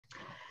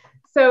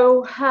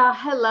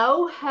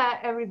Hello,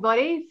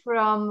 everybody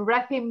from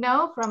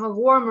Rethymno, from a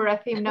warm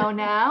Rethymno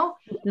now.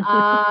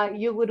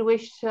 You would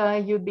wish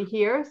you'd be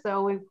here,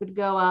 so we could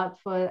go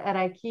out for a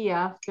raiki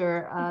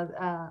after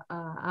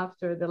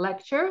the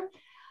lecture.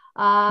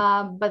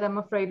 But I'm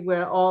afraid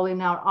we're all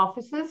in our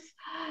offices.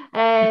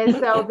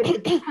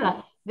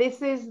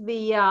 This is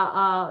the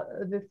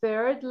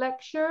third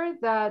lecture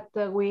that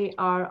we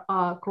are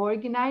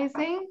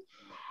co-organizing.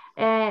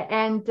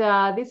 And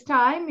this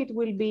time it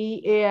will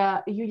be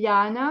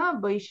Yuliana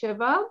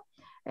Boycheva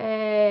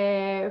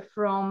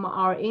from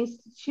our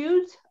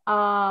institute.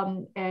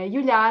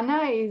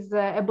 Yuliana is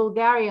a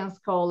Bulgarian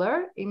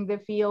scholar in the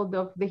field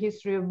of the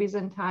history of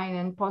Byzantine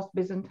and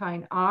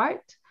post-Byzantine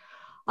art.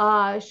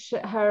 Her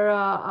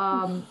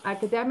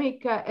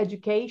academic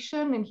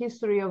education in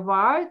history of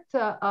art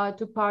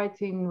took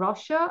part in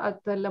Russia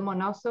at the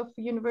Lomonosov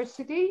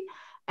University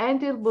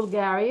and in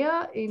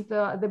Bulgaria, in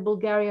the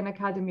Bulgarian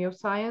Academy of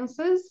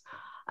Sciences,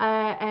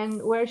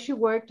 and where she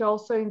worked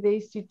also in the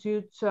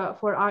Institute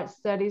for Art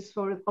Studies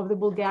of the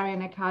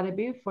Bulgarian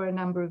Academy for a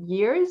number of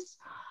years.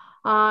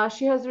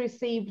 She has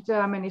received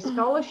many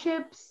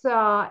scholarships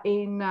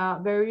in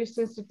various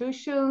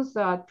institutions,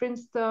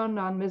 Princeton,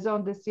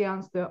 Maison des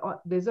Sciences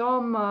des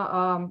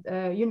Hommes,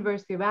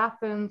 University of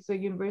Athens,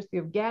 University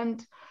of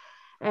Ghent.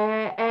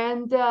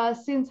 And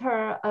since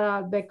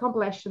the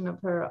completion of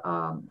her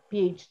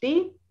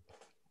PhD,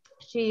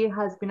 she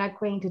has been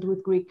acquainted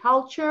with Greek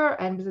culture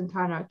and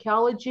Byzantine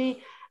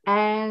archaeology,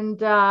 and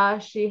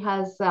she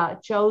has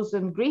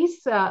chosen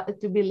Greece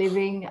to be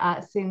living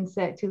since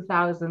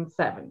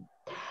 2007.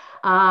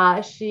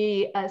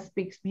 She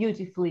speaks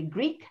beautifully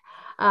Greek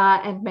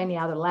and many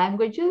other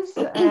languages,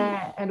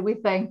 and we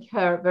thank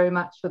her very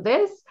much for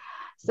this.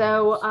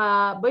 So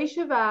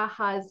Boycheva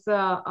has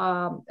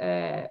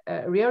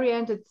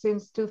reoriented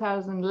since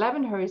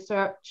 2011 her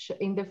research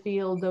in the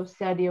field of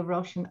study of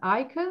Russian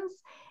icons,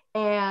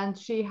 and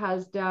she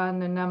has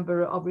done a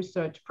number of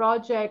research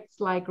projects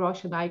like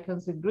Russian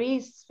icons in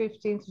Greece,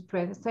 15th to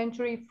 20th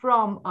century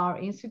from our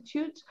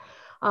institute.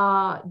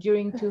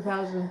 During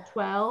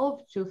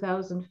 2012,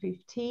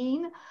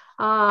 2015.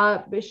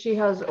 She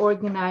has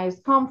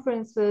organized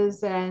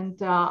conferences and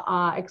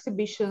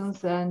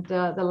exhibitions, and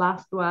the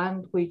last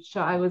one, which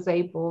I was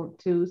able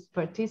to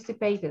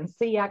participate and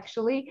see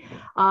actually,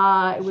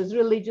 it was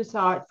religious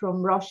art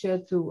from Russia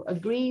to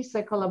Greece,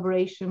 a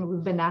collaboration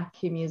with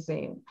Benaki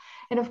Museum.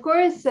 And of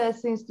course,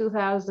 since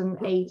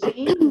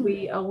 2018,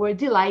 we were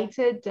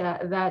delighted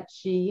that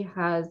she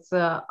has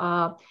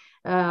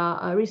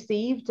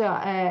received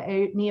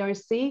a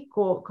NERC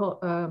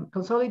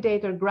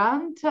consolidator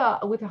grant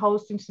with a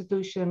host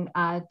institution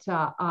at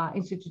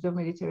Institute of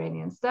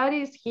Mediterranean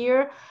Studies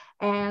here,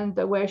 and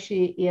where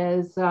she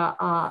is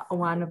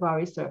one of our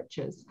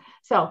researchers.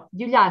 So,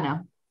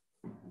 Yuliana,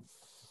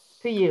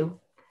 to you.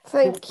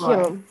 Thank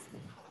you.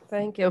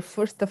 Thank you.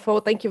 First of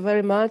all, thank you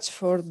very much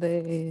for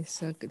the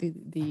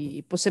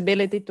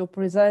possibility to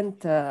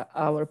present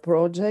our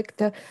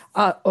project,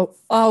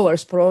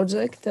 ours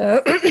project,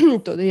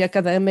 to the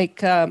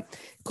academic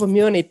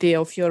community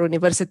of your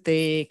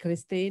university,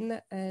 Christine.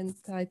 And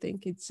I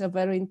think it's a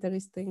very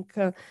interesting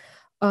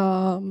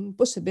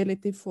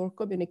possibility for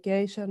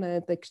communication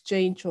and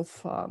exchange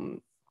of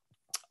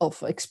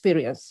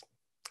experience.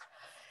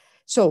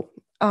 So,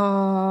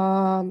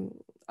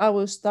 I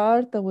will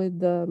start with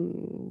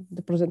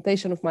the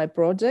presentation of my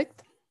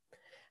project,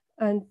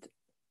 and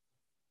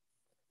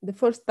the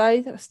first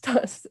slide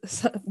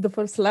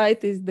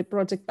is the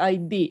project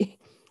ID.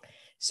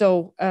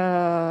 So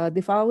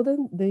the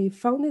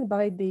founded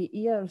by the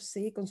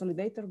ERC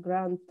Consolidator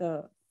Grant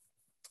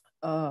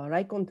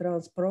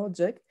Trans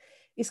project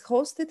is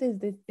hosted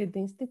at the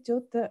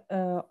Institute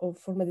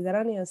for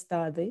Mediterranean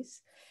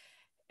Studies,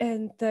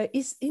 and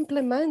is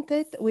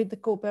implemented with the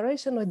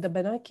cooperation with the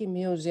Benaki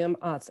Museum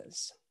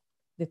Athens.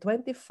 The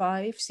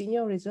 25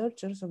 senior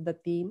researchers of the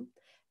team,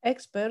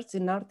 experts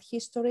in art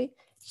history,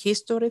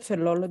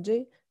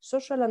 philology,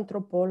 social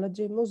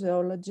anthropology,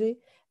 museology,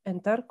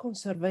 and art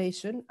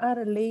conservation,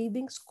 are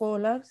leading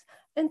scholars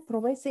and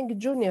promising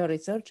junior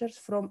researchers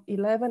from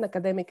 11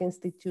 academic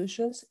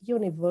institutions,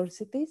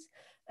 universities,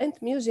 and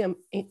museums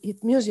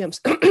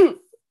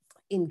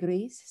in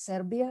Greece,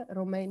 Serbia,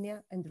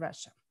 Romania, and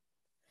Russia.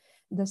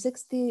 The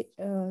 16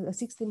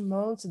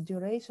 months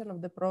duration of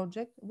the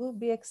project will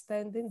be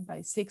extended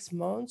by 6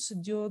 months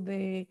due to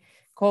the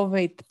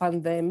COVID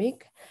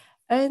pandemic.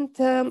 And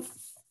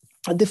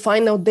the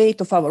final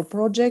date of our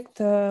project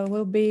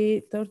will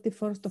be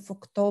 31st of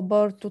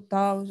October,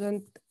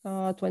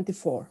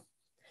 2024.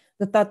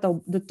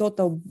 The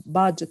total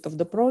budget of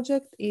the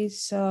project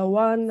is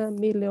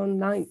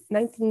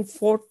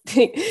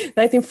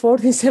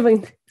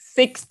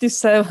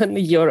 1,947,67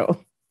 euro.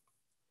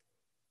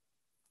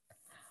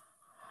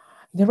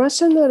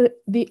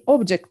 The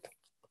object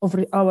of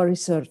our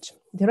research,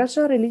 the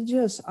Russian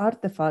religious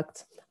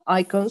artifacts,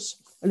 icons,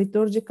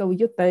 liturgical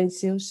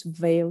utensils,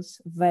 veils,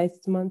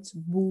 vestments,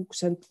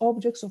 books, and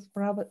objects of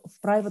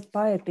private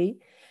piety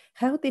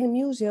held in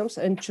museums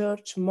and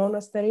church,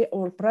 monastery,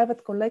 or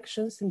private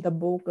collections in the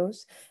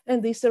Balkans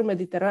and the Eastern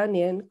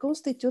Mediterranean,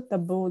 constitute a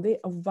body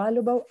of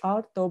valuable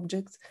art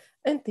objects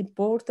and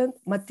important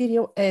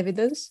material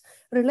evidence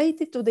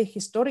related to the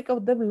historical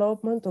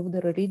development of the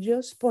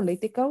religious,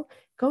 political,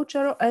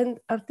 cultural, and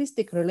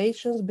artistic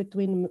relations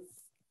between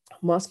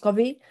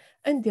Muscovy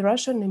and the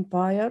Russian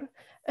Empire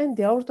and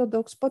the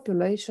Orthodox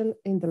population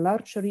in the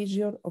large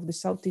region of the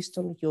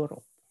southeastern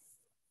Europe.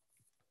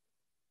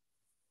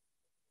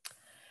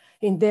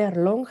 In their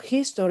long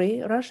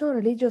history, Russian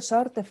religious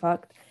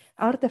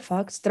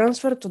artifacts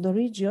transferred to the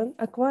region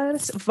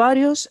acquires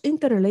various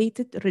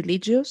interrelated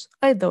religious,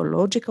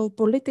 ideological,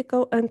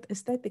 political, and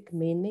aesthetic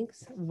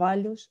meanings,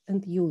 values,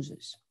 and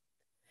uses.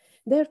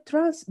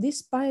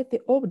 These piety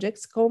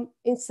objects come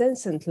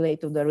incessantly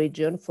to the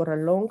region for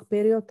a long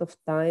period of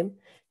time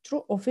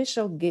through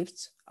official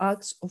gifts,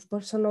 acts of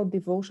personal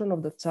devotion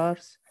of the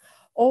Tsars,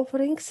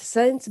 offerings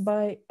sent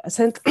by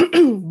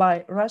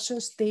Russian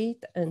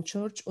state and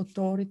church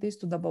authorities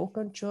to the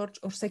Balkan church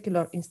or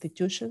secular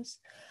institutions,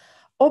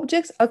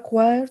 objects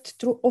acquired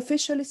through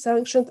officially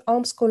sanctioned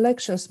arms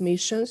collections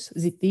missions,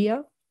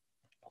 Zitia,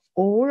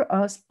 or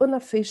as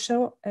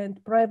unofficial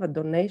and private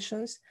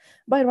donations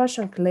by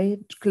Russian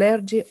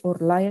clergy or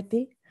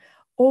laity,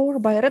 or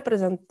by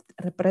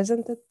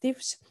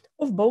representatives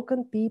of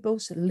Balkan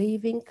peoples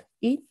living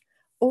in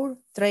or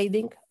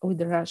trading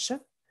with Russia,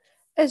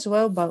 as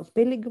well by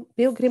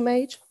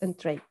pilgrimage and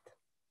trade.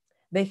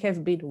 They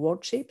have been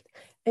worshipped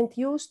and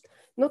used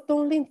not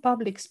only in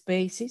public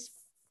spaces,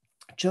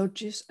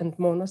 churches and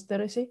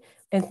monasteries,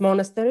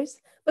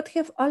 but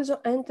have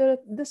also entered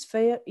the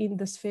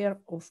sphere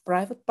of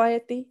private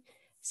piety.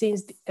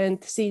 Since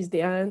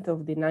the end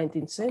of the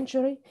 19th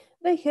century,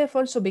 they have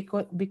also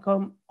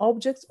become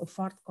objects of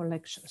art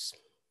collections.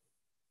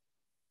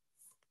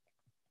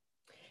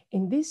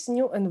 In this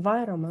new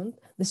environment,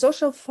 the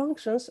social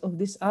functions of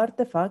these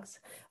artifacts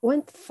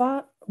went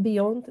far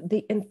beyond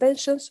the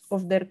intentions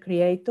of their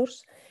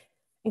creators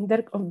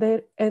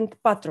and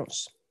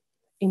patrons.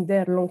 In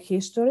their long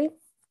history,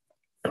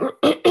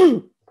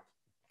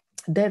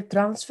 their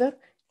transfer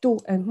to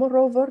and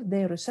moreover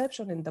their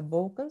reception in the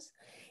Balkans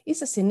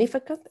is a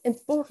significant and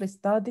poorly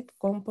studied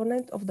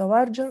component of the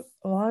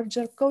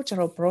larger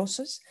cultural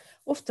process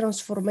of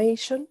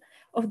transformation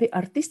of the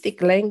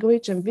artistic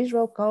language and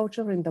visual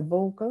culture in the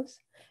Balkans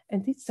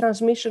and its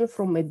transmission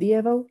from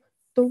medieval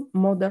to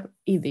modern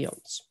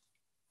idioms.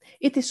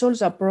 It is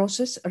also a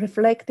process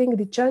reflecting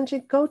the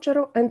changing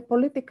cultural and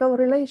political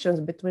relations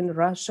between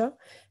Russia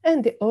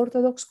and the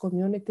Orthodox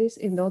communities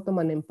in the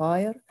Ottoman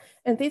Empire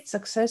and its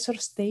successor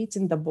states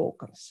in the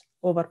Balkans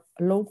over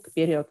a long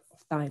period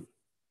of time.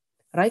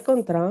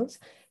 Raikon-Trans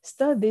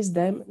studies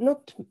them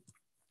not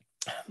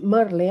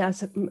merely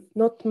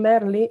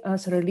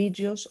as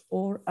religious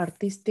or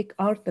artistic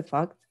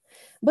artifacts,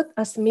 but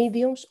as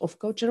mediums of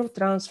cultural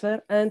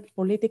transfer and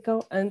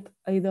political and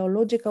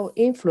ideological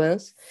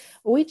influence,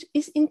 which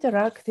is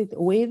interacted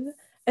with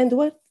and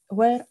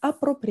were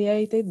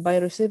appropriated by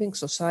receiving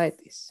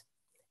societies.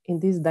 In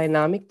this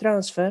dynamic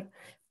transfer,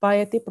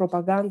 piety,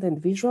 propaganda,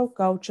 and visual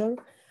culture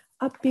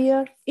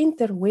appear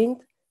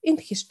intertwined in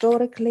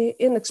historically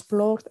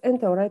unexplored and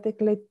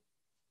theoretically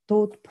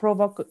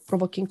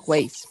thought-provoking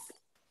ways.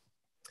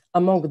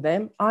 Among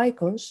them,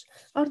 icons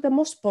are the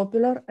most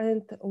popular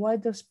and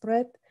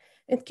widespread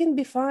and can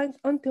be found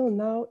until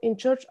now in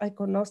church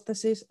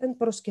iconostasis and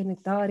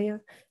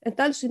proskenitaria, and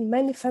also in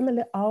many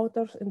family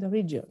altars in the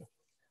region.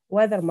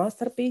 Whether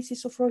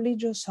masterpieces of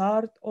religious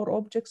art or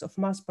objects of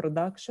mass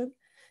production,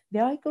 the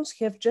icons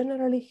have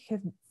generally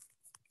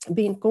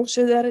been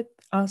considered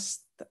as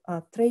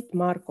a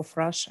trademark of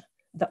Russia,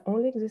 the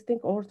only existing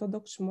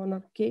Orthodox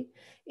monarchy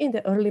in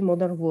the early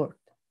modern world.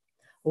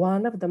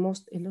 One of the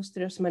most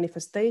illustrious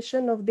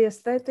manifestations of the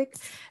aesthetic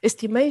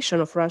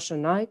estimation of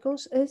Russian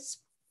icons is,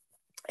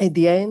 at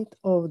the end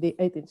of the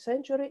 18th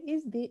century,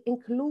 is the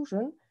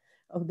inclusion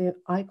of the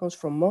icons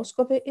from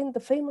Moscow in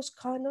the famous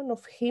canon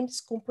of hymns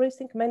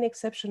comprising many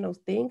exceptional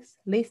things,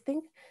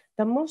 listing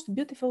the most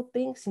beautiful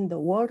things in the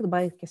world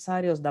by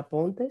Caesarius da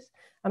Pontes,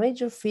 a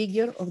major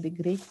figure of the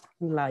Greek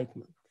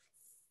Enlightenment.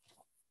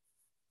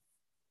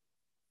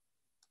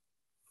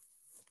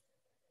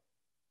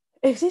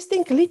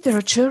 Existing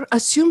literature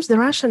assumes the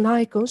Russian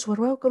icons were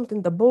welcomed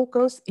in the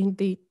Balkans,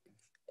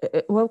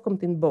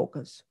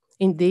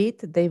 Indeed,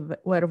 they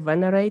were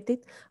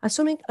venerated,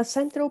 assuming a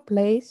central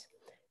place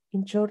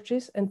in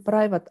churches and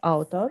private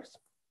altars,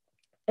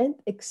 and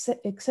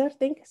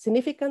exerting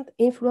significant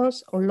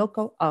influence on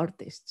local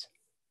artists.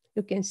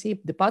 You can see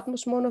the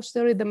Patmos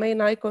Monastery, the main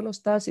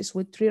iconostasis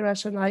with 3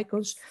 Russian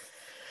icons,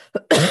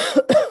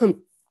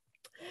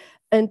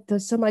 and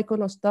some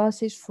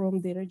iconostasis from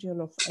the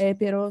region of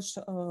Epirus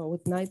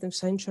with 19th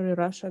century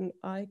Russian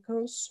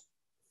icons.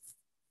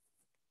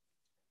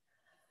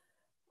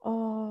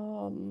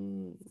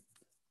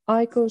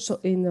 Icons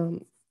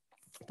in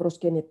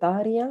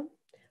proskenitaria.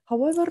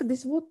 However,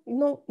 this would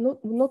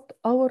not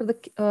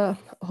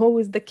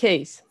always the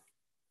case.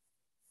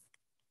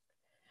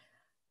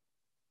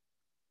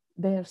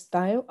 their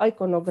style,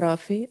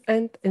 iconography,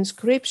 and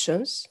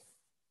inscriptions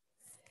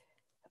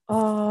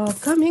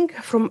coming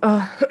from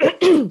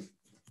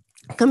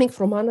coming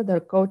from another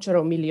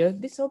cultural milieu,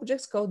 these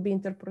objects could be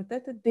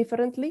interpreted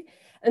differently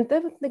and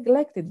even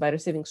neglected by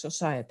receiving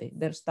society.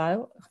 Their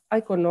style,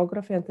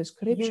 iconography, and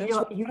inscriptions.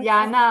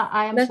 Yuliana,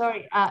 I am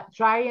sorry.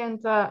 Try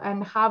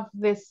and have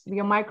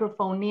your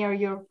microphone near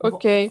your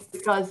voice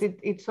because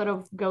it sort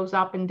of goes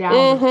up and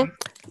down.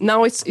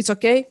 Now it's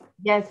okay.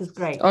 Yes, it's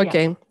great.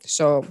 Okay, yeah.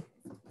 So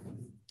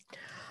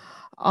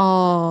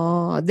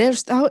their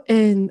style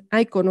and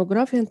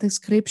iconography and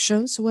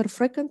inscriptions were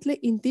frequently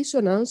in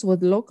dissonance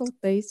with local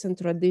tastes and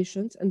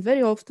traditions, and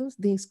very often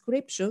the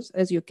inscriptions,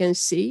 as you can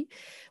see,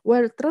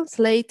 were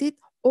translated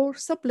or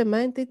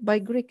supplemented by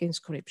Greek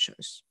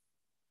inscriptions.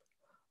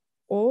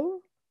 Or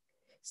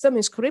some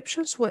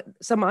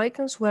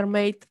icons were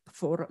made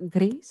for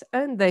Greece,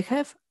 and they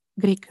have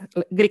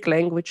Greek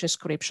language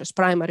inscriptions,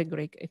 primary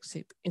Greek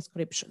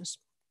inscriptions.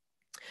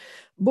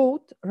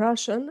 Both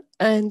Russian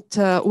and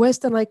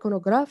Western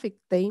iconographic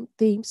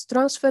themes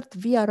transferred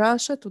via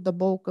Russia to the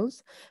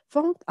Balkans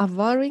found a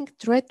varying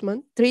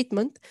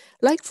treatment,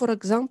 like, for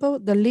example,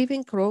 the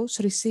Living Cross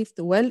received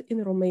well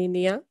in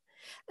Romania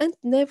and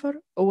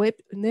never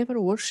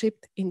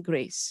worshipped in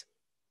Greece.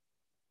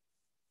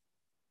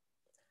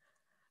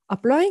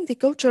 Applying the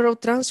cultural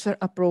transfer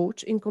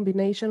approach in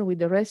combination with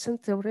the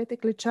recent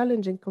theoretically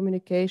challenging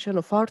communication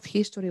of art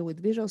history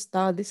with visual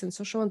studies and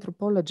social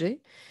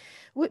anthropology,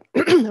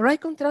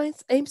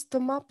 Racontrines aims to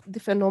map the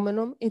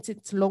phenomenon in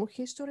its long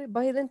history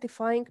by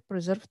identifying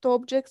preserved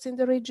objects in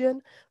the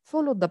region,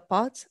 follow the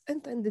paths,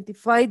 and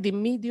identify the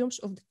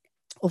mediums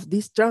of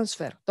this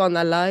transfer to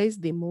analyze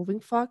the moving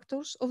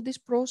factors of this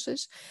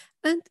process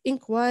and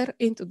inquire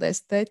into the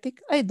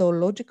aesthetic,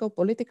 ideological,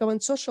 political,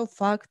 and social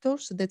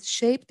factors that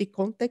shape the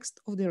context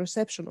of the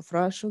reception of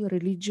Russian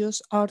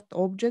religious art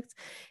objects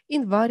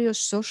in various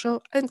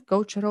social and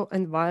cultural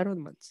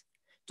environments.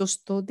 To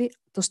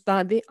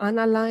study,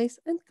 analyze,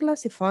 and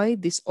classify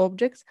these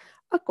objects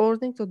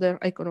according to their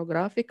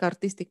iconographic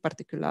artistic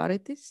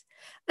particularities,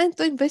 and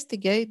to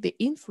investigate the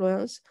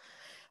influence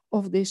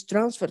of these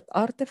transferred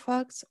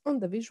artifacts on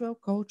the visual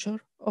culture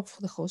of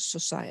the host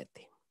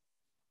society.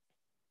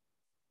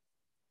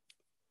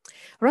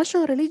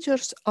 Russian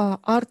religious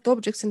art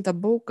objects in the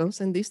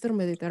Balkans and the Eastern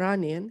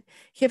Mediterranean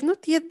have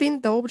not yet been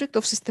the object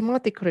of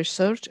systematic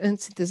research, and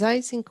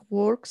synthesizing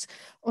works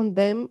on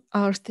them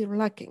are still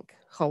lacking.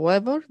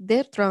 However,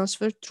 their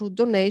transfer through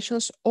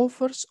donations,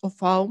 offers of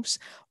alms,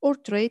 or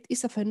trade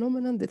is a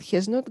phenomenon that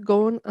has not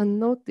gone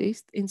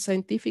unnoticed in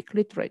scientific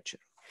literature.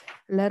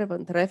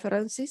 Relevant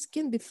references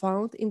can be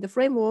found in the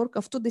framework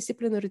of two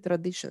disciplinary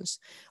traditions,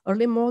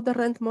 early modern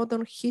and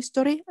modern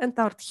history and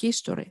art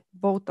history,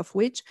 both of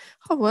which,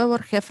 however,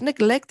 have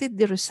neglected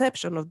the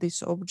reception of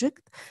this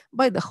object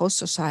by the host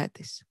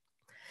societies.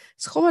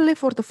 Scholarly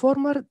for the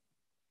former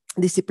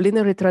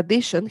disciplinary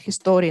tradition,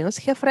 historians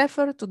have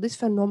referred to this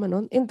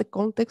phenomenon in the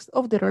context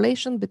of the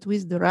relation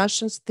between the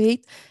Russian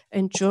state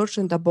and church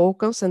in the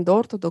Balkans and the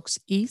Orthodox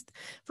East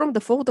from the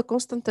fall of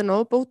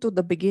Constantinople to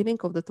the beginning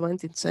of the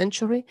 20th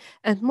century,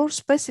 and more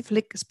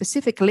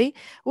specifically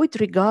with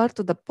regard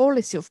to the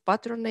policy of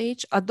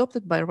patronage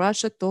adopted by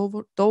Russia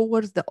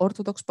towards the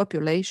Orthodox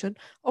population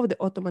of the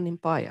Ottoman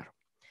Empire.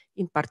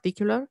 In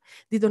particular,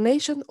 the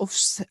donation of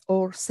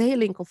or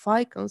selling of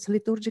icons,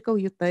 liturgical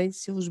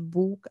utensils,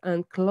 books,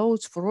 and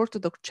clothes for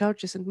Orthodox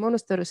churches and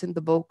monasteries in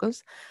the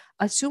Balkans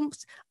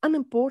assumes an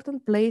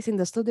important place in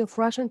the study of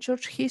Russian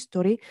church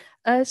history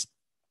as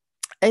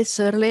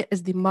early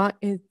as the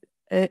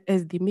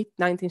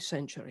mid-19th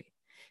century.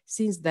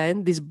 Since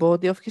then, this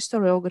body of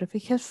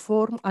historiography has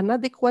formed an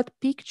adequate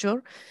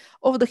picture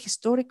of the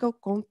historical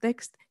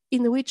context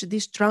in which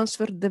this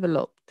transfer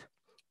developed.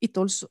 It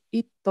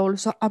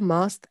also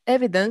amassed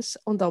evidence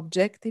on the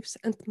objectives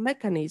and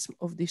mechanism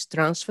of this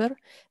transfer,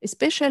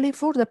 especially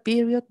for the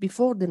period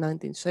before the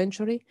 19th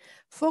century,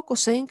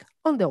 focusing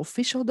on the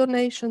official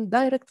donation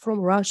direct from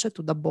Russia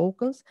to the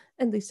Balkans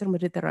and the Eastern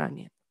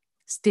Mediterranean.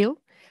 Still,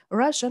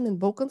 Russian and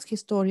Balkans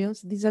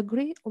historians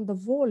disagree on the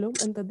volume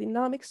and the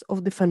dynamics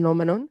of the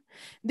phenomenon,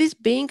 this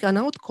being an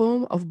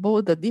outcome of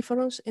both the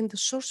difference in the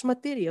source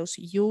materials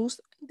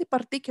used and the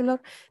particular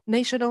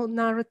national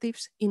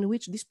narratives in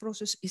which this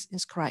process is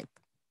inscribed.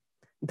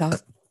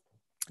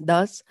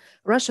 Thus,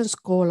 Russian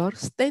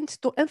scholars tend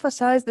to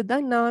emphasize the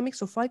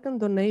dynamics of icon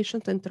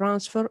donations and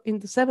transfer in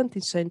the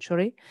 17th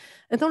century,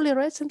 and only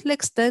recently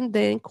extend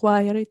the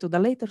inquiry to the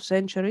later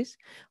centuries,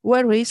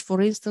 whereas, for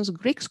instance,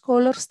 Greek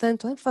scholars tend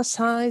to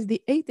emphasize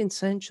the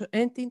 18th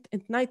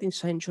and 19th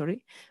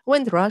century,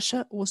 when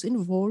Russia was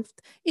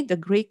involved in the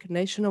Greek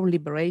national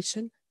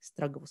liberation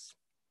struggles.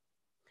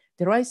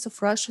 The rise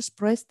of Russia's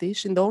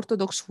prestige in the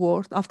Orthodox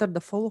world after the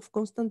fall of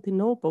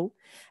Constantinople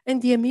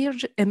and the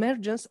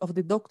emergence of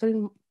the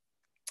doctrine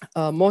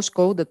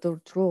Moscow, the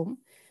Third Rome,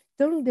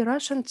 turned the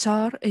Russian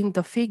Tsar into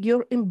a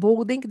figure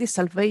embodying the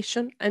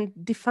salvation and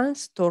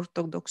defense of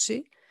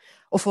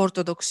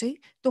orthodoxy,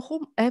 to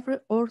whom every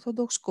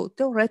Orthodox could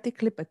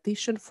theoretically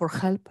petition for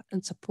help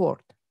and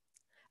support.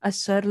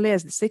 As early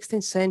as the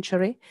 16th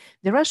century,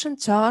 the Russian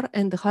Tsar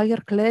and the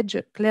higher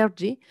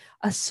clergy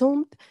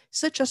assumed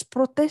such as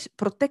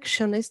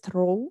protectionist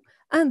role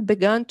and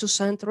began to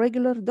send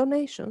regular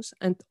donations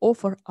and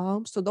offer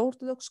alms to the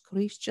Orthodox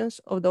Christians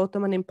of the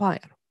Ottoman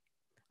Empire.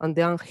 On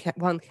the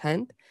one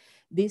hand,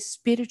 this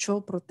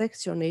spiritual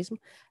protectionism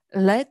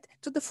led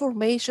to the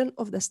formation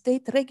of the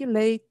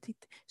state-regulated,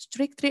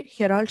 strictly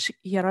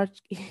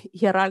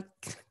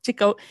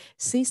hierarchical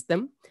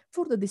system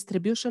for the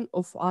distribution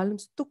of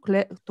alms to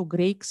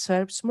Greeks,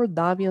 Serbs,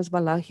 Moldavians,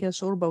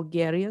 Wallachians, or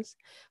Bulgarians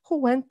who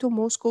went to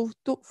Moscow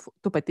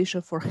to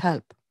petition for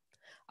help.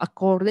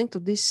 According to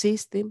this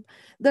system,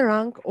 the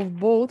rank of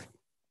both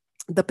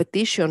the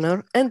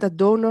petitioner and the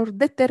donor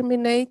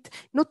determinate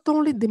not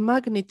only the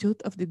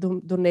magnitude of the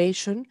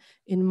donation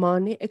in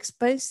money,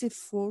 expensive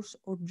furs,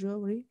 or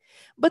jewelry,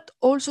 but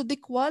also the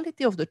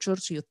quality of the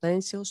church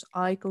utensils,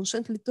 icons,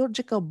 and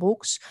liturgical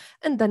books,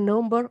 and the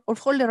number of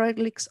holy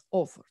relics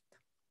offered.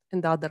 On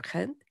the other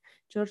hand,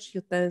 church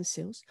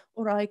utensils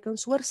or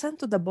icons were sent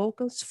to the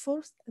Balkans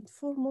first and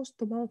foremost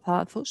to Mount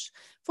Athos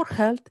for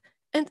health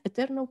and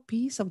eternal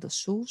peace of the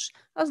souls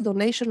as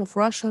donation of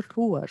Russian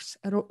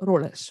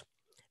rulers.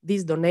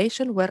 These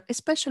donations were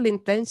especially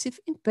intensive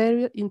in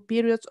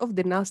periods of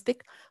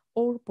dynastic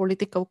or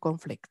political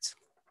conflicts.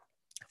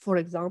 For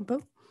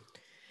example,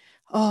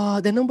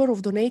 the number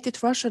of donated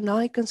Russian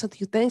icons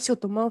and utensils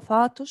to Mount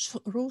Athos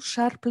rose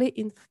sharply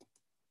in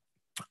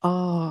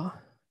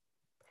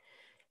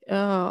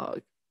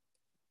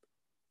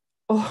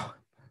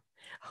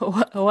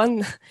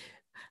one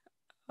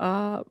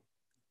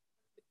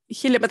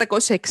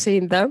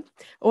 1760,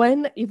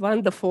 when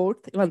Ivan the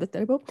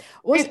Terrible,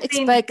 was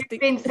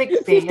expecting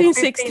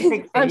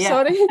 1560. I'm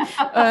sorry,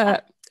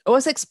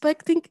 was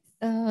expecting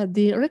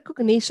the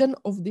recognition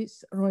of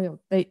this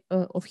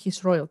of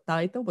his royal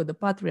title by the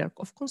Patriarch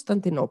of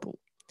Constantinople.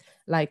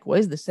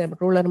 Likewise, the same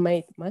ruler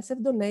made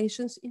massive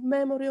donations in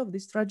memory of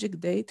this tragic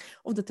date,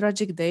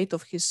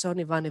 of his son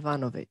Ivan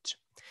Ivanovich.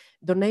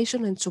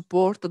 Donation and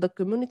support to the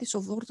communities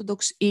of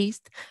Orthodox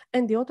East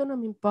and the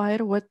Ottoman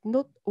Empire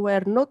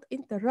were not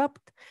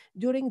interrupted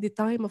during the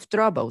time of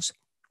troubles.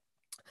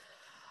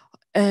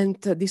 And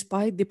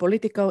despite the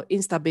political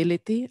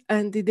instability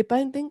and the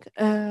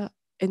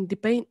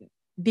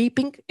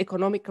deepening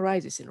economic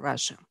crisis in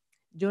Russia.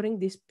 During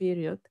this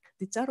period,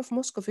 the Tsar of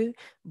Moscow,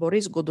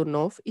 Boris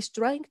Godunov, is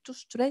trying to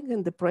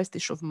strengthen the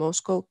prestige of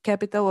Moscow,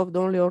 capital of the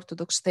only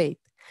Orthodox state.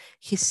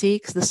 He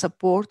seeks the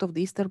support of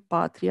the Eastern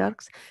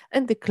patriarchs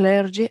and the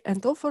clergy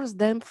and offers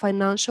them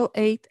financial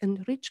aid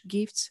and rich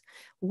gifts,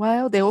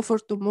 while they offer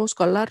to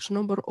Moscow a large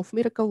number of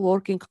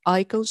miracle-working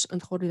icons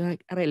and holy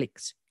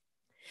relics.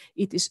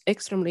 It is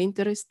extremely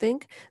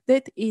interesting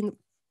that in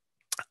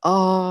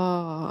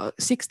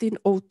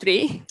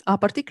 1603, a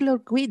particular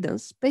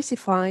guidance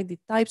specified the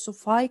types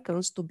of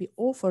icons to be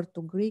offered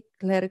to Greek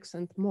clerics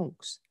and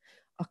monks.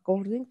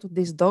 According to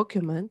this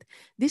document,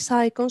 these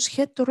icons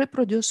had to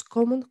reproduce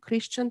common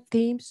Christian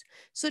themes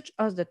such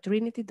as the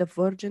Trinity, the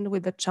Virgin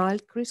with the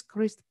Child,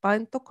 Christ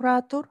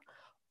Pantocrator,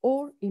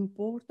 or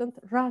important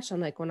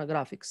Russian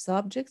iconographic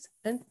subjects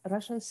and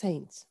Russian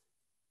saints.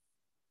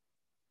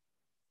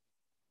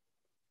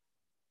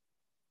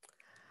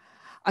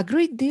 A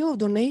great deal of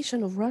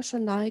donation of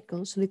Russian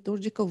icons,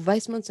 liturgical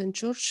vestments, and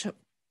church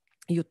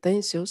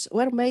utensils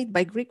were made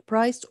by Greek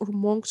priests or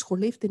monks who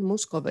lived in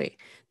Muscovy,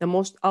 the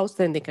most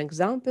outstanding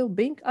example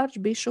being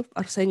Archbishop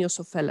Arsenios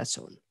of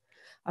Elason.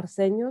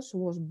 Arsenios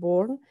was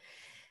born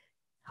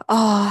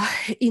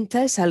in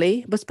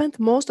Thessaly, but spent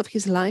most of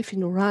his life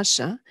in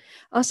Russia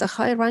as a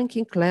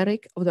high-ranking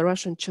cleric of the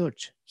Russian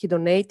Church. He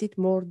donated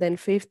more than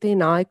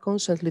 15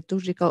 icons and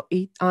liturgical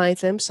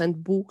items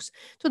and books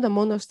to the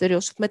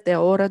monasteries of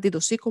Meteora, the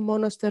Dosico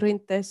Monastery in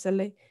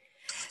Thessaly,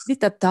 the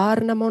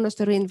Tatarna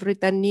Monastery in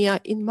Britannia,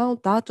 in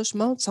Mount Athos,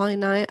 Mount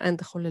Sinai, and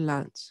the Holy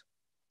Lands.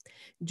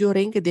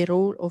 During the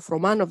rule of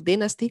Romanov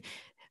dynasty,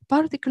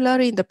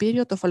 particularly in the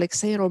period of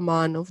Alexei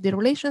Romanov, the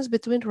relations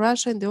between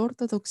Russia and the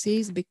Orthodox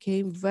East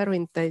became very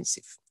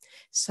intensive.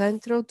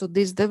 Central to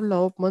this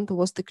development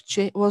was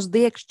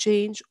the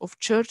exchange of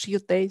church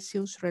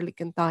utensils,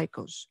 relics, and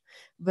icons.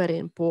 Very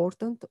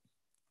important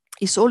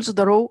is also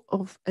the role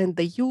of and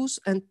the use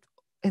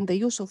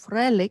of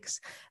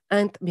relics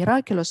and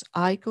miraculous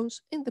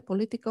icons in the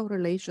political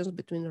relations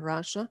between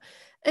Russia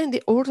and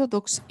the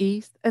Orthodox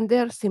East and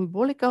their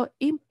symbolical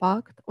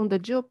impact on the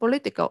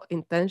geopolitical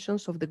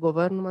intentions of the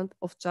government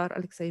of Tsar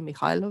Alexei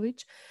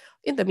Mikhailovich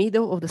in the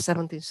middle of the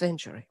 17th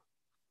century.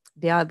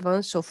 The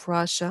advance of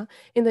Russia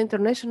in the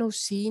international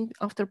scene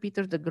after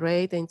Peter the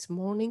Great and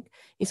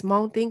its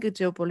mounting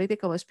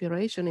geopolitical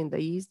aspiration in the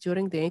East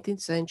during the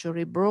 18th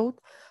century brought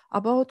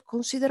about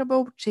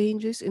considerable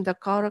changes in the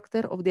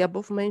character of the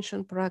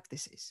above-mentioned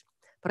practices.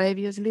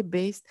 Previously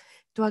based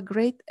to a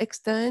great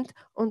extent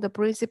on the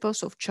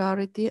principles of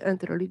charity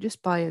and religious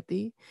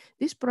piety,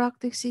 these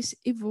practices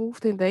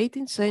evolved in the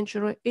 18th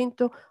century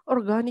into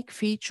organic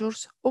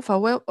features of a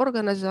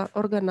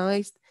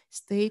well-organized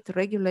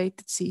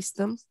state-regulated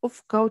system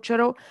of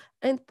cultural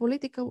and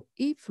political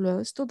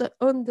influence to the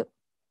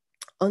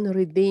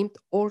unredeemed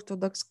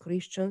Orthodox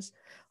Christians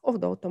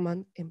of the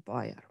Ottoman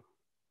Empire.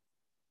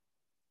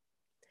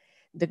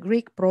 The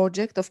Greek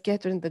project of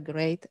Catherine the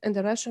Great and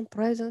the Russian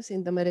presence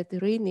in the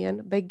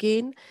Mediterranean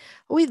began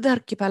with the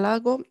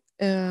archipelago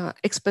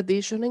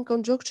expedition in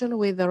conjunction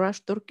with the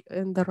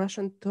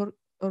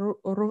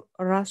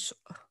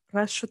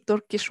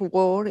Russo-Turkish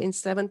War in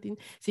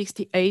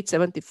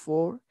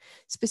 1768-74,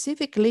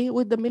 specifically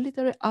with the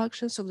military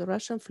actions of the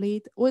Russian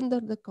fleet under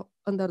the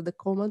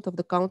command of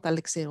the Count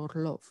Alexei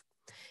Orlov.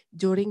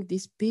 During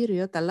this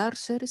period, a large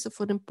series of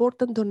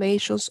important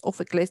donations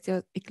of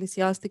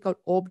ecclesiastical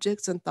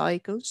objects and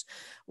icons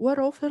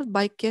were offered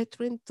by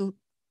Catherine to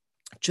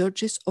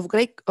churches of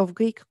Greek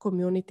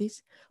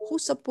communities who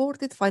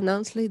supported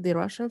financially the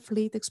Russian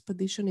fleet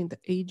expedition in the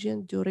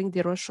Aegean during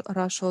the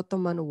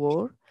Russo-Ottoman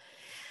War,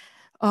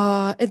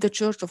 at the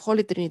Church of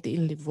Holy Trinity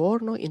in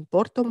Livorno, in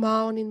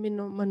Portomao in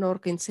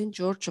Minorca, in St.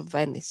 George of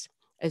Venice,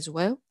 as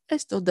well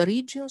as to the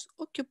regions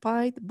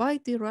occupied by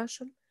the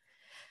Russian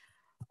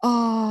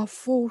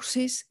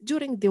forces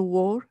during the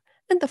war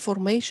and the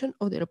formation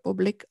of the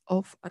Republic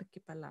of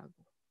Archipelago.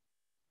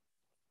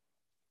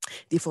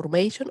 The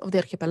formation of the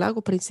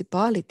Archipelago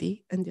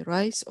Principality and the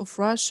rise of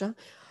Russia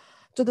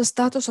to the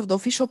status of the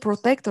official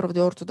protector of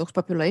the Orthodox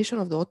population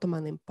of the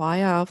Ottoman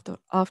Empire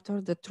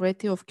after the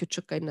Treaty of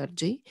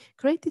Küçükçekmece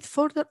created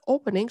further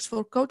openings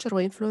for cultural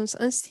influence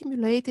and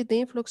stimulated the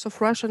influx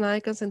of Russian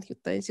icons and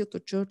utensils to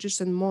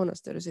churches and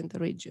monasteries in the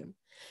region.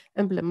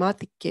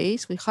 Emblematic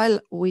case which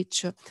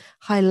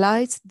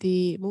highlights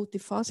the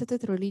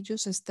multifaceted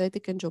religious,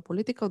 aesthetic, and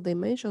geopolitical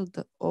dimension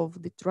of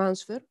the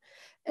transfer,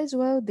 as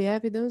well the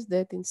evidence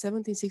that in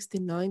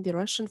 1769 the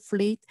Russian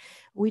fleet,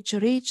 which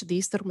reached the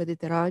Eastern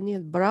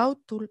Mediterranean, brought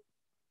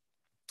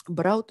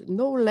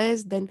no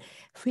less than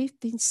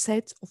 15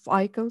 sets of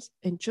icons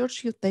and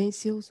church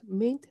utensils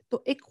meant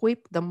to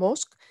equip the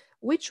mosque,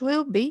 which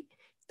will be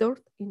turned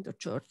into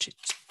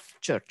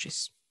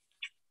churches.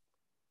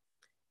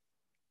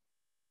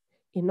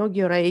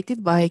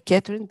 Inaugurated by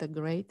Catherine the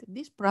Great,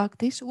 this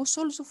practice was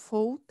also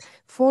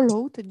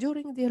followed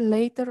during the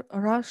later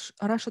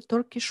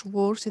Russo-Turkish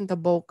wars in the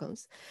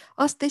Balkans,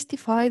 as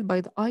testified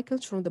by the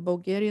icons from the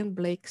Bulgarian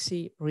Black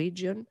Sea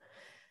region.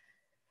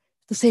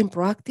 The same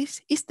practice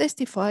is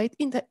testified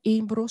in the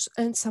Imbros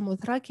and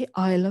Samothraki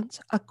Islands,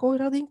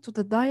 according to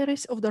the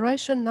diaries of the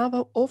Russian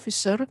naval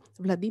officer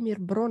Vladimir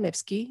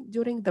Bronevsky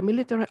during the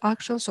military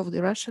actions of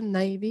the Russian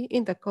Navy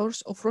in the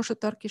course of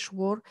Russo-Turkish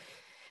War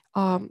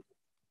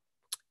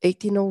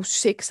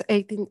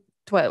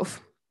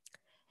 1806-1812,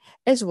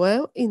 as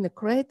well in the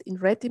Crete in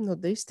Retino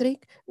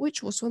district,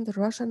 which was under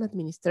Russian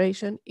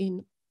administration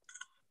in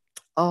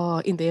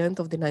the end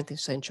of the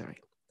 19th century.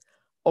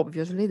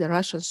 Obviously, the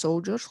Russian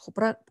soldiers who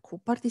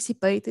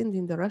participated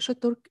in the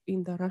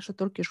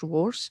Russo-Turkish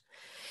wars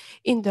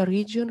in the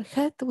region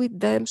had with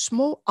them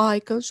small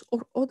icons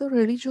or other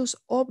religious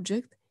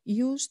objects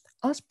used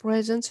as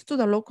presents to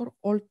the local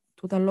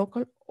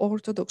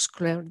Orthodox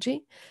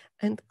clergy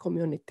and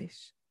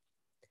communities.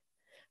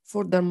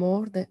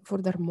 Furthermore, the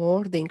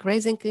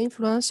increasing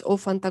influence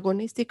of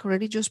antagonistic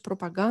religious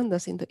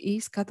propagandas in the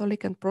East,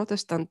 Catholic and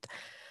Protestant,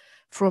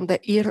 from the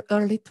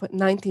early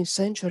 19th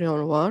century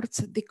onwards,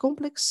 the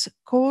complex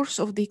course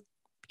of the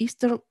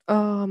Eastern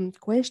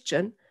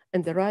question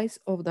and the rise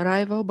of the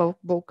rival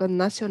Balkan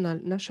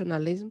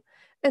nationalism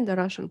and the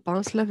Russian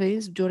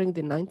pan-Slavism during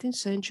the 19th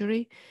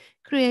century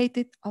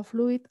created a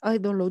fluid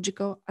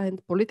ideological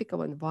and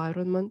political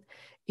environment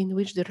in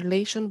which the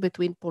relation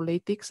between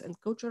politics and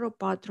cultural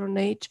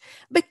patronage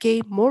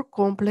became more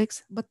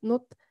complex but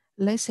not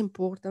less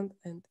important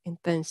and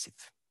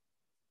intensive.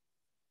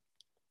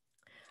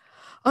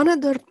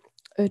 Another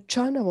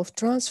channel of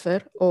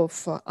transfer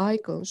of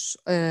icons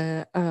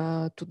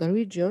to the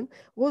region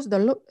was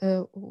the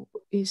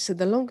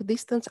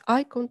long-distance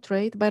icon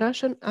trade by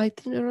Russian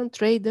itinerant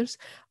traders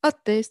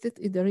attested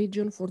in the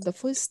region for the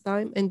first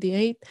time in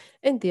the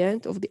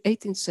end of the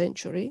 18th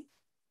century.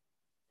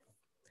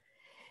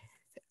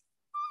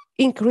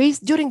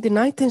 Increased during the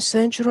 19th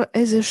century,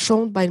 as is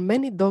shown by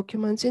many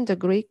documents in the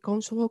Greek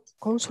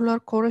consular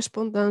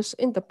correspondence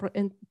in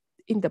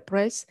the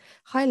press,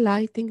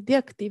 highlighting the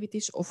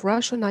activities of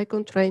Russian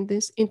icon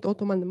traders in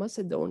Ottoman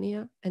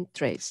Macedonia and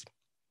Thrace.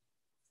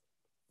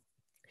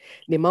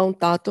 The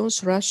Mount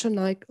Athos Russian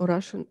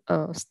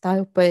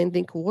style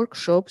painting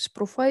workshops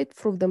provide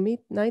from the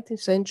mid-19th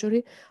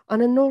century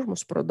an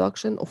enormous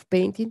production of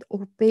painted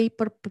or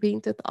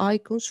paper-printed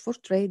icons for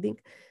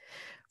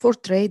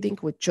trading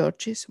with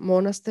churches,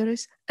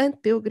 monasteries,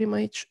 and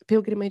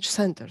pilgrimage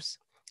centers.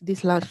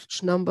 This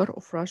large number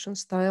of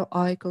Russian-style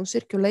icons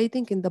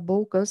circulating in the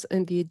Balkans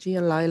and the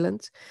Aegean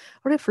islands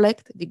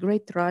reflect the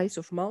great rise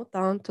of Mount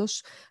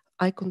Athos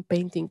icon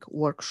painting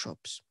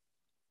workshops.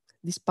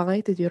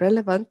 Despite the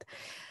relevant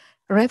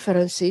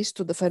references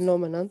to the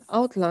phenomenon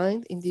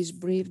outlined in this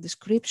brief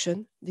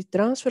description, the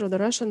transfer of the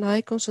Russian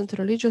icons and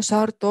religious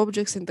art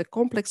objects in the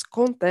complex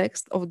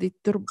context of the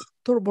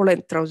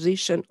turbulent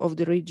transition of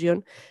the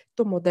region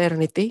to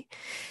modernity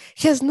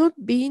has not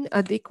been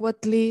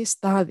adequately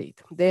studied.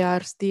 There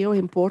are still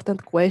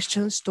important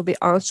questions to be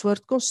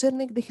answered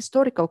concerning the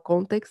historical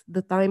context,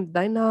 the time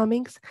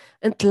dynamics,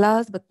 and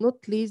last but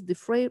not least,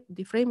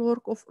 the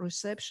framework of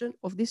reception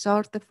of these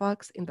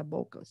artifacts in the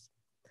Balkans.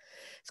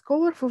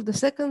 Scholars for the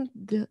second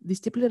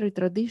disciplinary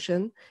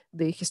tradition,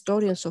 the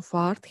historians of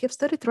art, have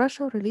studied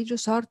Russian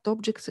religious art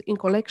objects in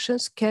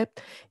collections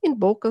kept in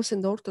Balkans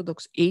and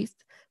Orthodox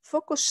East,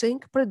 focusing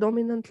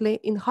predominantly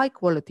in high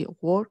quality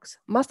works,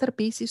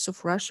 masterpieces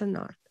of Russian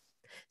art.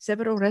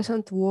 Several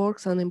recent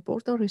works and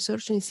important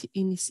research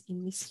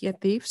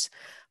initiatives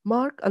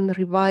mark a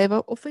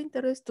revival of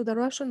interest to the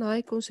Russian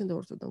icons in the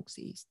Orthodox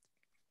East.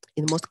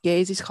 In most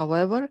cases,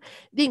 however,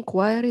 the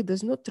inquiry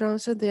does not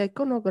transcend the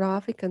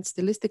iconographic and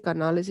stylistic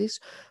analysis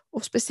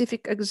of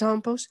specific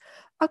examples,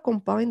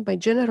 accompanied by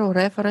general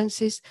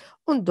references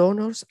on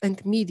donors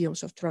and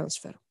mediums of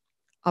transfer.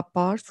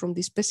 Apart from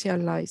the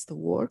specialized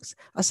works,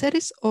 a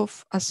series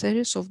of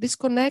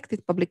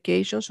disconnected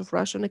publications of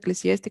Russian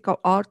ecclesiastical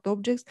art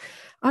objects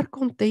are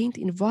contained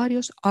in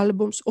various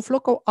albums of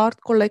local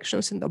art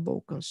collections in the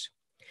Balkans.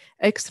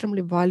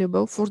 Extremely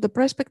valuable for the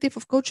perspective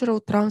of cultural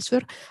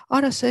transfer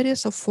are a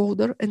series of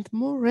older and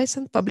more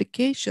recent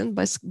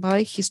publications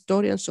by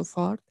historians of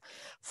art,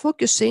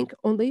 focusing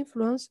on the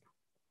influence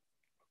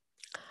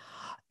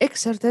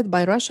exerted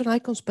by Russian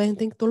icons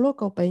painting to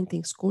local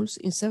painting schools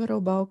in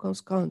several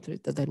Balkans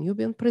countries, the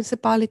Danubian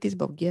principalities,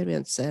 Bulgaria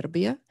and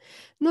Serbia,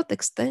 not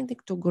extending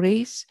to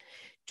Greece,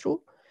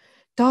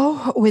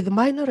 though with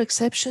minor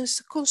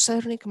exceptions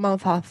concerning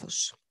Mount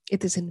Athos.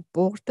 It is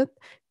important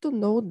to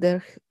note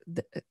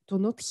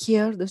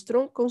here the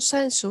strong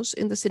consensus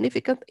in the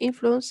significant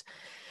influence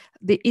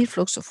the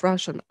influx of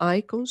Russian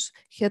icons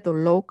had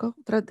on local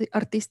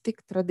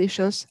artistic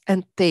traditions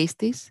and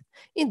tastes.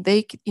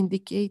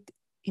 Indicative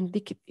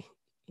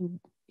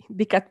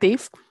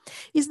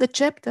is the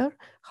chapter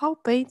How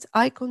Paints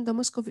Icon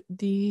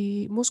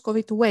the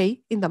Muscovite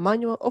Way in the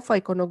Manual of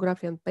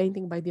Iconography and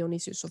Painting by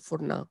Dionysius of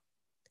Furna.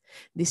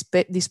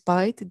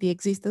 Despite the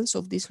existence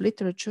of this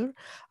literature,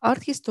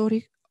 art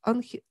historical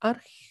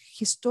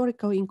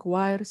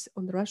inquiries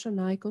on Russian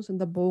icons in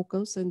the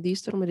Balkans and the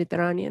Eastern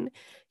Mediterranean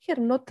have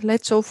not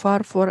led so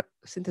far for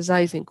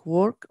synthesizing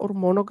work or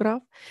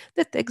monograph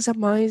that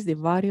examines the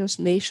various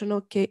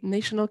national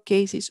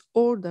cases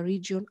or the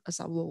region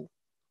as a whole.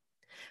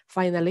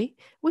 Finally,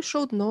 we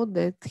should note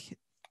that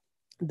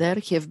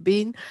there have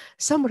been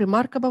some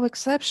remarkable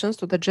exceptions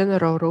to the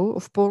general rule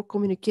of poor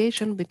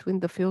communication between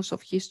the fields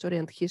of history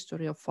and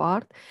history of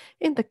art.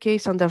 In the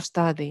case under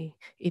study,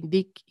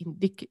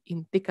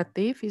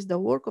 indicative is the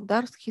work of the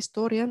art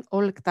historian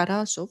Oleg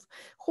Tarasov,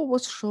 who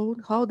was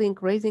shown how the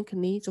increasing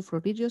needs of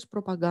religious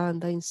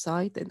propaganda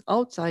inside and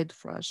outside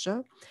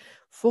Russia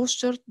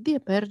fostered the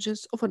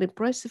emergence of an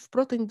impressive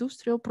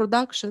proto-industrial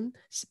production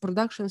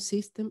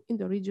system in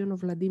the region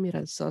of Vladimir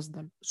and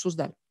Suzdal.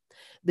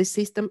 This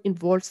system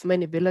involves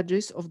many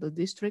villages of the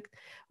district,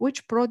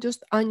 which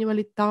produced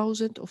annually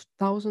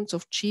thousands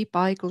of cheap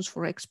icons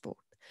for export.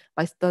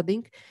 By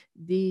studying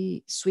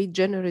the sui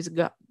generis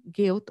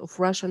guild of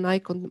Russian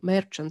icon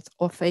merchants,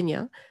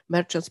 Ofenia,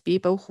 merchants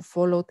people who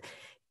followed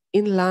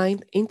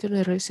inline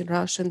itineraries in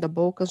Russia and the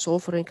Balkans,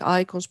 offering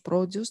icons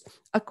produced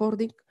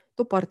according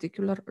to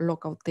particular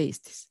local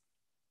tastes.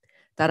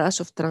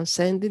 Tarasov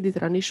transcended the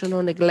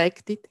traditional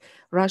neglected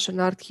Russian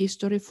art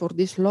history for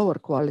these lower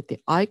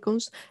quality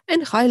icons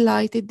and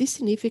highlighted the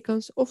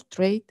significance of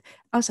trade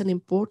as an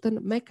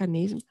important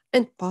mechanism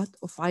and path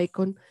of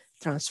icon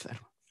transfer.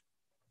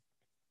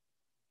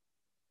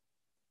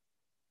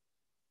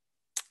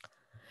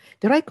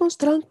 The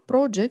Reconstruct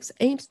project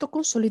aims to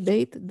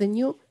consolidate the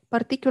new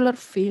particular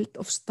field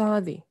of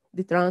study,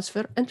 the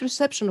transfer and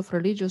reception of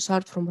religious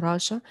art from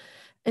Russia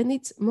and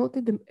its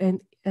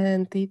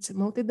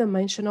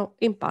multidimensional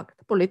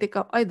impact,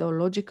 political,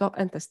 ideological,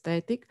 and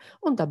aesthetic,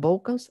 on the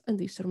Balkans and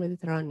the Eastern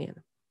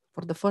Mediterranean.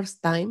 For the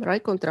first time,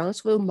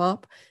 Recontrans will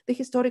map the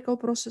historical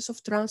process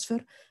of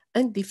transfer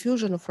and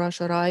diffusion of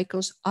Russian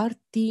icons, art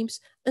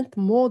themes, and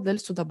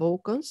models to the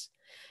Balkans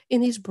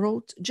in its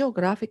broad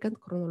geographic and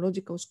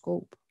chronological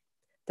scope.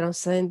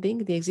 Transcending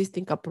the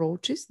existing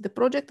approaches, the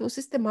project will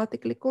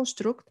systematically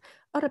construct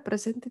a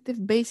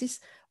representative basis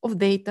of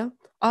data,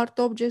 art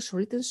objects,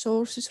 written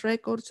sources,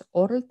 records,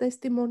 oral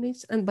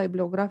testimonies, and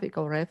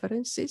bibliographical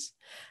references,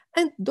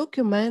 and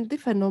document the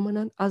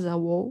phenomenon as a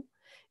whole,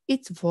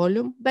 its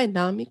volume,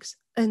 dynamics,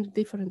 and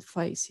different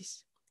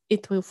phases.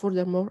 It will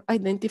furthermore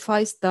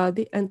identify,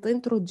 study, and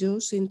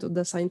introduce into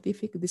the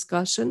scientific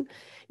discussion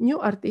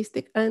new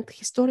artistic and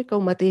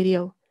historical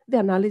material, the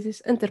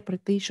analysis and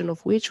interpretation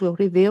of which will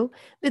reveal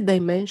the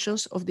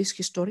dimensions of this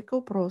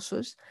historical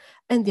process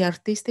and the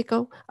artistic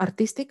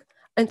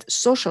and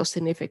social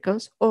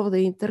significance of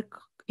the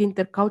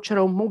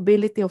intercultural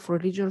mobility of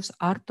religious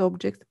art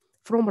objects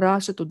from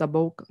Russia to the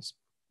Balkans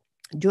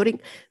during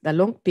the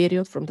long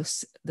period from the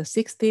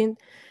 16th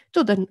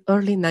to the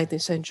early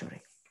 19th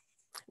century.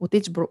 With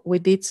its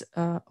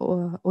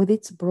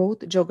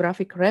broad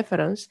geographic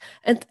reference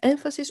and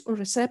emphasis on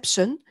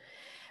reception,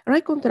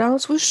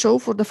 Recontrans will show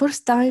for the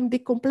first time the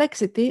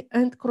complexity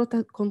and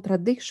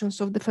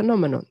contradictions of the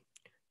phenomenon.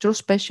 Through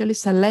specially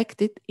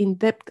selected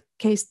in-depth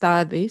case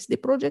studies, the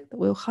project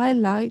will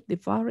highlight the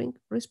varying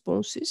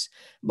responses,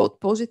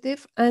 both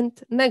positive and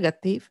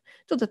negative,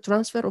 to the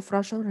transfer of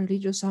Russian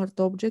religious art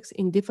objects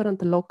in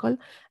different local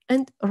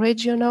and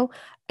regional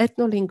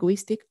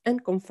ethno-linguistic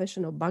and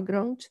confessional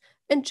backgrounds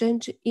and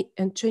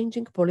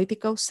changing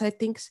political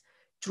settings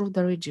through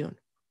the region.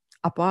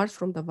 Apart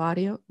from the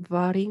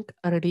varying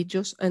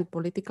religious and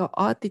political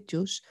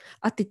attitudes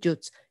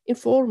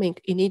informing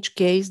in each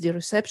case the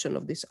reception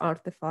of these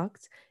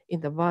artifacts in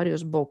the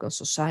various Balkan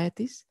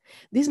societies,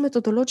 this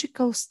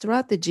methodological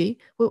strategy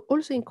will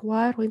also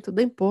inquire into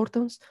the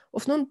importance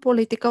of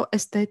non-political,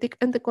 aesthetic,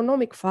 and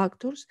economic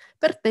factors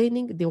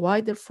pertaining the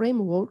wider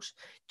frameworks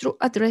through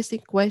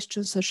addressing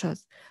questions such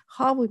as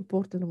how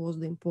important was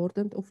the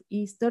importance of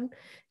Eastern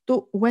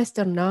to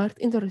Western art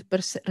in the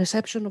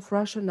reception of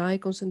Russian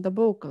icons in the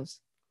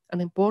Balkans.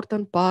 An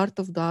important part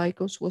of the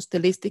icons was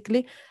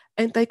stylistically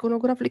and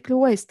iconographically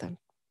Western.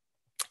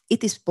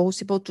 It is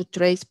possible to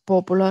trace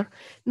popular,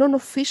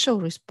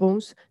 non-official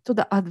response to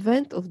the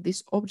advent of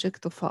these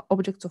objects of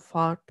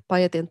art,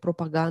 piety, and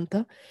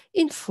propaganda,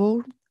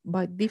 informed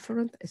by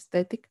different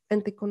aesthetic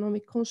and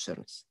economic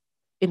concerns.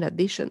 In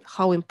addition,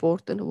 how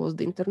important was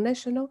the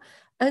international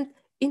and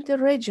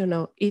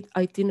interregional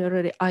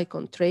itinerary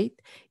icon trade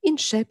in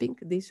shaping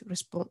these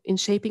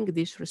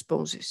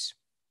responses.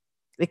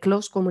 The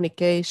close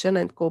communication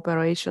and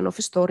cooperation of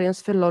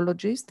historians,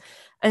 philologists,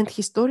 and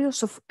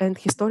historians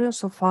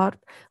of art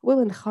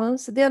will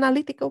enhance the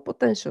analytical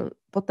potential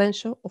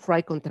of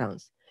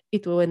Recontrans.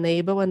 It will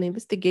enable an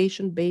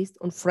investigation based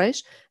on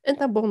fresh and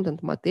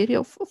abundant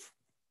material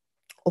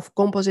of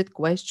composite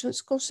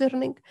questions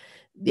concerning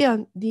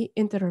the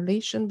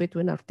interrelation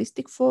between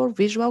artistic form,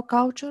 visual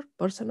culture,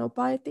 personal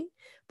piety,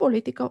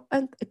 political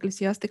and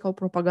ecclesiastical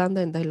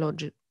propaganda and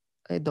ideology.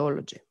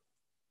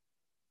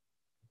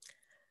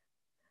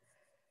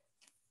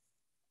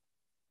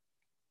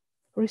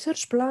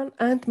 Research plan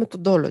and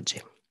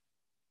methodology.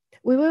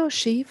 We will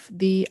achieve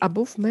the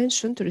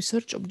above-mentioned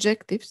research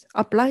objectives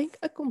applying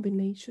a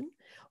combination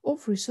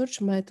of research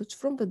methods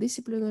from the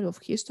disciplinary of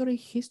history,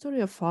 history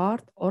of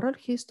art, oral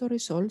history,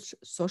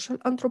 social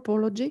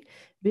anthropology,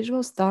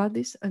 visual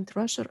studies, and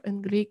Russian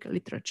and Greek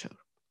literature.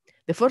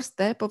 The first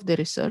step of the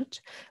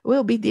research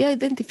will be the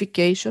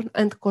identification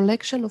and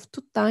collection of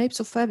two types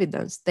of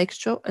evidence,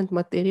 textual and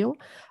material,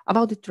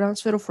 about the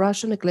transfer of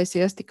Russian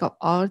ecclesiastical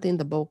art in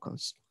the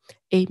Balkans,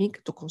 aiming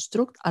to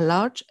construct a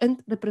large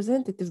and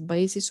representative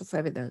basis of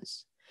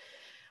evidence.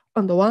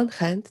 On the one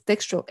hand,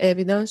 textual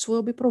evidence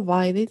will be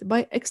provided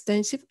by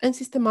extensive and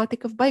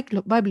systematic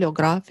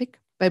bibliographic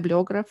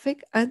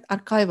and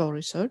archival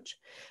research,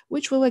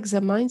 which will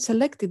examine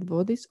selected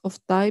bodies of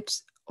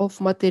types of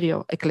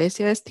material,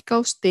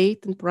 ecclesiastical,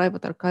 state, and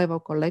private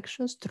archival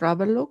collections,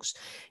 travelogues,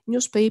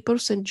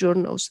 newspapers, and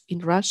journals in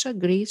Russia,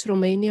 Greece,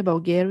 Romania,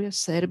 Bulgaria,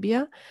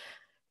 Serbia,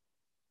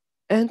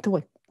 and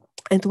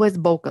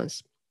West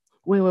Balkans.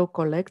 We will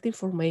collect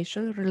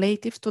information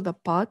relative to the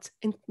paths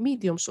and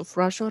mediums of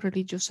Russian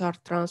religious art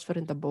transfer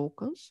in the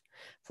Balkans.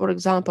 For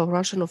example,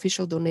 Russian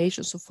official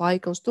donations of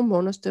icons to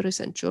monasteries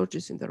and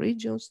churches in the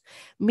regions,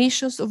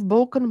 missions of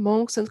Balkan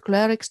monks and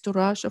clerics to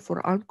Russia for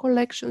art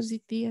collections,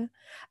 etc.,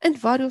 and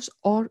various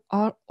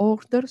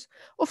orders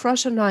of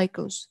Russian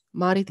icons,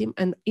 maritime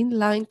and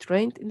inland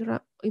trade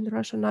in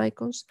Russian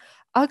icons,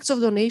 acts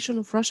of donation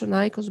of Russian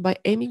icons by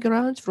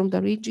emigrants from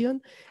the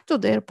region to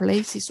their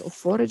places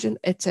of origin,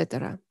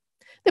 etc.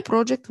 The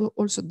project will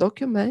also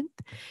document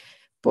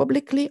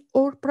publicly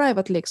or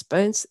privately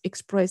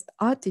expressed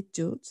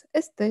attitudes,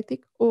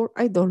 aesthetic or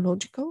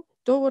ideological,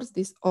 towards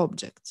these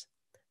objects.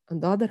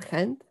 On the other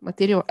hand,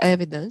 material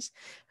evidence,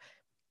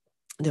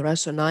 the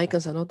Russian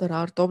icons and other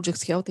art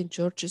objects held in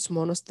churches,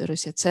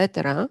 monasteries,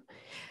 etc.,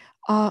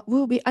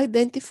 will be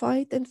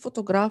identified and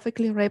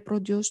photographically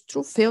reproduced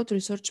through field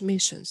research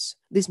missions.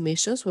 These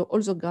missions will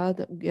also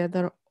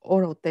gather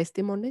oral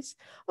testimonies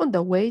on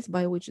the ways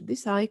by which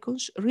these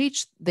icons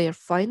reached their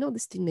final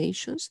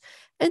destinations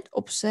and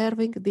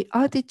observing the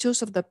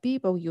attitudes of the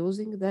people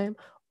using them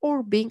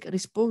or being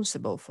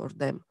responsible for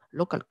them,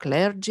 local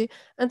clergy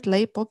and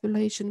lay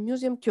population,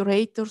 museum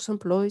curators,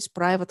 employees,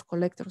 private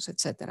collectors,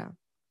 etc.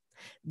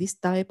 This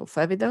type of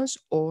evidence,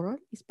 oral,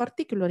 is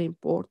particularly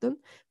important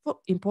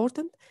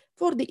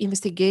for the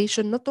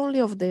investigation not only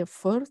of their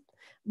first,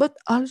 but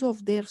also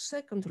of their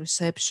second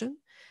reception,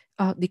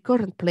 the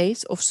current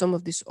place of some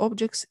of these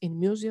objects in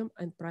museum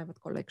and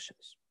private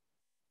collections.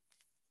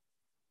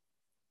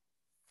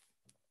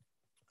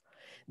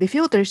 The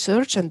field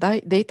research and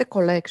data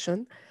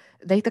collection,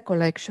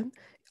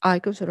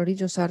 icons and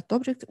religious art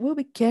objects will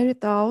be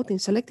carried out in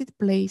selected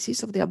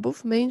places of the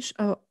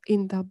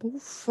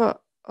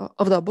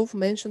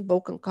above-mentioned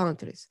Balkan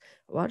countries,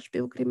 large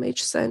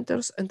pilgrimage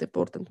centers and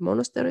important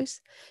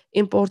monasteries,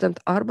 important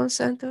urban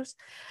centers,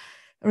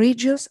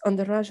 regions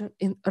under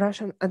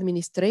Russian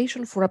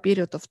administration for a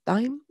period of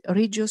time,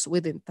 regions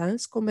with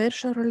intense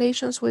commercial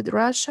relations with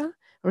Russia,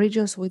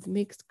 regions with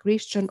mixed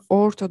Christian,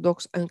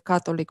 Orthodox, and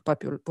Catholic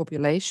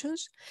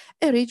populations,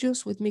 and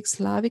regions with mixed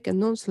Slavic and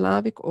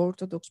non-Slavic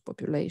Orthodox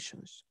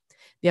populations.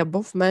 The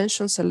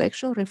above-mentioned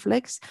selection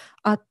reflects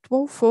a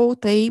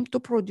twofold aim to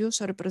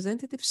produce a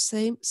representative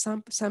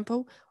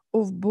sample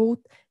of both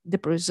the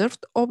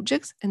preserved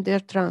objects and their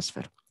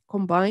transfer.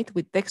 Combined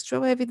with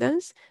textual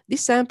evidence,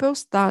 this sample,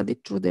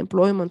 studied through the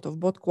employment of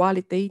both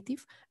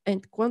qualitative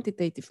and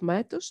quantitative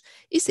methods,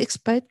 is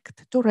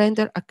expected to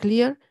render a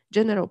clear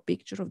general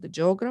picture of the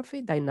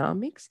geography,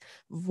 dynamics,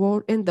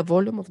 and the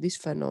volume of this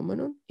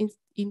phenomenon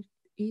in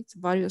its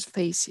various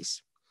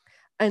phases.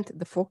 And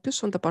the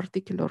focus on the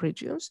particular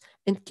regions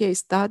and case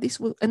studies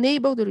will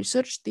enable the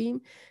research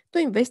team to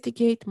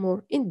investigate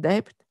more in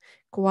depth,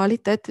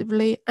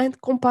 qualitatively,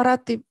 and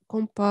comparatively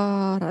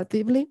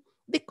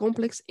the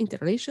complex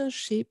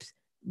interrelationships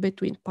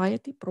between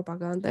piety,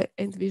 propaganda,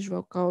 and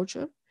visual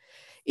culture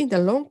in the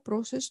long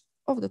process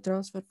of the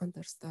transfer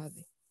under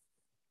study.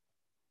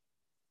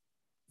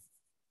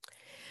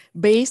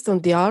 Based on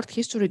the art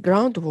history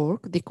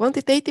groundwork, the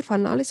quantitative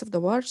analysis of the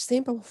large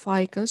sample of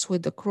icons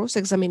with the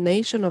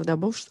cross-examination of the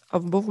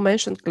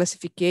above-mentioned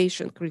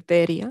classification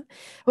criteria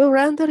will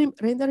render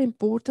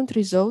important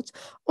results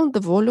on the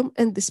volume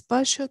and the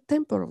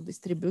spatio-temporal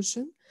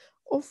distribution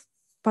of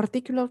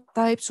particular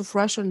types of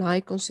Russian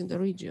icons in the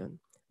region.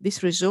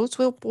 These results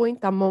will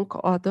point, among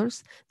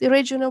others, the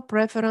regional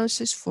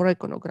preferences for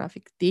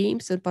iconographic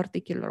themes and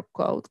particular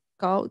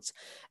codes,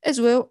 as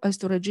well as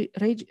to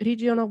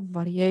regional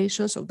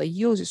variations of the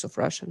uses of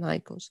Russian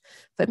icons,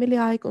 family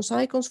icons,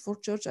 icons for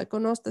church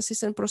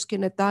iconostasis and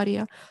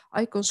proskinetaria,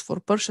 icons for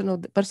personal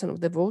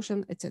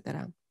devotion,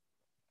 etc.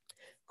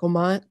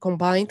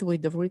 Combined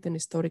with the written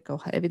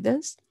historical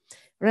evidence,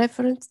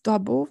 reference to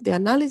above, the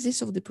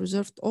analysis of the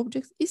preserved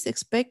objects is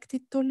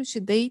expected to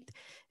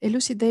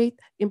elucidate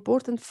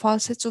important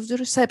facets of the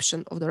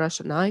reception of the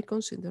Russian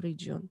icons in the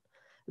region.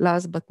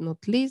 Last but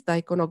not least,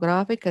 the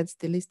iconographic and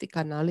stylistic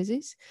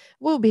analysis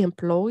will be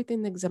employed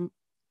in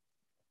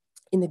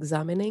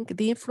examining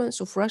the influence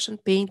of Russian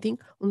painting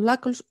on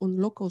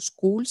local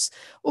schools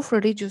of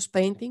religious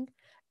painting,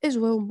 as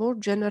well more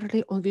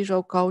generally on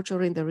visual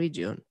culture in the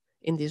region.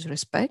 In this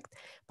respect,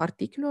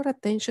 particular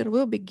attention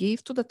will be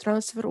given to the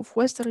transfer of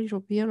Western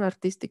European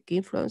artistic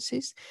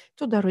influences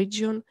to the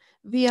region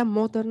via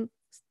modern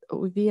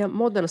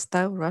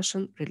style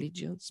Russian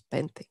religious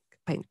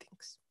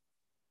paintings.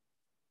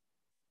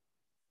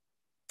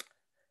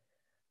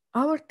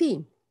 Our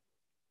team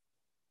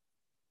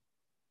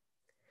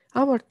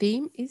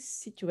is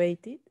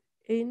situated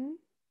in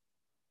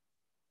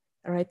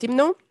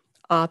Rethymno,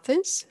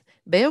 Athens,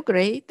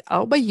 Belgrade,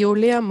 Alba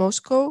Iulia,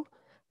 Moscow,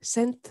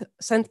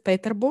 St.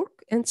 Petersburg,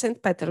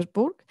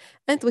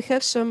 and we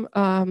have some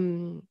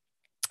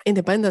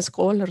independent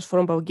scholars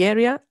from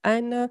Bulgaria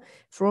and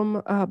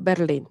from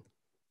Berlin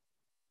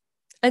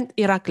and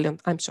Heraklion,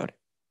 I'm sorry.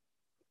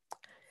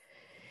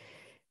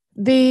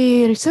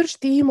 The research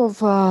team of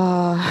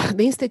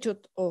the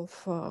Institute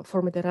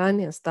for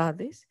Mediterranean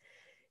Studies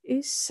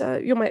is,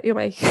 you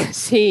might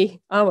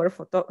see our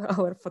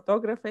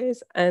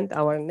photographies and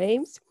our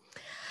names.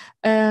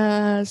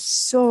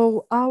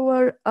 So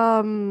our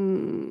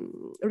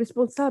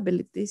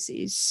responsibilities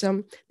is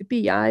the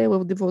PI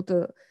will devote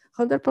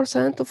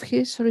 100% of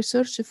his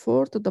research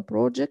effort to the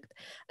project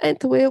and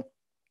will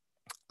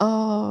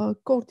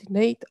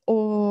coordinate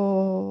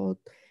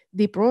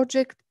the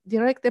project,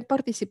 direct and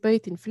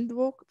participate in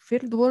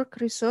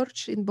fieldwork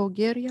research in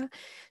Bulgaria,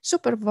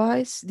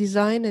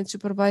 design and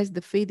supervise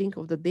the feeding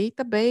of the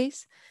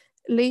database,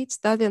 lead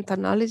study and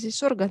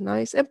analysis,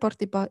 organize and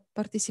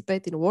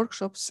participate in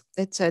workshops,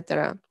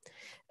 etc.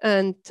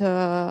 And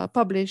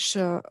publish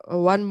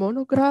one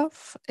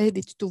monograph,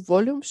 edit 2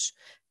 volumes,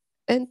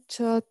 and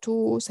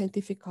 2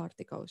 scientific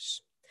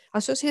articles.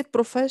 Associate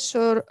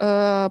Professor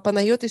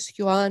Panayotis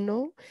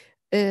Ioannou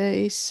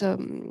is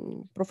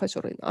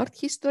professor in art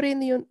history in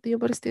the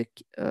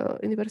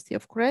University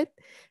of Crete,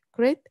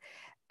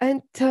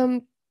 and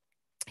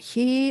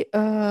he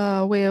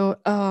will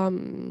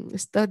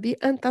study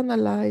and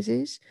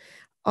analyzes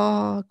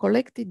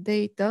collected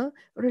data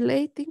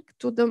relating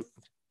to the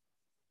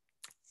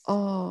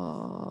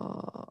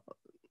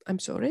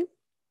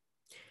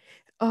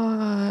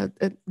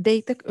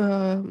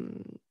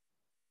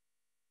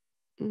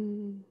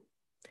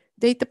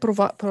data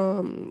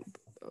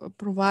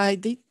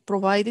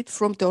provided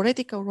from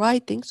theoretical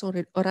writings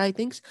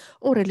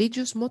on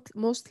religious,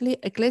 mostly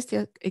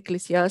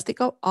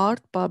ecclesiastical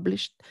art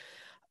published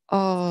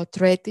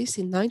treatise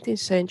in 19th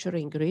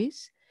century in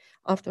Greece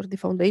after the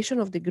foundation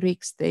of the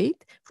Greek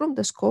state from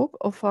the scope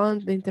of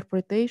the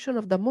interpretation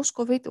of the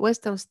Muscovite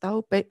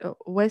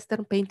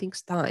Western painting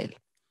style.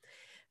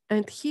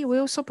 And he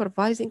will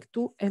supervising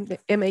 2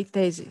 MA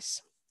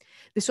theses.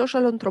 The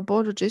social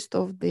anthropologist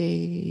of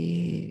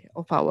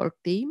our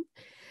team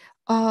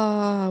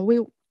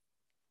will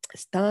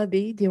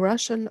study the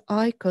Russian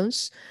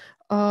icons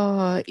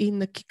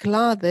in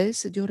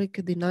Kyklades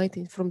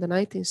from the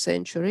 19th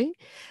century,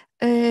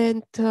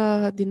 and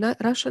the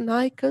Russian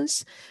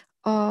icons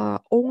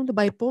owned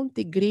by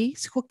Ponti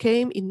Greece, who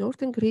came in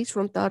northern Greece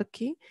from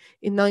Turkey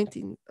in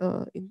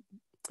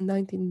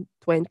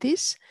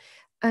 1920s.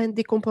 And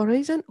the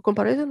comparison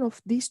of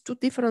these two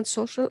different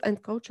social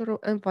and cultural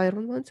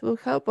environments will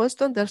help us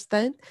to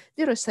understand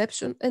the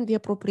reception and the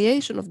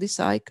appropriation of these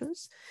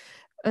icons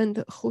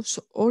and whose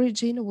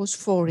origin was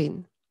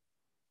foreign.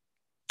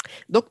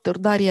 Dr.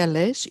 Daria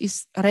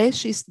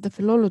Resch is the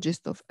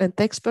philologist and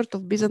expert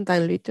of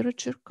Byzantine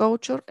literature,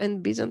 culture,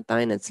 and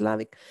Byzantine and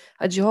Slavic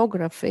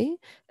hagiography,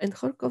 and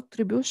her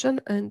contribution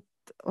and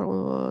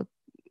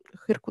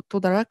to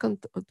the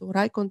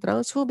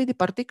recontrans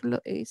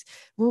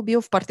will be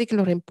of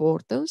particular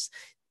importance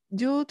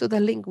due to the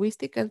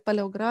linguistic and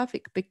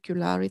paleographic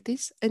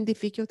peculiarities and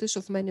difficulties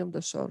of many of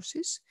the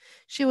sources.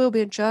 She will be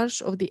in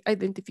charge of the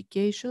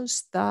identification,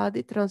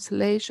 study,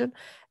 translation,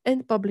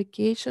 and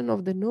publication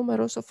of the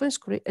numerous of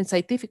and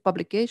scientific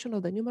publication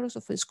of the numerous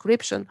of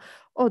inscription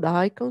of the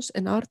icons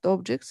and art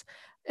objects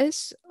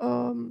as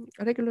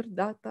regular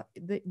data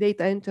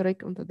entry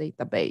on the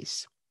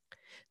database.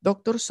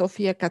 Dr.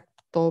 Sofia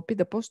Katopi,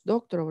 the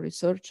postdoctoral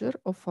researcher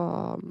of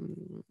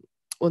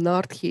on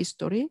art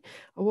history,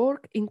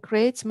 work in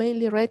Crates,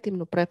 mainly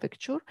Rethymno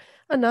Prefecture,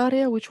 an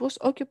area which was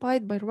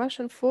occupied by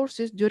Russian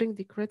forces during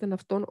the Cretan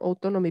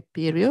autonomy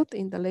period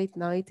in the late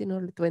 19th,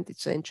 early 20th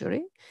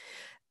century.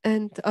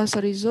 And as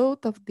a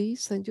result of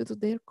this, and due to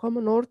their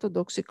common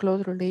orthodoxy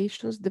close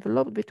relations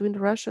developed between the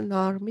Russian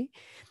army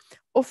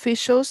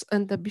officials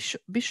and the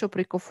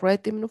bishopric of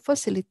Rethymno,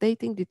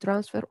 facilitating the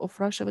transfer of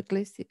Russian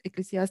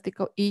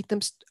ecclesiastical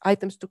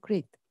items to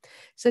Crete.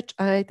 Such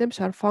items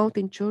are found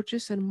in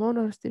churches and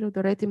monasteries of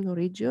the Rethymno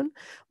region,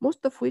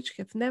 most of which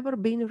have never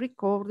been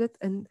recorded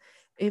and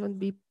even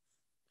be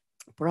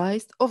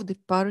prized of the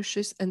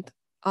parishes and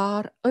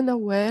are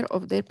unaware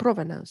of their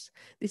provenance.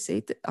 These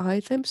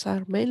items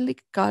are mainly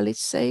college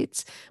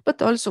saints,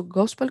 but also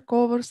gospel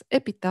covers,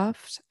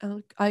 epitaphs,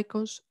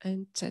 icons,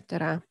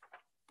 etc.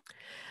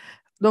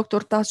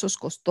 Dr. Tassos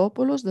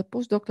Kostopoulos, the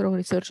postdoctoral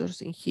researcher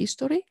in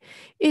history,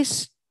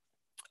 is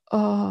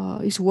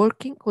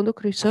working,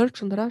 conduct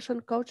research on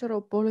Russian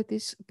cultural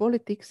politics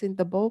in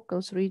the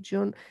Balkans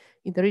region,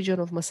 in the region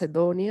of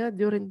Macedonia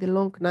during the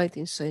long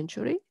 19th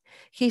century.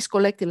 He is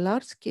collecting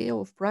large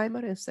scale of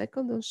primary and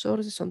secondary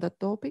sources on the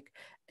topic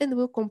and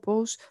will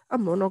compose a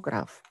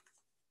monograph.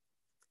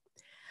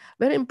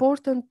 Very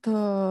important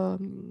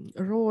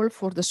role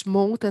for the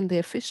smooth and the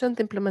efficient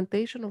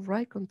implementation of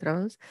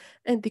recontrans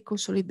and the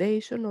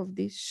consolidation of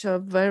this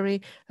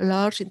very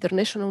large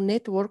international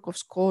network of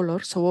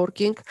scholars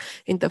working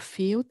in the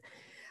field.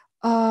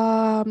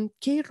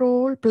 Key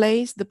role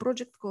plays the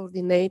project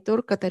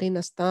coordinator,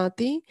 Katerina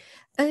Stati,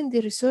 and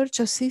the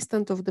research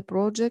assistant of the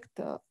project,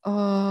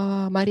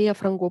 Maria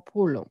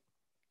Frangopoulou.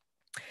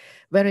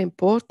 Very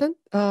important.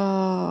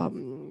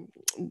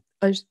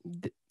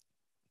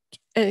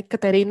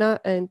 Katerina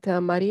and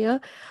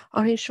Maria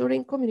are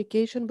ensuring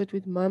communication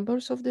between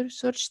members of the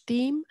research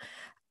team,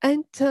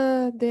 and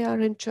they are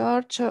in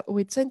charge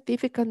with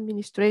scientific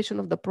administration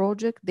of the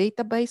project,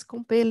 database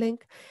compiling,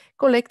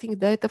 collecting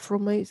data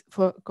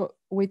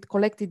with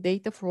collected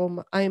data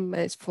from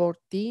IMS-FORTH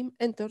team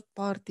and third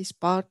parties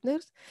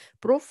partners,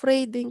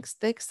 proofreading,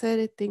 text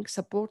editing,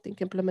 supporting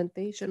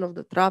implementation of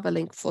the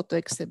traveling photo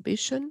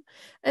exhibition,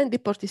 and the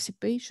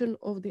participation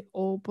of the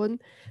open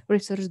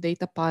research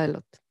data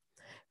pilot.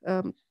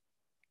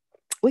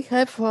 We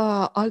have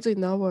also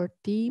in our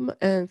team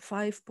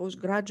 5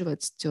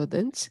 postgraduate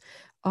students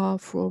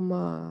from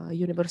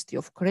University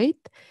of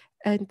Crete,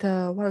 and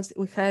once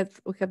we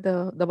have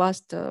the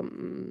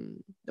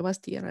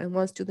last year and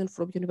 1 student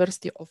from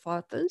University of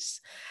Athens,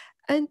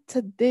 and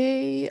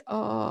they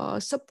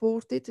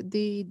supported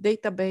the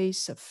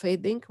database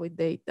feeding with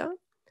data.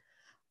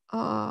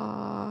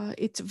 I'm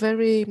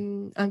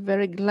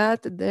very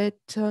glad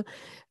that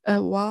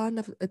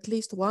at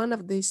least one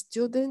of the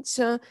students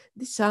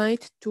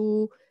decide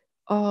to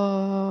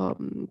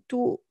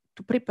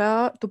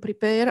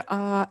prepare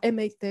a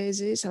MA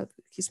thesis,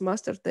 his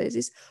master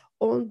thesis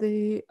on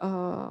the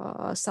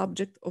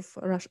subject of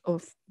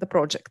the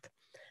project,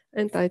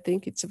 and I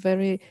think it's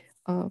very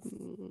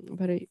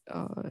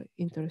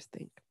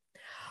interesting.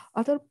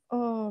 Other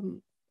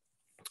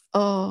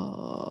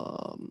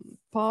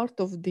part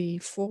of the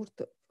fourth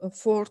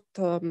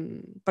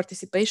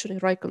participation in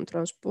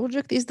recontrans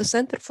project is the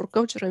Center for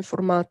Cultural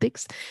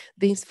Informatics,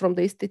 from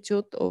the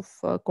Institute of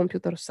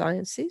Computer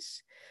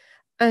Sciences,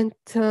 and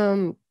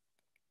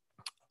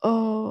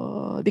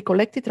the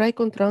collected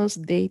recontrans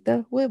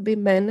data will be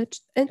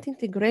managed and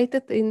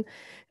integrated in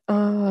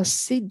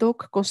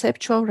CDOC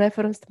conceptual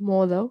reference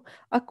model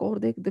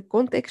according to the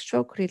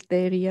contextual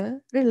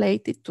criteria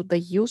related to the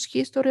use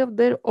history of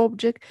their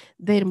object,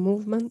 their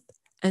movement,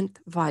 and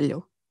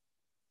value.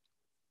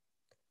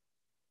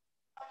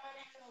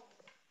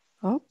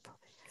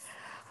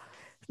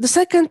 The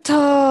second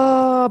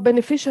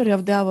beneficiary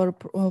of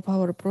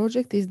our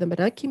project is the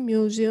Benaki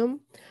Museum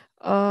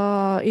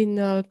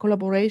in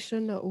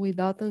collaboration with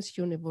Athens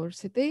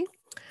University.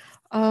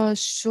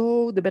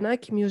 So the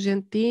Benaki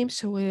Museum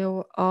teams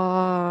will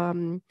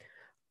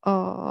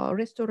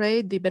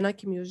restore the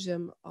Benaki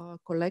Museum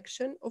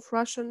collection of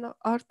Russian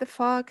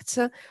artifacts,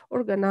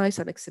 organize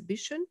an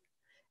exhibition,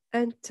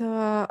 and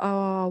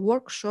a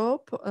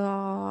workshop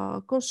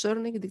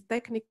concerning the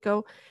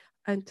technical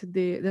and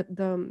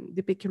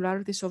the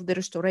peculiarities of the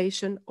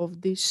restoration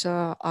of these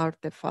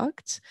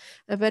artifacts.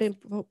 Very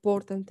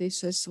important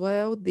is as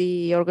well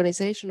the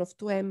organization of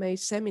 2 MA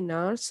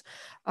seminars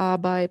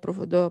by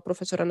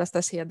Professor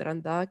Anastasia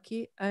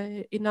Drandaki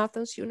in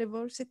Athens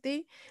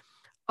University.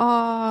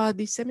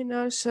 The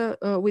seminars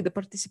with the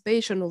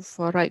participation of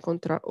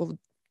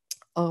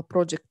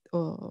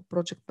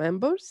project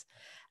members.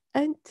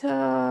 And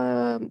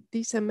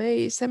these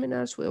MA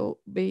seminars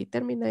will be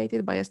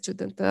terminated by a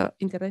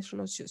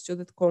international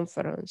student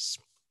conference.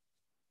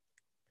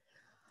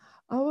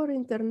 Our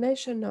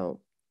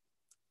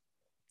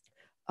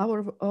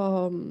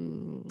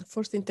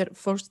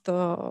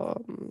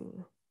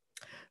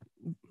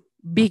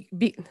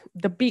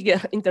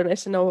bigger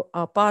international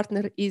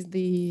partner is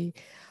the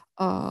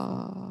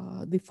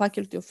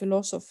Faculty of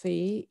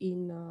Philosophy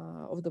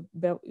of the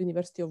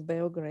University of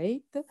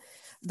Belgrade.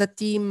 The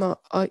team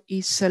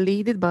is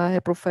led by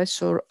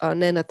Professor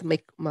Nenad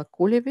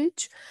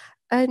Makuljević,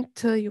 and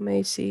you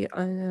may see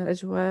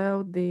as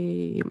well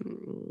the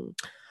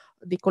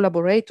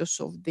collaborators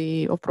of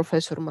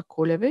Professor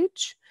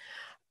Makuljević.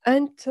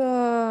 And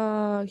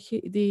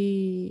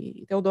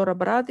Teodora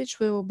Bradic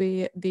will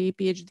be the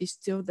PhD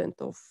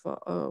student of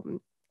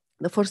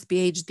the first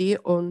PhD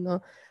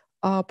on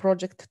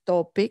project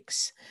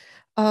topics.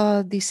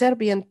 The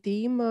Serbian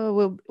team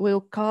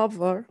will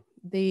cover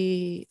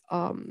the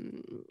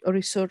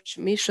research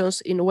missions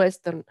in the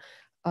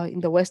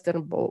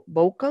Western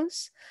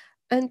Balkans,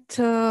 and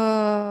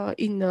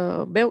in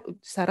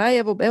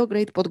Sarajevo,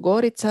 Belgrade,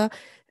 Podgorica,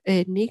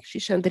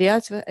 Nikšić,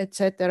 Andrijac,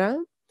 etc.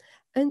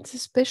 And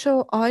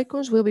special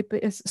attention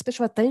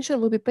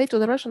will be paid to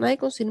the Russian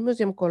icons in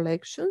museum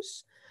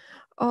collections.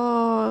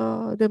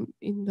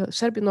 In the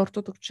Serbian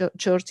Orthodox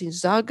Church in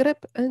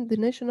Zagreb and the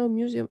National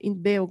Museum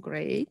in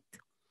Belgrade.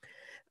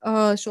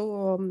 I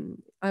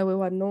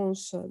will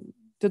announce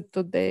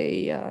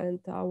today and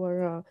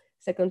our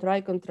second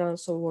Icon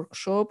Transfer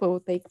workshop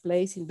will take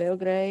place in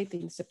Belgrade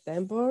in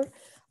September.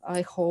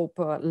 I hope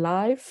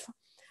live.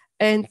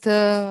 And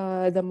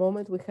at the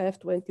moment we have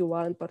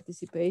 21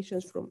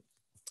 participations from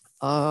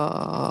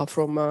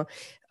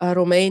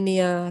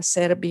Romania,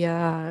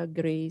 Serbia,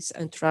 Greece,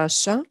 and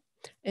Russia.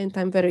 And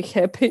I'm very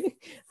happy.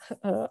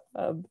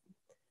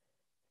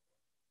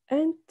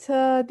 And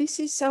this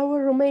is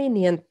our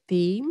Romanian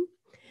team.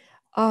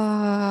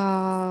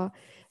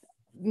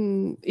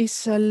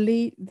 Is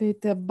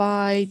led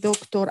by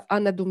Dr.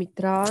 Anna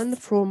Dumitran,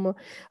 from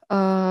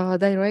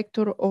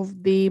director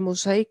of the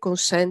Mosaic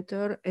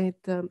Center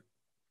at the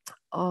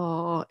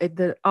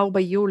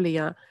Alba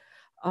Iulia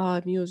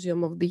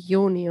Museum of the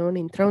Union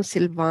in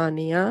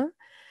Transylvania.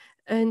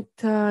 And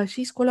her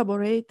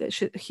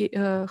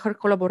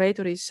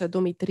collaborator is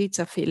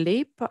Domitrița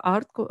Filip,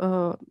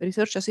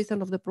 research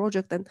assistant of the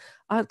project and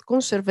art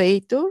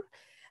conservator,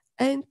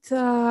 and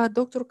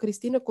Dr.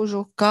 Cristina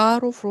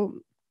Cojocaru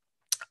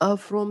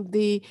from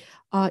the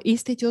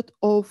Institute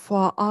of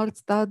Art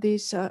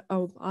Studies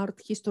of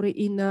Art History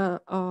in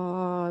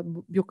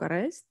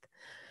Bucharest.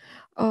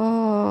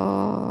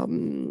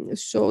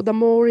 So the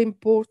more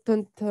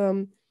important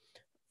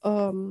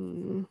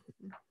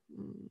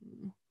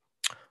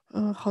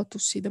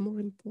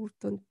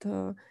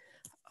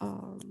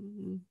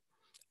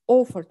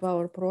offer to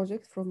our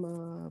project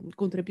from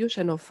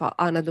contribution of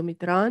Anna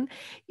Dumitran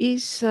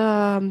is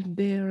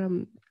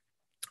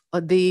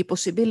the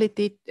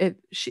possibility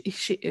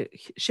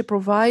she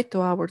provide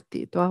to our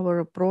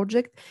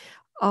project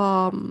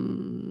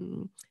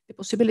the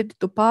possibility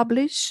to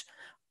publish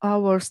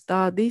our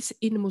studies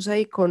in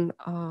Mosaicon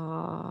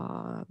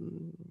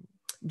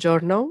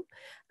journal,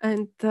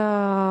 and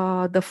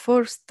the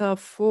first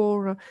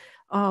 4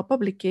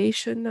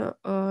 publication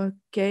are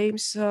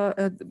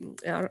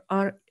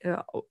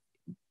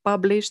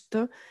published.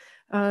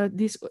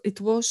 It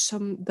was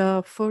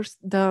the first.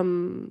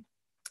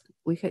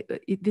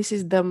 This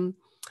is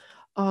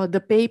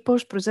the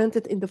papers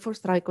presented in the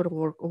first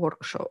Icon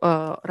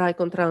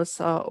Trans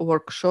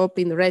workshop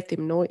in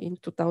Retimno in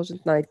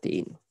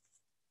 2019.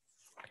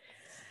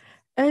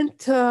 And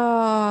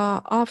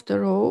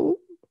after all,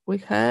 we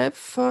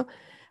have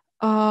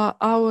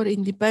our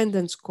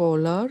independent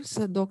scholars,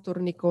 Dr.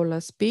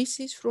 Nicolas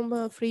Pisis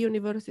from Free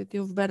University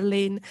of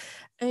Berlin,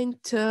 and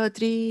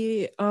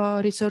 3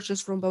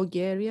 researchers from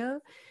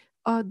Bulgaria.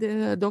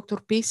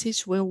 Dr.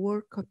 Pisis will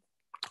work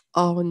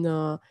on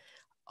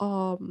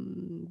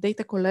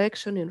data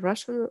collection in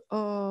Russian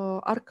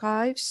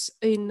archives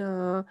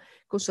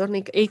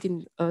concerning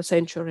 18th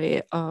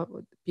century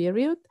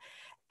period,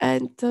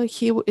 and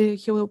he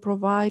will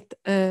provide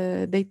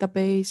a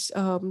database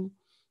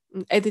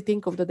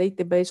editing of the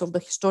database of the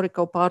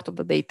historical part of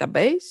the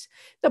database.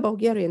 The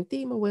Bulgarian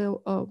team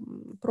will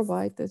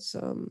provide us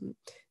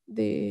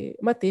the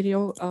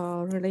material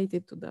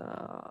related to the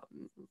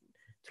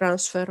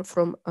transfer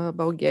from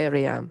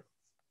Bulgaria.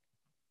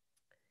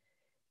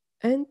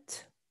 And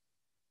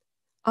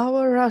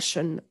our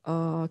Russian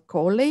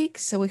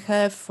colleagues, we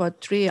have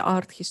 3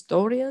 art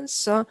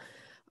historians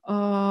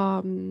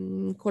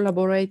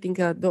collaborating,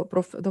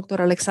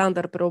 Dr.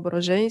 Alexander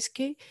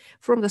Preobrazhensky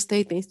from the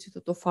State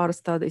Institute of Art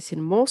Studies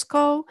in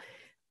Moscow,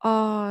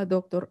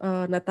 Dr.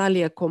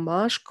 Natalia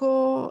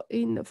Komashko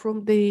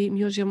from the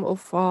Museum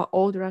of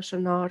Old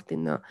Russian Art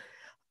in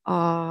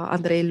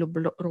Andrei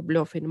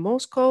Rublev in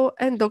Moscow,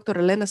 and Dr.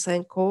 Elena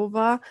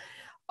Sankova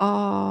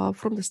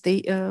from the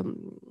state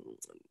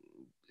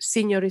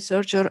senior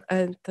researcher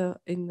and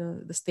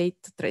in the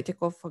State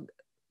Tretyakov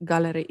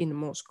Gallery in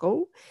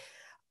Moscow.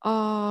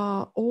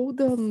 All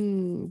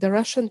the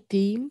Russian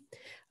team,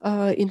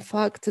 in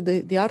fact,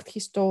 the art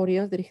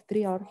historians, the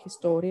 3 art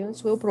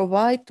historians, will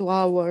provide to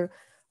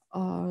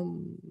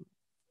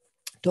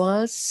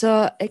us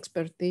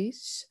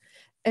expertise,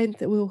 and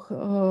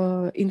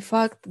will, in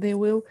fact, they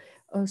will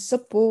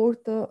support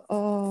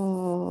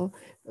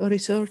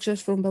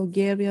researchers from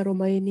Bulgaria,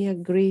 Romania,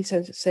 Greece,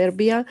 and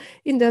Serbia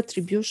in the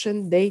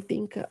attribution,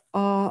 dating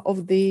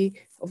of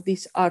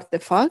these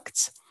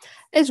artifacts.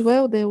 As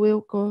well, they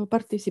will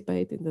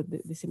participate in the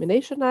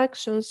dissemination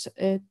actions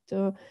in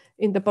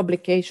the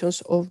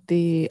publications of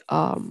the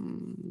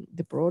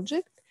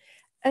project.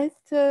 And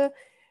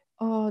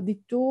we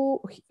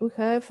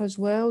have as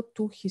well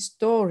 2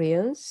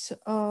 historians,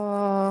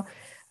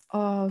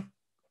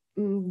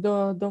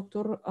 the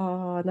Dr.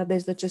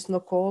 Nadezhda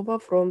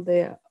Chesnokova from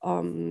the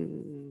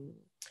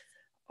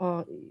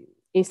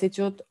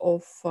Institute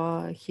of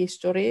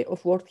History,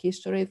 of World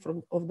History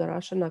of the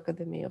Russian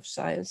Academy of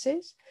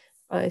Sciences.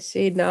 I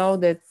see now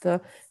that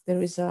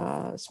there is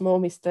a small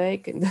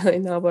mistake in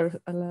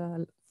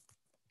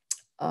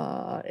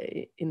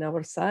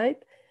our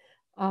site.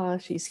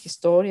 She's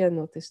historian,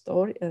 not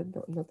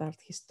art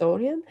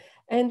historian.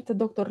 And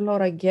Dr.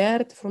 Laura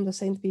Gerd from the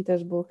St.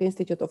 Petersburg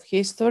Institute of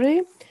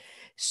History.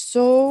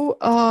 So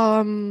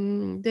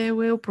they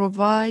will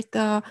provide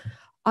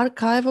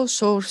archival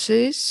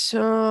sources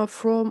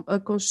from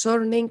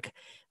concerning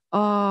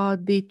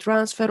the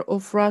transfer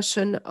of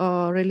Russian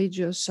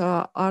religious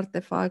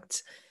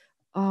artifacts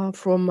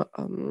for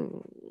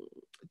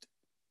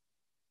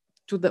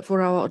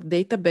our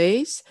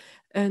database.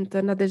 And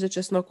Nadezhda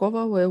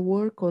Chesnokova will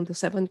work on the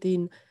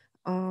 17th,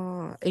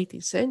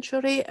 18th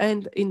century,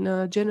 and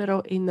in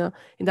general in the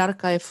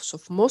archives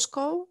of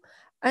Moscow.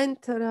 And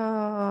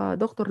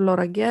Dr.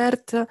 Laura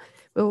Gert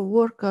will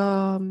work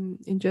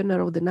in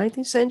general the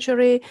 19th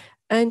century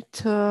and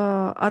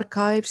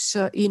archives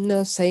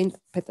in St.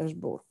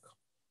 Petersburg.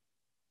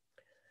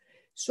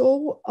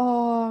 So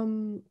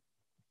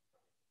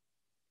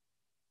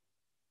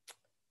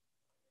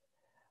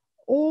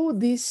all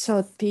this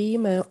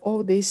team and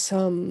all this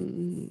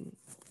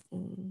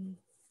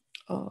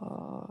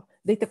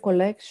data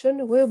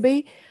collection will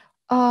be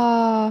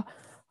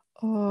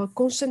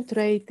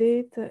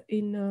concentrated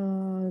in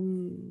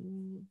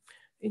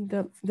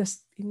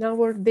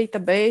our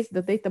database.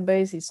 The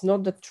database is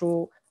not the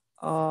true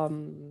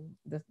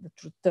the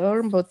true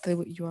term, but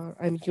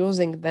I'm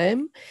using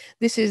them.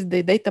 This is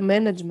the data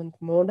management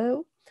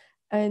model,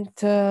 and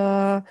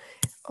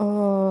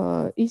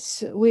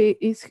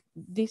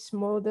this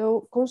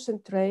model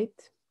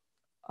concentrate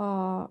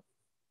I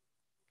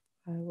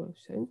will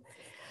send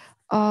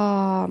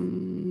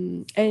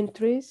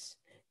entries,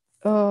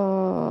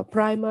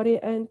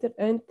 primary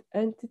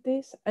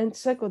entities and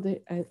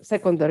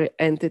secondary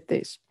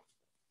entities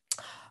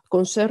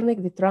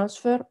concerning the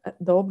transfer,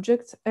 the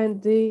objects,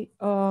 and the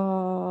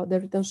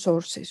written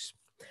sources.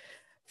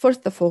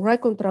 First of all,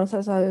 Rikon Trans,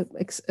 as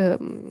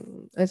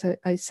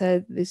I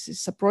said, this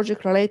is a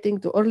project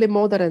relating to early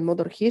modern and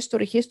modern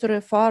history, history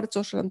of art,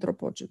 social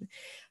anthropology.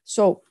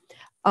 So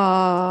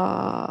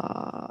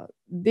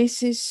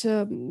this is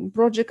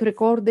project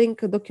recording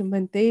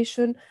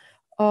documentation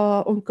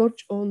on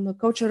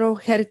cultural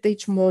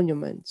heritage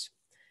monuments.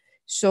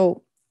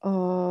 So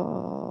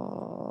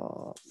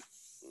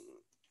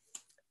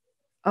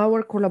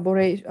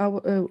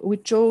we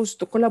chose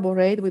to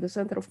collaborate with the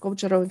Center of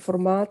Cultural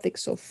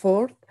Informatics of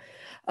FORTH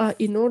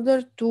in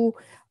order to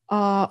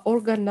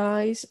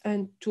organize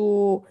and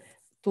to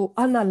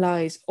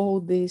analyze all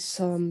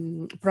these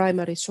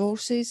primary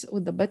sources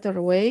with a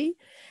better way.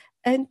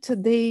 And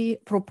they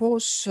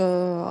propose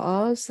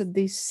us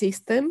this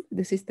system,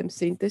 the system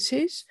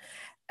synthesis,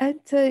 and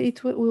we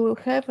will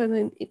have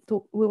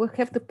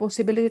the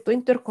possibility to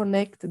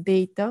interconnect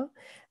data,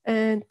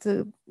 and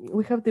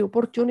we have the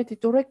opportunity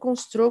to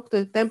reconstruct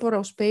the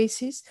temporal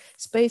spaces,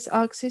 space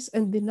axis,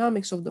 and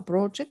dynamics of the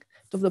project,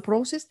 of the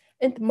process,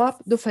 and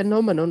map the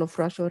phenomenon of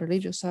Russian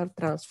religious art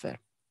transfer.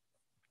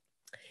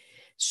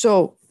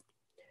 So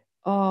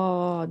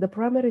the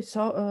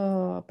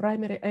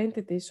primary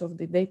entities of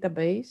the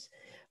database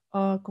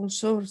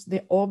concerns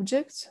the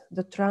objects,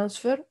 the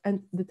transfers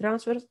and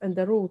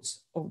the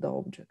routes of the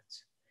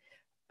objects,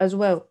 as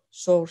well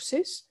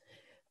sources,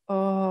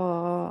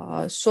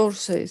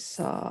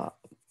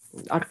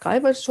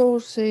 archival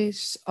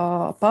sources,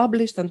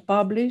 published and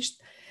unpublished,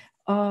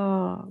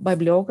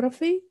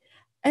 bibliography,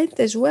 and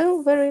as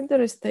well, very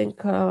interesting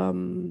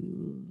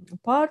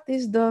part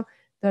is the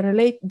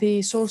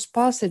the source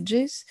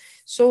passages.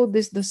 So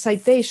this the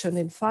citation,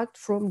 in fact,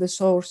 from the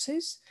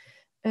sources,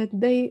 and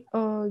they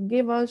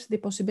give us the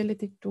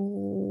possibility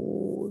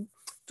to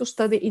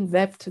study in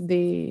depth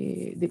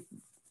the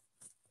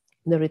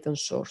written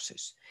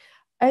sources.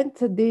 And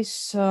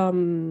this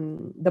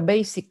the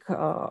basic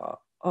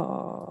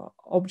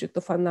object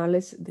of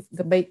analysis,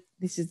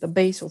 this is the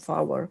base of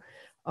our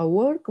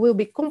work, will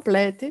be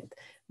completed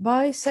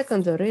by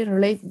secondary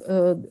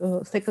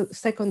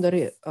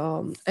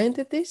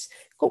entities,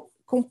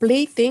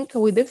 completing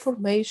with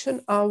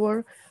information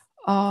our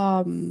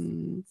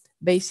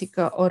basic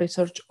or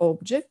research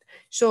object.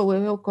 So we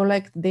will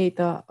collect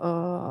data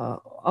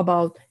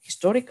about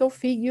historical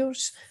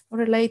figures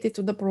related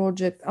to the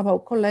project,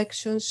 about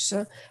collections,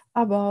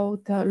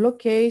 about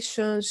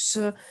locations,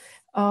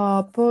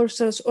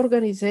 persons,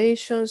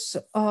 organizations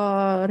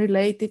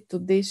related to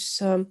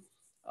this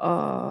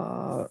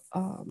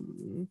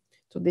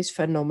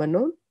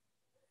phenomenon.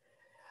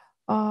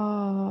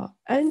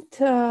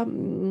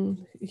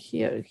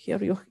 Here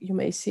you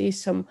may see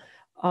some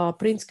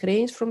print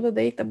screens from the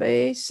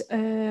database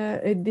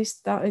at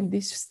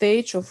this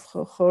stage of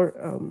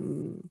her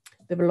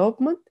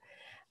development.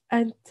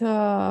 And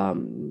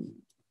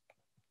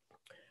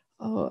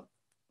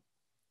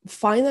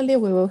finally,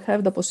 we will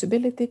have the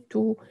possibility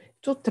to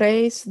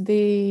trace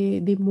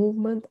the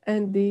movement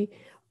and the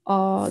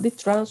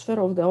transfer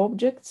of the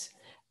objects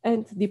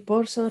and the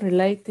person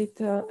related,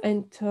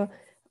 and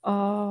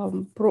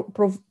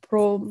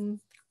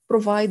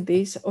provide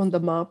this on the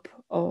map,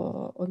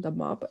 on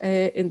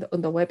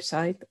the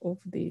website of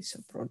this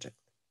project,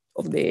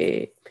 of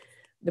the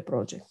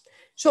project.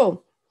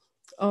 So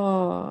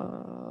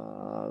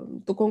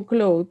to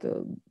conclude,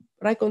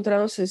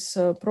 Raikkontras is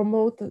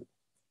promote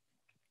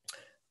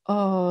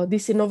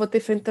this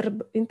innovative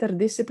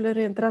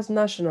interdisciplinary and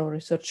transnational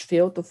research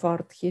field of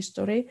art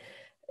history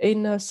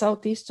in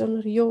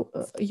Southeastern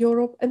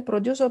Europe, and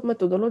produce a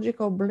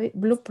methodological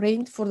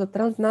blueprint for the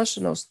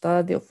transnational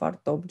study of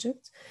art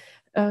objects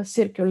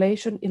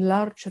circulation in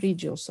large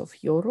regions of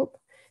Europe,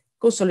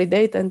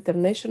 consolidate an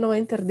international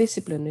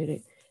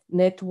interdisciplinary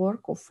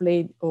network of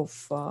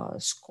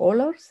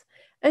scholars,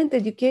 and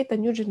educate a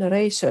new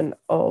generation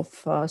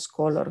of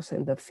scholars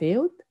in the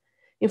field,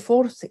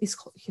 enforce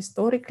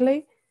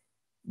historically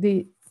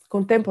the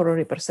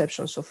contemporary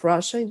perceptions of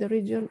Russia in the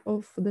region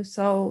of the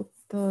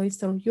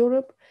Southeastern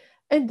Europe,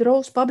 and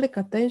draws public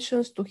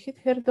attention to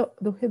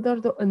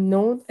hitherto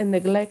unknown and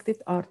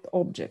neglected art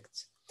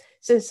objects,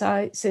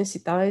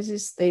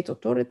 sensitizes state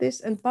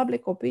authorities and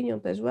public opinion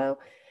as well,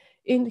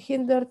 it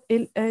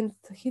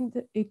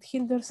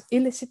hinders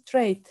illicit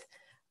trade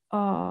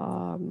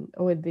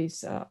with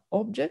these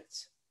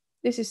objects.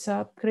 This is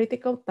a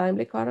critical,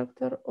 timely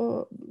character,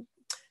 or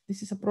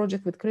this is a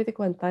project with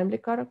critical and timely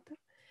character,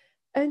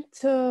 and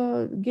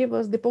give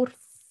us the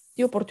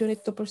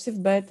opportunity to perceive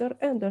better,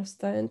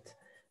 understand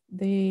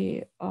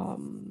the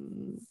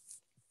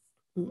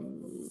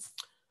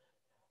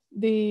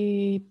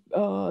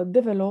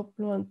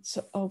developments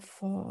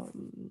of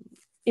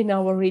in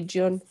our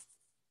region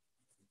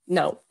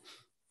now.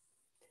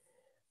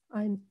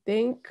 I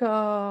think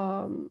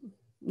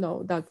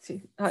no, that's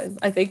it.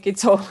 I think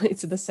it's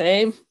the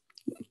same.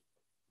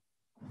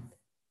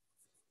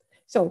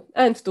 So,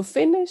 and to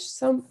finish,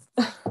 some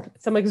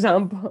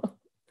example.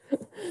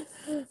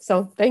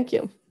 So, thank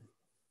you.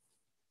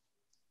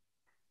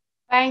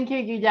 Thank you,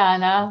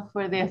 Yuliana,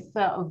 for this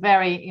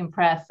very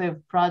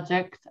impressive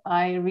project.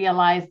 I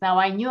realize now,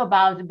 I knew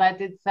about it,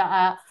 but it's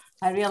I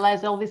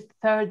realize all these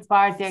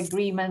third-party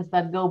agreements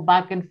that go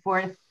back and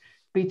forth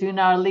between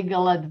our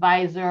legal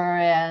advisor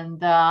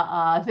and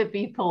the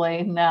people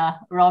in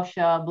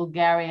Russia,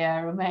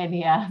 Bulgaria,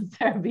 Romania,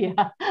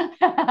 Serbia.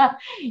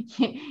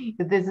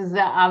 This is,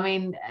 I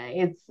mean,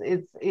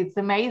 it's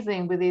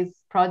amazing with these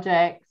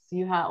projects.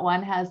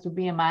 One has to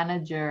be a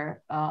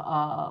manager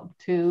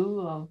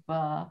too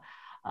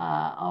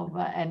of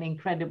an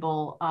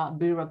incredible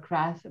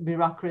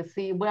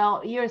bureaucracy.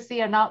 Well,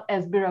 ERC are not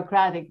as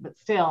bureaucratic, but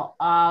still,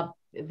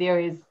 there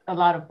is a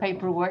lot of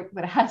paperwork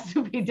that has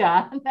to be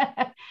done.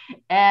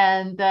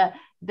 And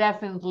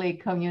definitely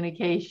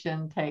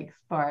communication takes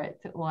part,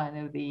 one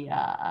of the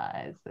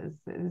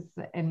is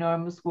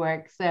enormous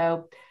work.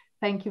 So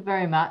thank you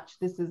very much.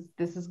 This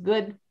is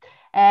good.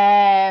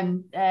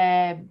 And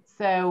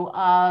so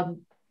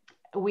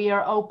we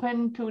are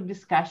open to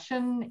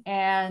discussion,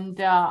 and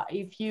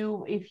if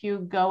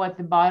you go at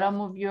the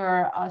bottom of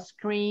your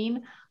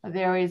screen,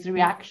 there is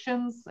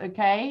reactions,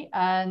 okay,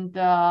 and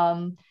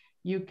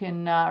you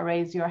can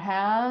raise your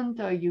hand,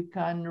 or you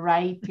can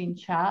write in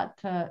chat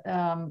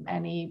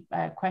any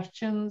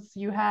questions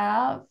you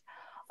have.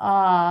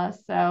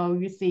 So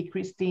you see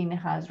Christine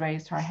has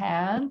raised her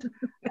hand,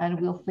 and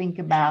we'll think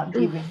about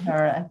giving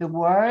her the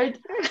word.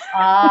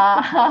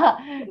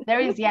 There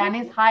is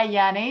Yanis. Hi,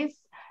 Yanis.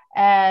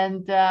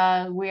 And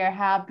we are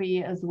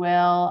happy as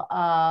well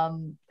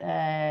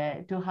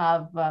to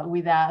have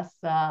with us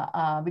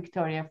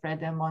Victoria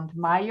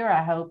Fredemont-Mayer.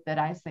 I hope that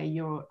I say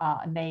your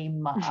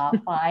name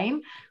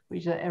fine,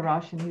 which is a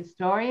Russian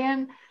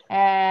historian.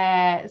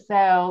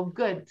 So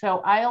good. So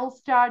I'll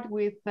start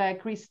with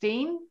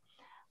Christine,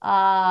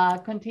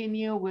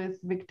 continue with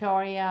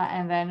Victoria,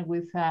 and then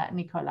with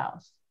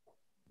Nikolaus.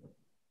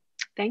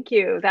 Thank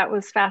you. That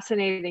was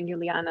fascinating,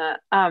 Yuliana.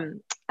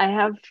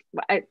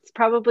 It's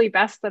probably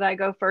best that I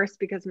go first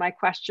because my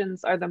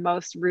questions are the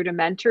most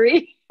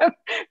rudimentary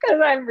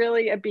because I'm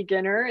really a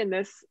beginner in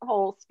this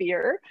whole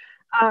sphere.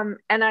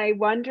 And I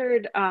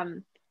wondered,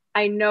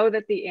 I know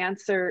that the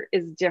answer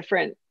is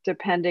different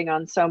depending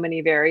on so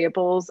many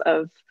variables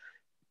of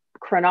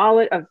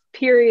chronology, of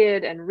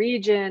period and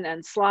region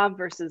and Slav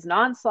versus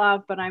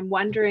non-Slav, but I'm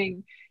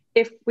wondering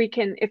if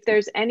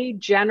there's any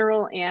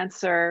general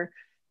answer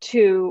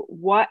to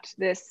what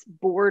this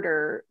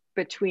border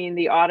between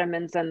the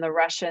Ottomans and the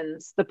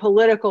Russians, the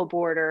political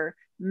border,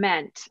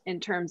 meant in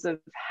terms of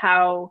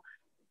how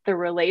the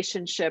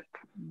relationship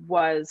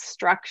was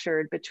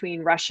structured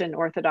between Russian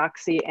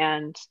Orthodoxy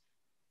and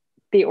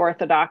the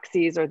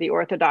orthodoxies, or the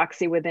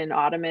orthodoxy within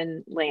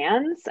Ottoman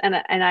lands. And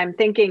I'm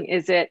thinking,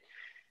 is it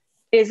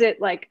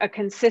like a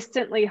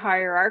consistently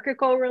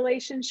hierarchical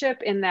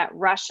relationship in that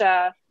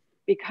Russia,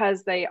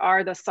 because they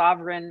are the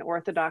sovereign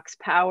Orthodox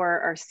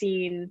power, are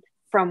seen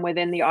from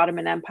within the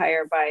Ottoman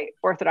Empire by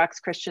Orthodox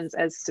Christians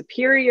as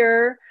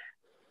superior?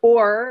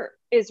 Or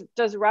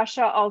does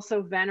Russia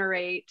also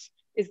venerate,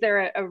 is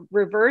there a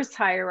reverse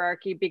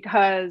hierarchy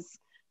because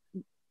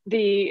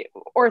the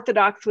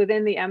Orthodox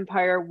within the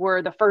empire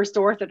were the first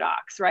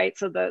Orthodox, right?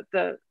 So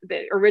the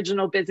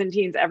original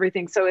Byzantines,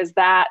 everything. So is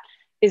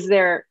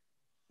there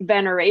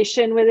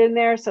veneration within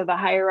there? So the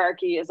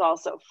hierarchy is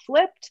also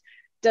flipped.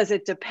 Does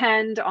it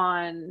depend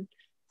on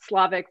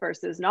Slavic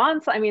versus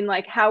non-Slavic? I mean,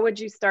 like, how would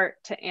you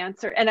start to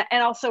answer? And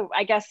also,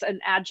 I guess an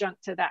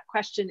adjunct to that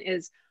question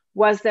is,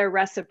 was there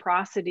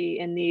reciprocity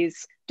in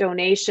these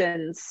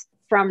donations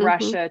from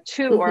Russia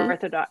to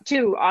Orthodox,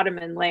 to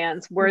Ottoman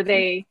lands? Were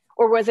they,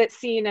 or was it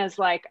seen as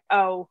like,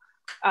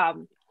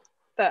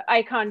 the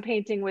icon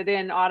painting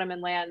within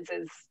Ottoman lands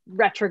is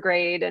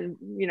retrograde, and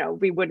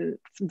we wouldn't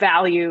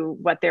value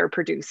what they're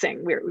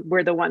producing.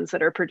 We're the ones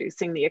that are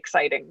producing the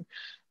exciting,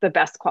 the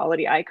best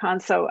quality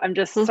icons. So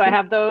so I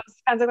have those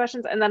kinds of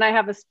questions, and then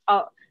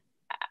I'll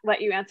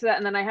let you answer that,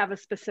 and then I have a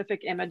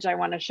specific image I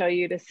want to show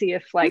you to see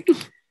if like,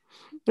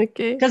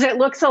 okay, because it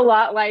looks a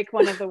lot like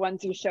one of the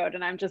ones you showed,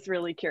 and I'm just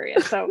really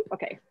curious. So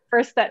okay,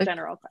 first that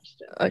general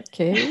question.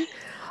 Okay.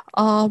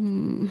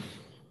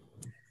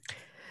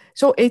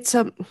 So it's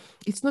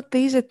not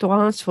easy to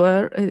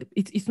answer.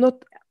 It's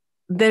not,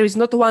 there is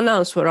not one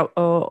answer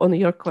on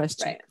your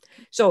question. Right.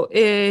 So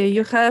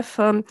you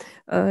have,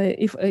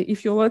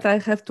 if you want, I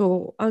have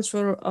to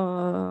answer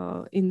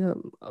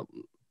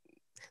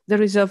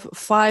there is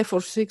 5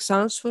 or 6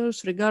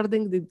 answers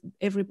regarding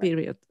every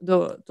period.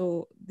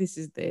 This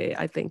is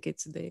the, I think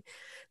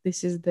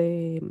this is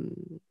the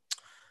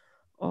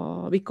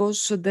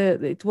because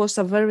it was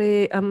a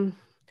very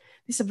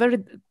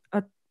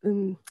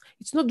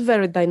it's not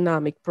very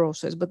dynamic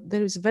process, but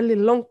there is a very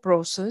long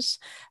process,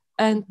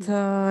 and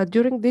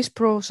during this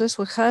process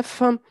we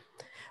have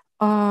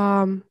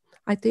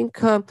I think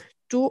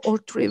 2 or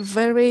 3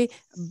 very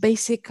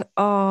basic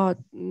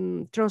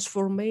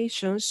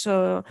transformations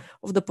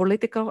of the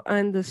political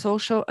and the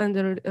social and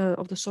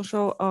of the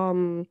social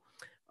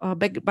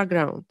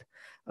background.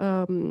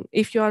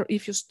 If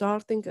you're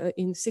starting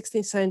in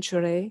 16th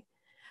century,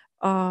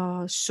 we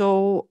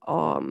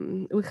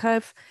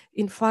have,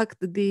 in fact,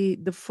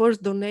 the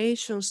first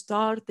donation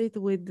started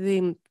with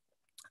the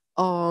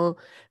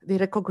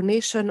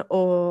recognition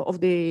of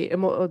the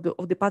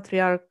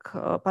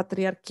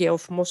patriarchy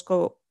of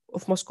Moscow,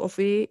 of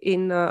Muscovy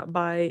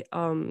by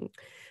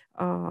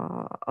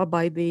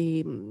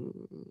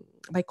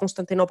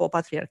Constantinople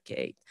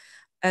Patriarchate,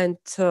 and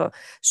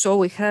so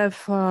we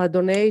have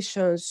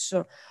donations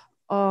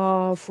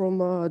from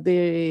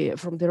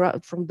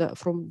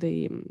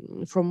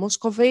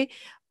Muscovy,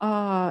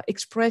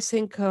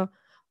 expressing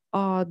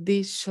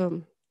this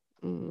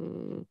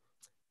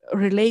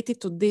related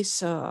to this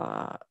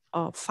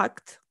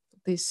fact,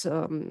 this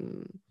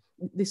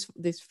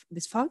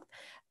fact.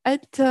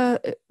 And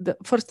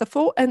first of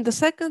all, and the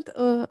second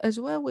as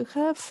well, we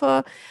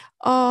have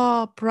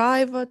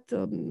private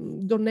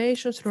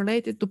donations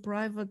related to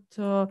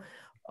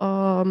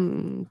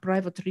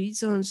private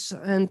reasons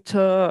and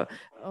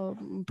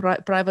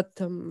private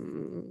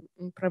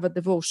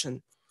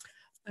devotion.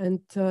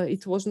 And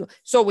it was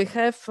so we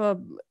have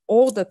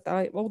all the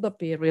time, all the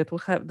period, we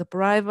have the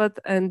private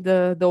and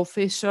the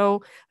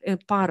official in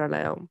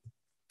parallel,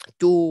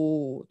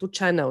 two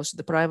channels,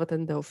 the private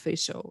and the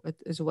official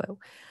as well.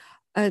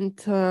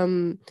 And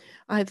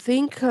I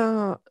think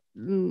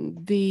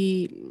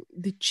the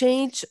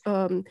change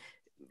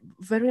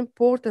very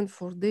important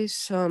for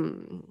this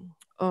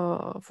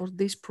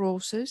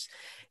process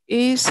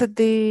is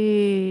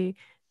the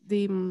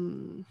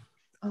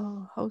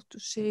how to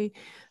say,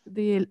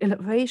 the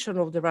elevation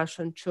of the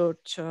Russian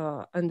Church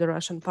and the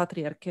Russian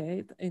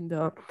Patriarchate in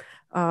the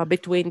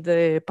between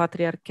the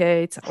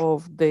patriarchates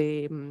of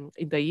the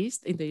in the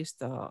East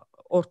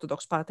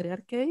Orthodox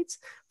patriarchates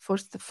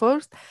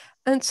first,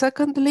 and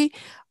secondly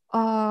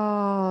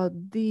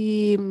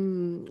the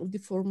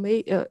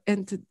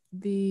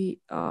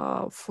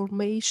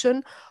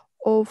formation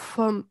of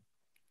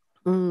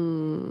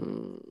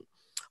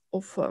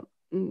a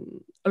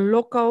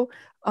local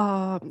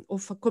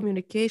of a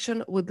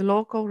communication with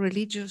local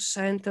religious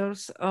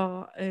centers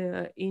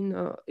in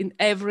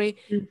every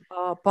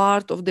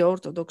part of the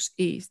Orthodox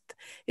East.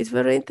 It's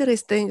very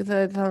interesting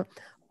that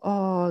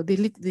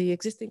the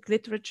existing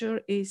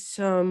literature is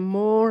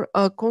more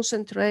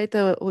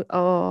concentrated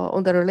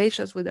on the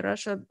relations with the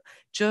Russian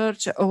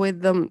Church,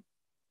 with the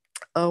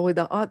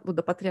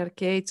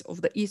patriarchates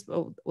of the East,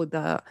 with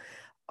the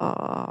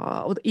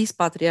East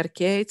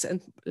patriarchates,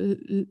 and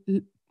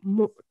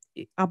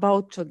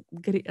about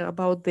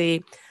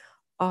the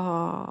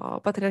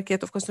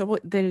Patriarchate of Constantinople.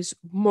 There is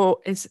more.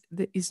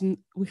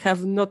 We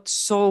have not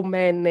so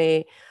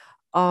many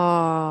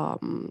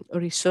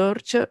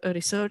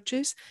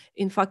researches,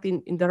 in fact,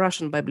 in the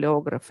Russian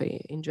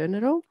bibliography in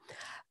general.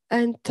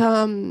 And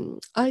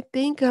I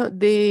think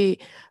the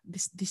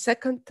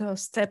second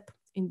step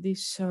in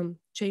this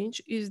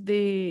change is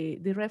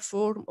the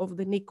reform of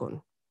the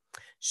Nikon.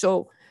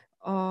 So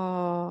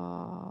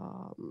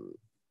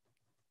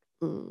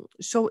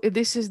so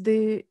this is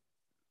the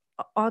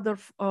other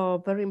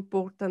very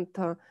important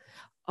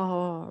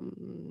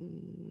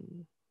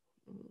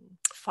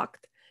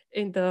fact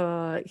in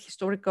the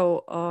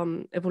historical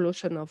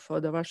evolution of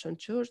the Russian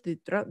Church,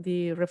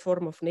 the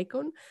reform of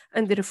Nikon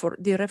and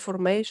the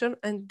Reformation,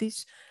 and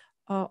this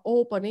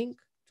opening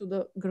to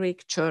the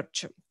Greek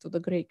Church,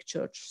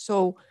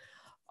 So,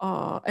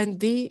 and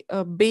the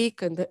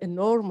big and the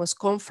enormous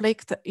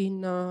conflict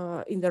in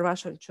the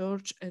Russian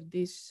Church, and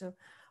this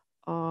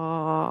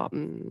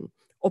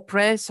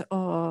oppress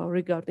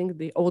regarding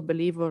the old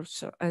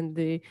believers and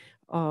the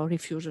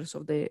refusers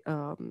of the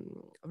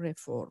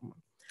reform.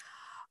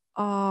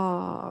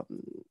 The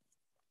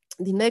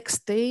next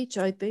stage,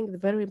 I think, the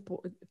very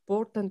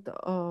important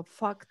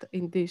fact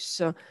in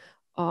this.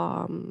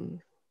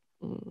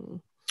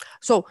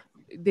 So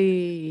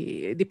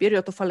the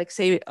period of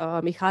Alexei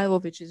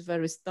Mikhailovich is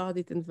very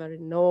studied and very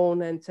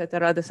known,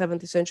 etc. The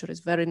 17th century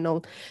is very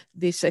known.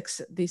 This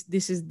is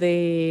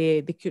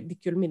the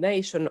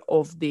culmination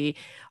of the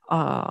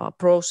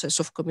process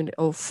of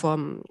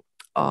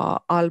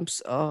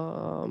alms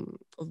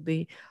of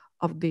the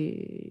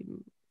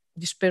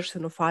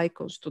dispersion of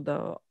icons to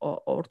the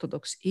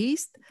Orthodox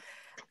East,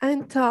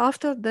 and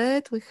after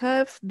that we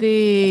have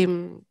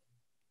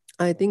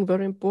I think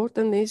very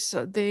important is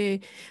the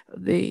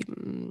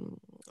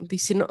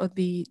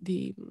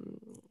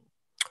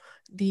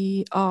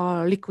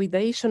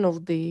liquidation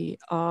of the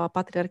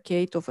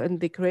Patriarchate and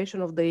the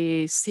creation of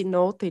the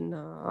Synod in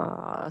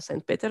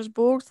St.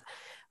 Petersburg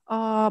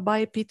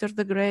by Peter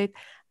the Great,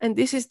 and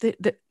this is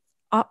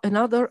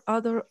another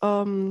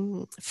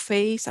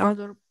phase,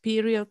 other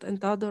period,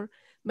 and other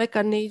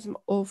mechanism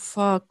of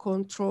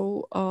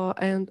control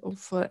and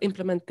of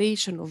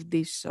implementation of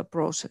this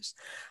process.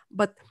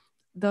 But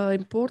the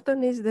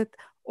important is that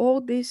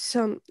all this,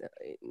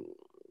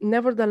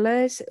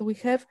 nevertheless,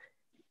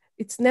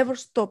 it's never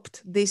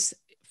stopped this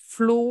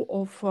flow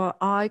of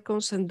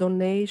icons and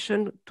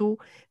donation to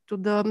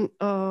the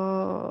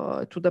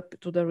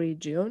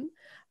region.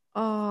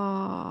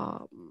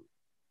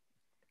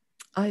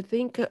 I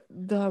think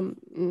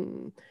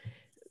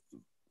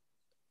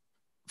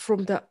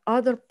from the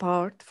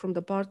part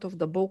of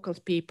the Balkans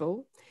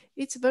people,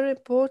 it's very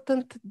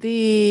important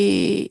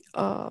the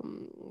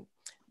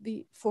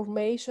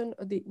formation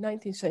of the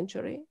 19th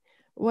century,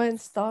 when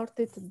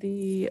started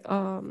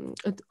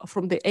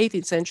from the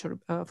 18th century,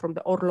 from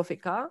the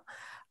Orlovika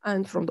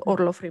and from the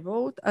Orlov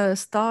Revolt,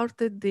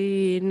 started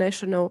the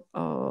national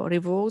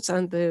revolts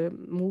and the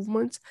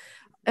movements,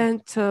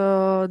 and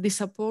the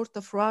support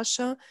of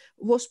Russia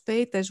was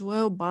paid as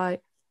well by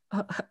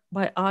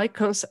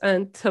icons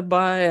and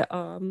by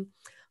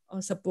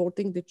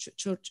supporting the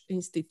church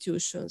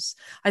institutions.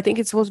 I think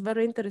it was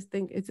very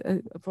interesting.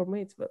 For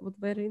me, it was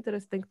very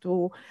interesting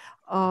to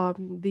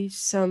the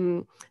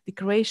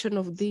creation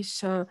of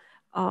this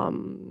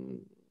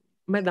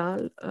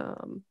medal,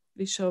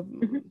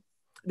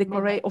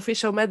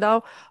 official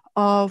medal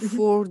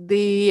for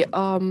the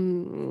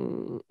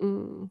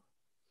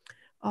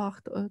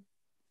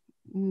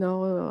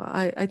no,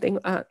 I think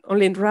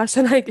only in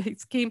Russian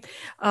it came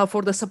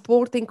for the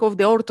supporting of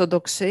the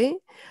Orthodoxy.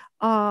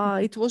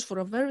 It was for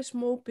a very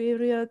small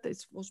period.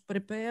 It was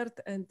prepared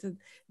and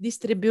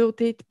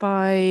distributed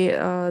by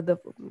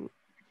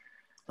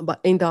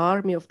in the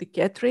army of the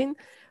Catherine.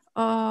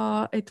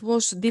 It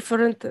was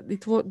different.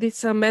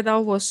 This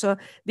medal was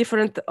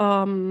different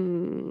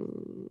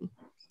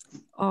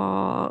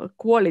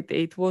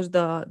quality. It was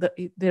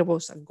there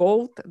was a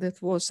gold,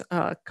 that was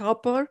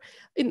copper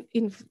in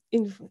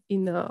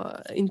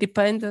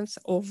independence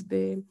of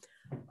the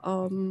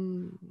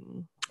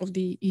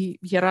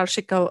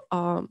hierarchical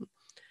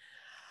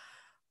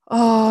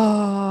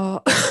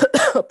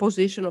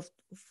position of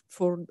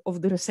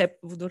the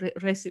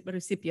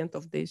recipient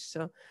of this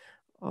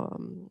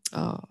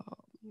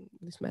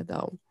this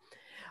medal.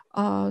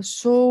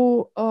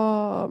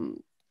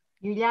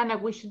 Yuliana,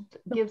 we should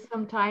give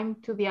some time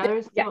to the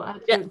others.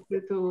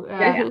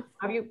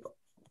 Have you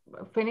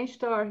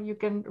finished, or you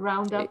can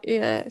round up?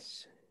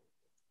 Yes.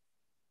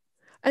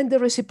 And the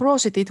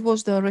reciprocity, it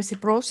was the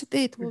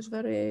reciprocity. It was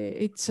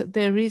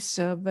there is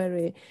a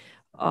very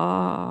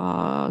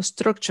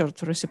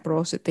structured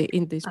reciprocity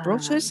in this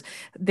process.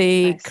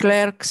 The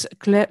nice.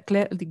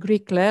 The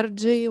Greek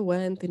clergy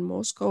went in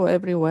Moscow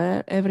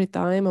every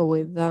time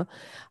with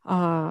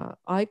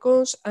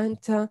icons and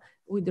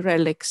with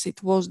relics.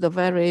 It was the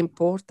very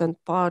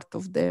important part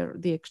of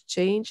the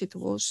exchange. It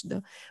was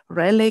the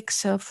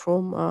relics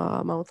from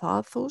Mount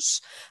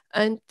Athos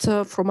and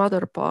from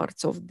other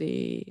parts of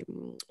the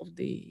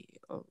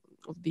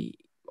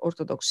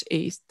Orthodox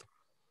East.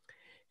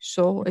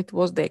 So it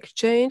was the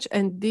exchange,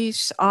 and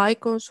these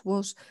icons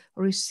was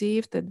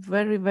received and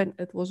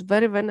it was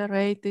very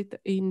venerated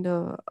in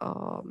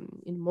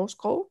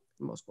Moscow.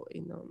 In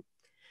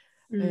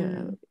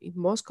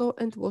Moscow,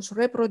 and was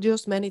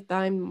reproduced many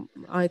times.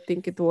 I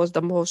think it was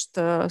the most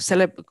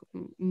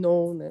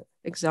known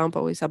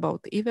example is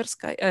about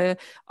Iverskaya,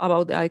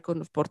 about the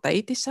icon of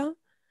Portaitisa.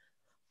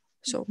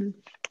 So,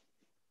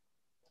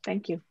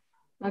 thank you.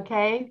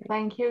 Okay,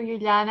 thank you,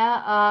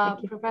 Yuliana.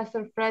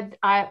 Professor Fred,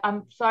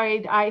 I'm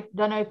sorry, I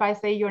don't know if I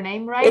say your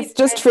name right. It's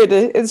just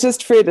Frede. It's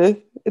just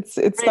Frede.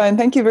 It's fine.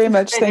 Thank you very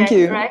much. Thank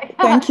you. Right?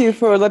 Thank you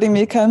for letting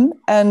me come.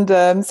 And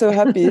I'm so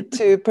happy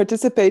to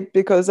participate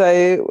because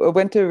I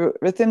went to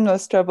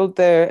Rethymnos, traveled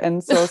there,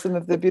 and saw some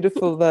of the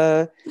beautiful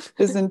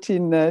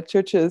Byzantine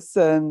churches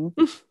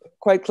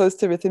quite close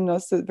to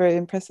Rethymnos. So very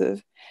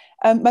impressive.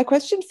 My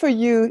question for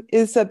you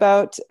is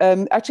about,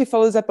 actually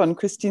follows up on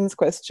Christine's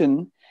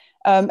question.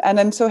 And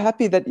I'm so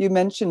happy that you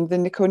mentioned the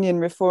Niconian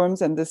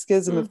reforms and the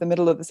schism of the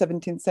middle of the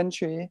 17th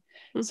century.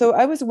 So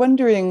I was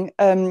wondering,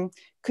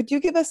 could you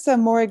give us some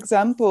more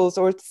examples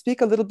or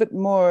speak a little bit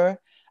more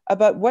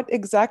about what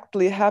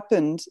exactly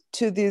happened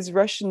to these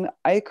Russian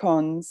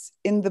icons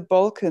in the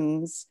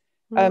Balkans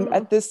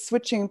at this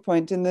switching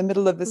point in the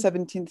middle of the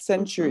 17th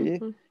century?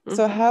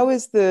 So how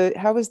is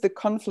the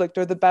conflict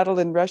or the battle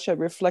in Russia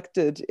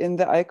reflected in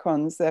the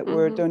icons that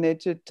were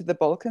donated to the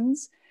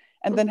Balkans?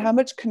 And then how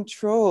much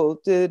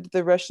control did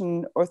the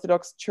Russian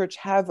Orthodox Church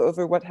have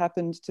over what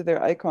happened to their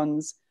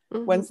icons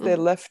once they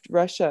left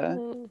Russia?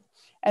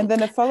 And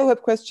then a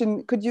follow-up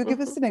question, could you give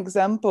us an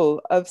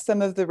example of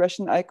some of the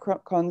Russian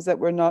icons that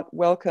were not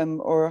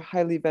welcome or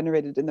highly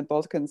venerated in the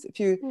Balkans? If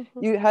you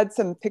had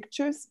some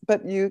pictures,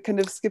 but you kind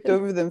of skipped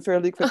over them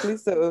fairly quickly,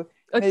 so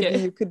maybe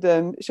you could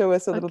show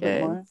us a little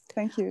bit more.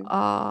 Thank you.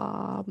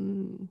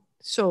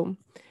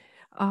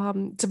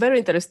 It's a very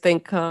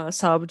interesting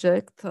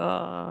subject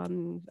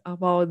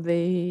about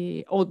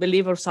the old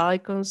believers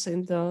icons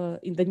in the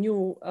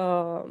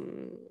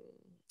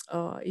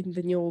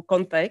new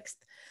context.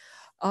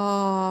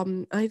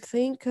 I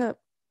think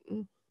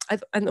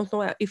I don't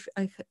know if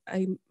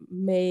I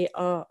may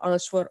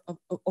answer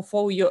of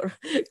all your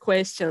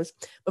questions,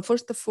 but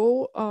first of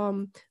all,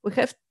 we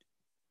have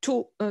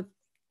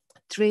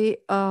three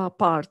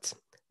parts.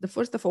 The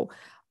first of all,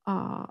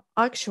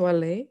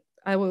 actually,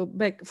 I will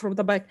back from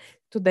the back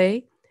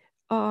today.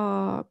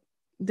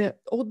 The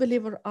old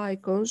believer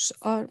icons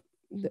are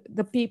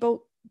the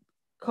people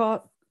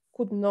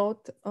could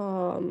not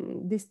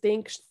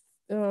distinguish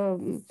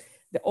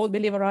the old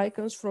believer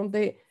icons from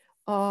the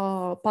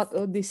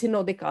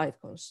synodic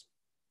icons.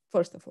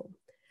 First of all,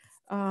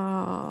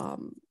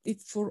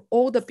 it's for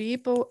all the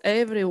people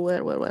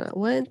everywhere where I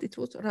went. It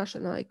was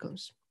Russian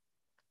icons.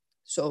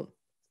 So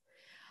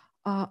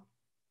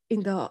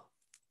in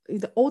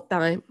the old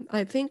time,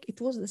 I think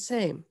it was the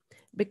same,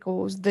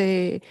 because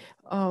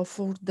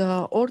for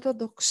the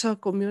Orthodox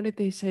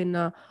communities in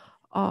the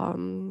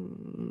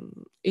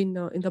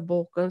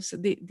Balkans,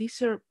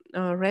 this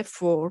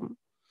reform,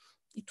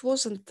 it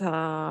wasn't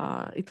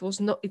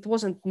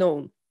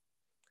known.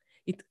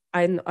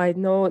 I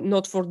know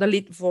not for the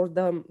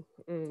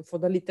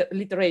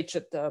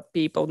literature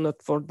people,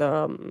 not for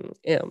the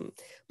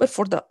but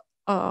for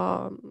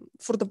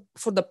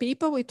the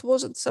people, it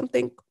wasn't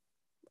something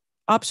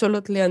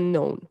absolutely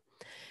unknown.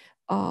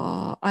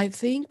 I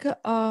think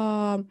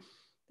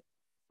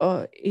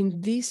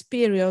in this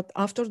period,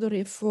 after the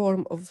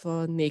reform of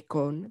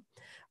Nikon,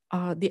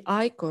 the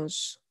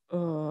icons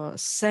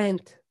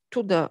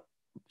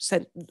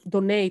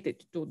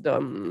donated to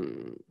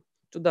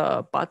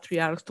the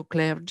patriarchs, to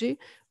clergy,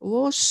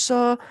 was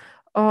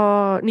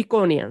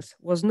Niconians,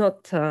 was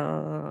not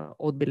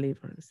old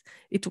believers.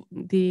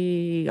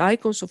 The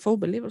icons of old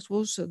believers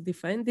was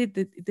defended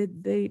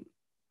that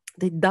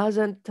they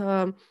doesn't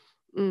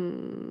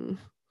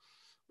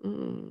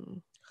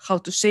how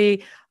to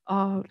say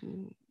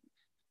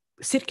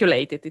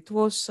circulated. It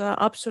was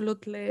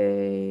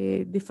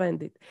absolutely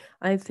defended.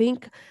 I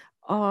think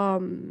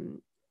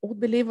old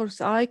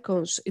believers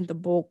icons in the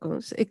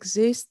Balkans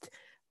exist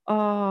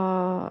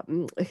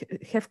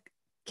have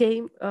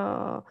came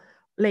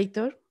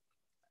later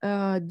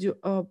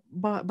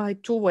by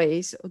two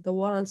ways. The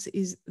ones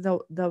is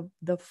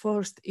the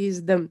first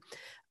is the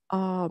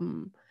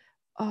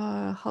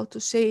how to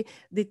say,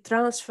 the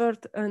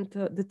transferred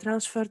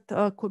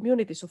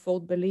communities of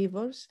old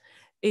believers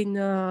in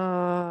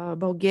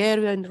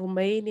Bulgaria and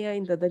Romania,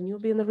 in the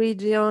Danubian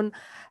region,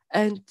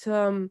 and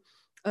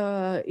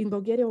in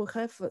Bulgaria we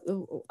have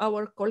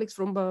our colleagues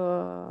from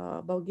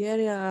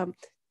Bulgaria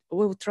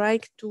will try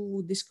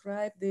to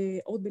describe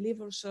the old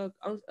believers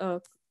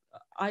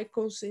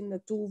icons in the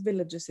two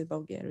villages in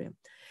Bulgaria.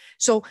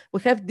 So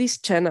we have this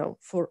channel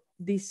for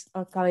this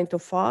kind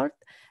of art.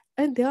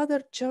 And the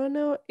other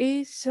channel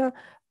is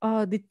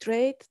the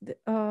trade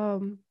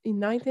in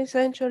 19th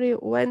century,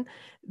 when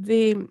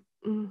the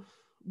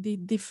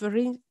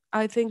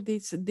I think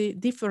it's the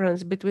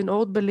difference between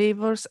old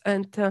believers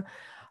and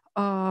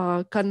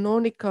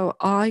canonical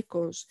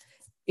icons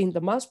in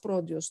the mass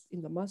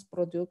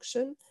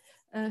production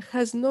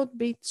has not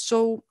been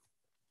so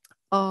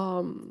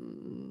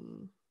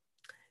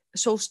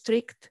so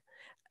strict,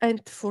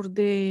 and for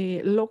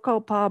the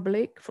local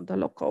public, for the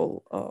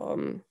local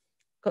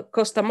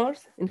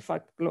customers, in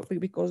fact,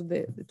 because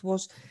it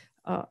was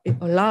a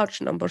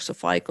large numbers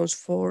of icons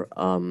for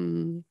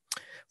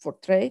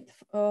trade,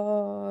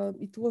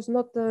 it was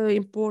not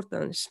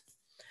importance.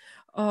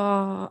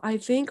 I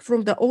think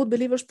from the old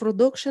believers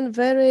production,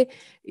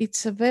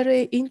 it's a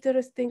very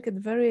interesting and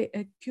very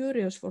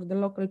curious for the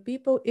local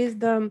people is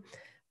the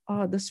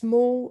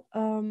small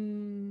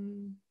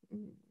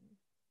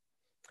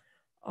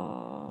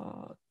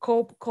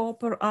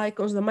copper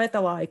icons, the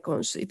metal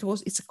icons.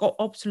 It's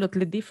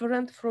absolutely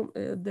different from.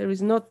 There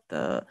is not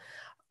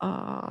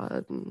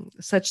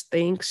such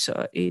things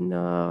in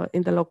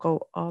the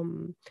local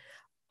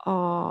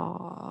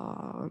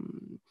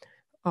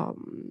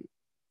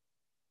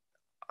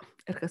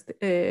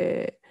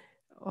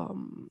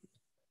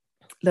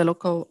the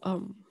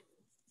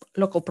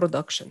local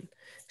production.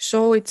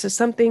 So it's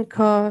something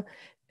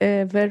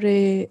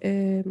very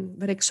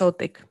very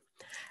exotic.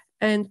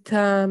 And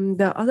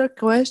the other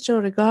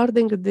question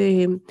regarding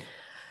the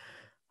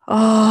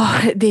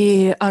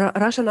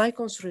Russian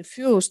icons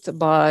refused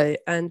by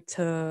and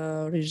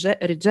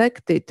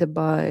rejected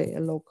by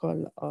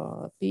local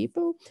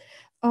people.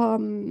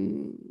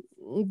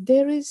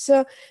 There is,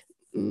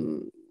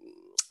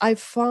 I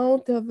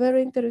found a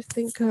very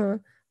interesting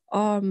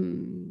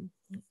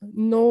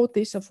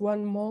notice of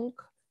one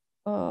monk.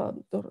 I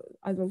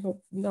don't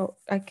know, no,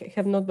 I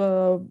have not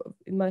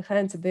in my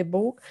hands the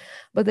book,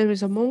 but there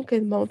is a monk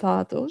in Mount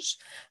Athos,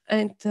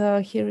 and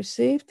he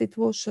received, it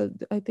was,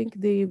 I think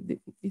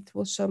it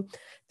was,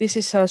 this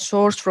is a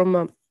source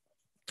from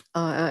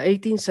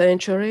 18th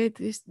century.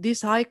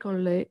 This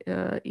icon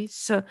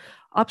is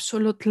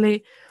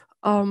absolutely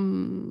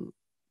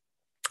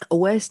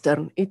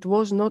Western.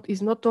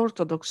 It's not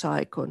Orthodox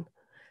icon.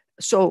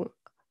 So,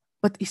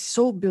 but it's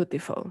so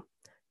beautiful.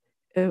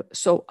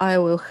 So I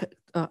will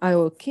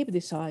keep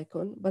this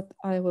icon, but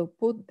I will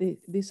put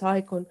this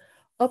icon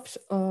up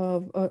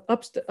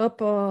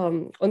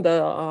on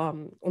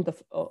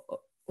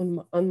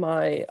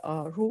my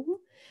room,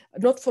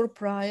 not for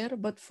prayer,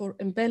 but for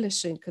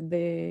embellishing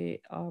the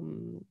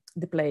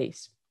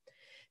place.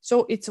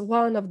 So it's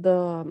one of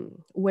the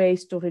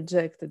ways to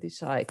reject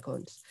these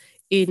icons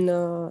in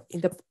the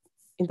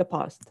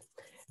past.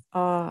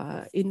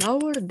 In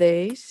our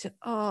days,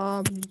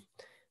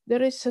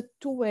 there is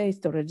two ways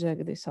to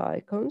reject these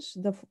icons.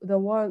 The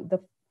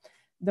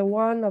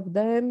one of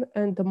them,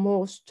 and the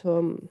most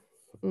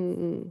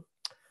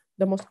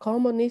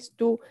common, is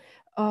to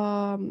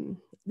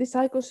these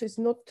icons is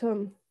not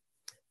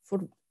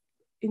for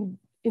in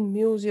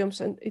museums,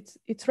 and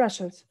it's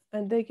Russians,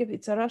 and they give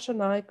it's a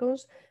Russian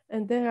icons,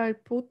 and they are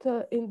put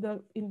in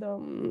the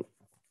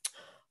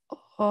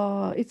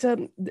it's a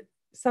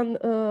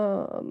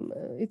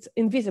it's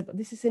invisible.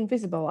 This is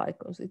invisible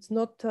icons. It's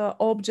not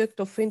object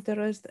of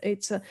interest.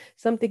 It's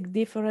something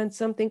different,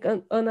 something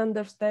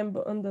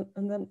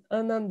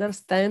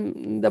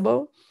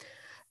ununderstandable,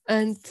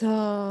 and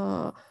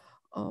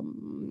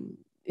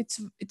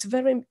it's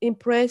very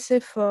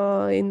impressive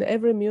in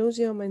every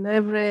museum, in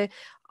every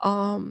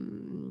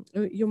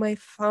you may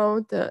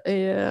find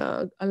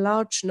a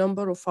large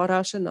number of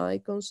Russian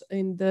icons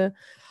in the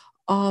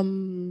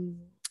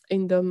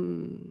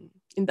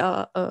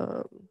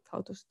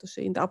how to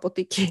say, in the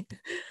apotheke,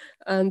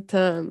 and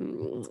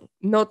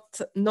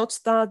not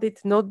studied,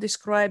 not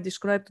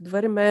described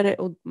very many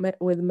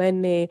with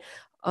many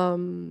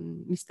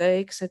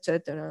mistakes,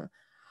 etc.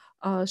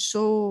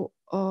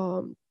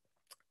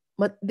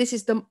 But this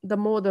is the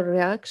modern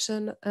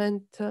reaction,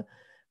 and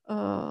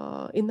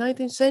in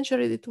 19th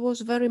century it was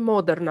very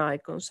modern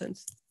icons, and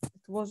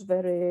it was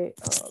very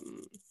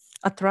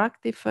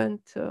attractive, and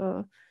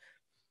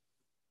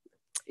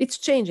it's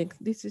changing.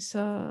 This is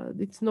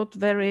it's not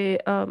very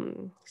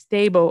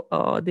stable.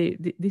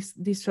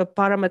 This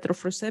parameter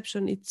of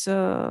reception, it's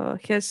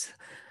has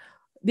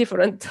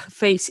different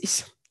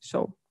phases.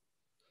 So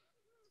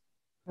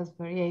has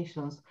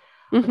variations.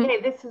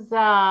 Okay, this is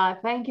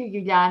thank you,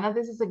 Yuliana.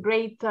 This is a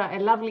great, a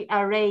lovely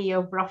array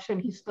of Russian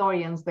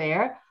historians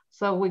there.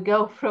 So we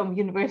go from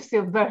University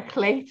of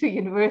Berkeley to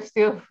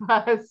University of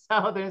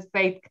Southern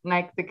State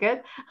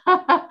Connecticut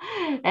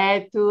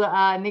to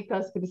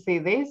Nikos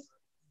Chrysidis.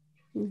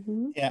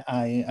 Yeah,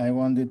 I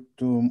wanted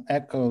to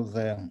echo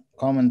the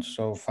comments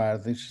so far.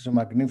 This is a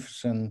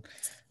magnificent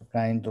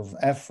kind of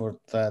effort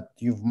that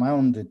you've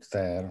mounted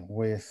there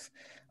with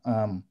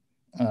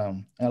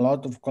a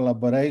lot of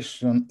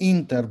collaboration,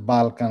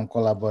 inter-Balkan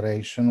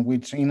collaboration,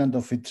 which in and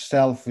of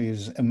itself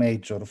is a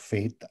major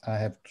feat, I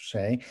have to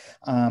say.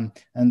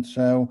 And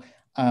so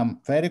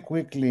very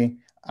quickly,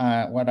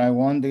 what I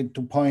wanted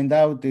to point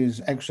out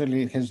is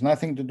actually it has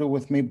nothing to do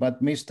with me,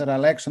 but Mr.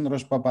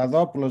 Alexandros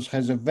Papadopoulos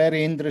has a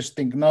very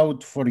interesting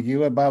note for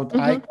you about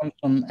icons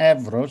on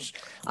Evros.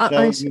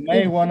 So you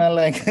may want to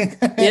like,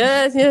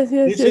 yes.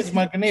 This is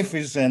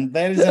magnificent.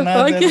 There is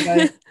another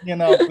Okay.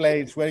 like,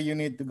 place where you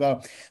need to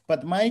go.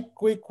 But my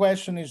quick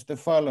question is the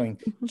following.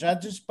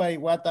 Judges by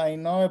what I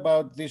know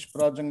about this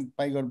project,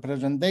 by your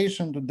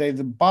presentation today,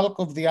 the bulk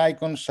of the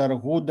icons are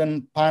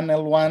wooden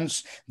panel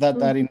ones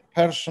that are in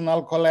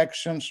personal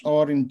collections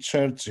or in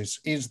churches.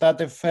 Is that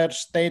a fair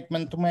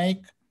statement to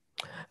make?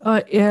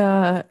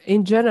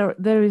 In general,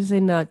 there is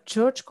in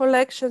church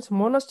collections,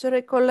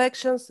 monastery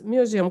collections,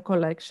 museum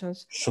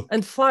collections,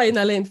 and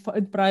finally in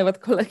private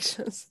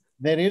collections.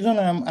 The reason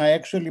I'm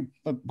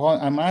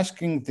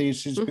asking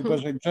this is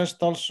because I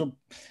just also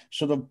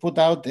sort of put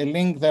out a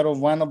link there of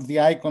one of the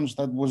icons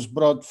that was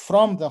brought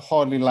from the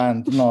Holy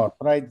Land North,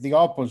 right? The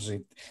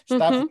opposite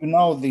stuff. You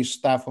know this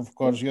stuff, of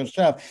course,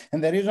 yourself.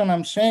 And the reason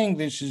I'm saying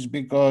this is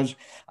because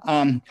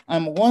I'm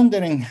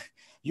wondering,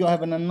 you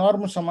have an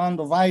enormous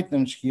amount of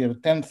items here,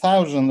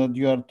 10,000 that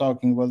you are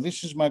talking about.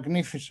 This is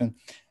magnificent.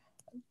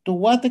 To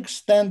what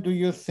extent do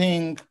you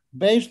think,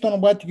 based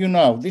on what you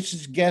know, this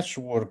is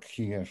guesswork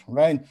here,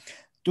 right?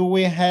 Do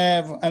we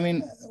have, I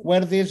mean,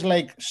 were these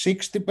like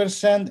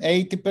 60%,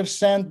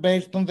 80%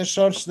 based on the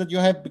source that you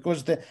have?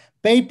 Because the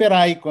paper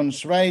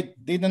icons, right,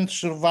 didn't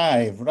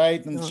survive,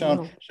 right? And so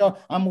on. So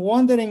I'm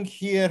wondering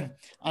here,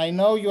 I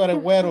know you are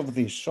aware of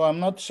this, so I'm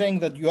not saying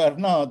that you are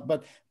not,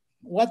 but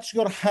what's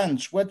your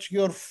hunch? What's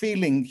your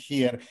feeling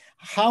here?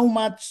 How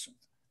much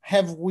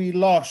have we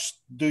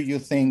lost, do you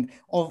think,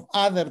 of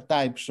other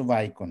types of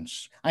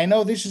icons? I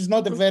know this is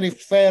not a very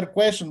fair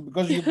question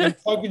because you've been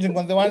focusing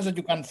on the ones that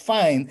you can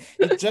find.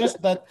 It's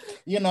just that,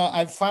 you know,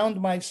 I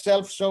found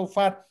myself so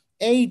far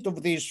 8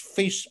 of these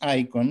fish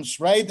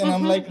icons, right? And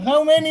I'm like,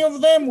 how many of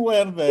them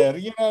were there?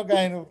 You know,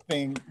 kind of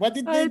thing. What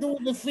did they do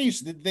with the fish?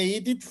 Did they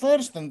eat it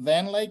first and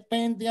then like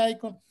paint the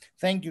icon?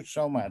 Thank you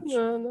so much.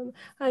 No.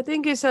 I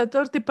think it's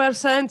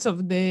 30%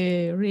 of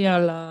the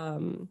real,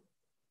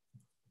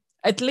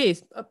 at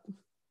least,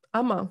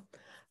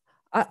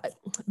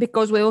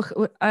 because we will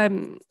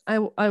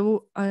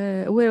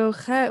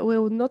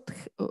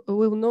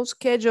not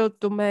schedule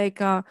to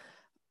make a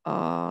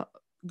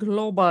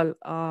global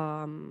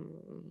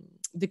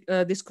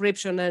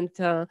description and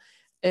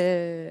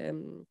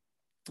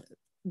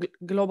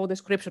global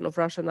description of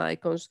Russian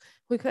icons.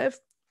 We have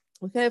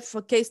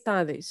case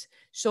studies.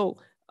 So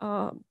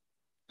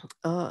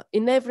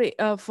in every,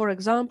 for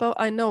example,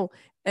 I know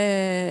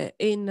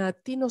in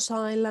Tinos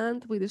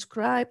Island we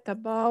described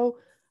about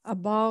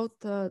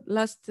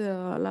last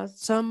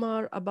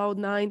summer about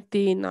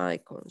 19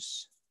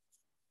 icons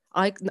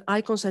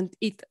and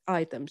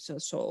items,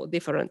 so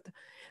different.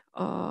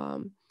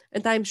 And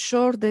I'm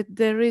sure that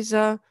there is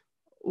a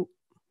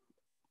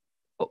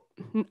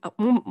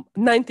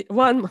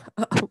 91.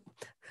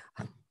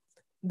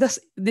 This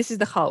is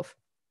the half.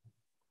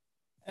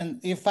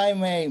 And if I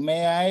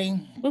may I,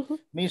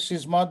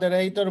 Mrs.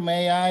 Moderator,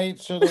 may I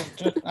sort of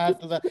just add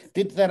to that?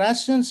 Did the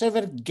Russians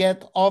ever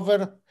get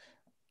over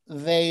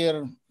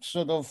their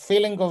sort of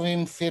feeling of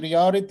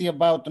inferiority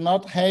about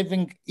not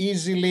having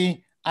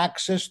easily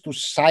access to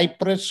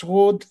cypress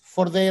wood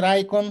for their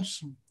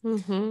icons?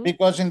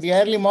 Because in the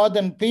early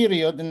modern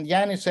period, and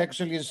Yanis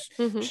actually is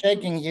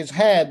shaking his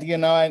head, you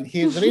know, and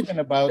he's written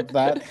about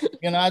that,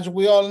 you know, as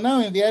we all know,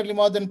 in the early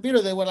modern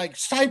period, they were like,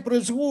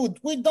 cypress wood,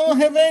 we don't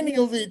have any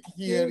of it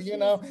here, you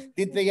know.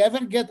 Did they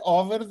ever get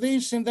over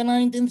this in the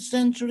 19th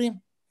century?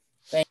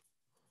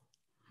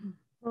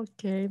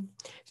 Okay,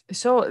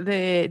 so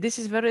this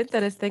is very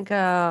interesting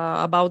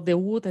about the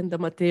wood and the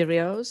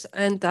materials,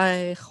 and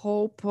I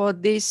hope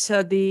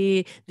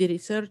the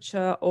research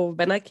of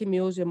Benaki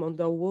Museum on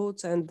the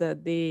woods and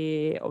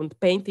on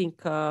painting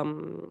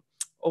on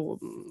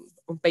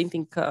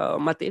painting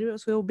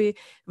materials will be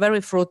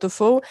very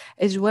fruitful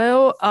as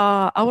well.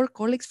 Our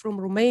colleagues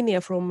from Romania,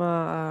 from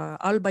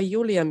Alba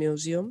Iulia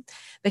Museum,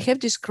 they have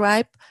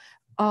described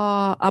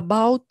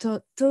about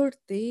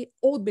 30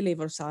 old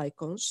believers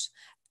icons.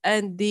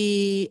 And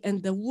the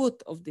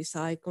wood of these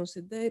icons,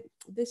 they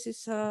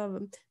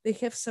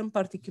have some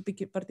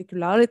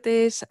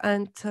particularities,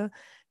 and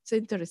it's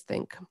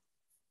interesting.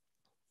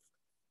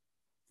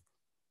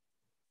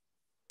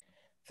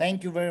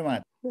 Thank you very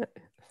much.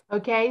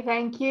 Okay,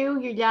 thank you,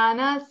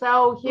 Yuliana.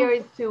 So here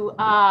is to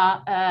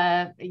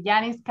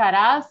Yanis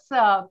Karas,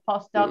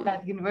 postdoc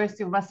at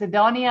University of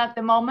Macedonia at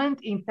the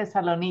moment in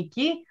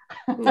Thessaloniki.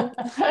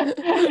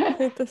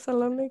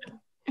 Thessaloniki.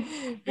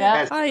 Yeah.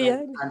 Yes, Hi,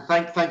 and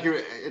thank you.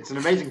 It's an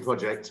amazing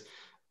project.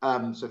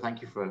 So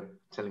thank you for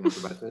telling us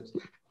about it.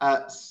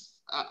 I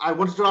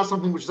wanted to ask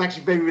something which is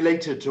actually very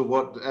related to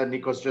what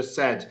Nikos just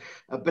said,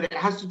 but it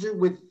has to do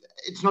with,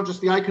 it's not just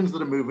the icons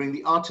that are moving,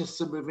 the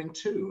artists are moving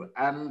too.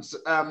 And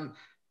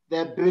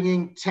they're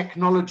bringing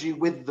technology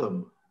with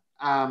them.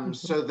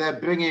 So they're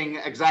bringing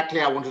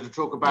exactly, I wanted to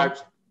talk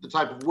about the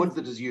type of wood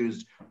that is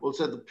used,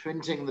 also the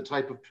printing, the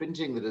type of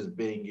printing that is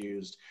being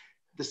used,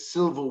 the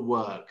silver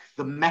work,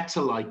 the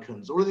metal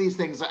icons, all of these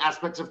things are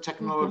aspects of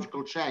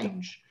technological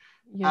change.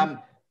 Yeah.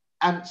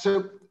 And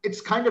so it's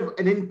kind of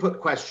an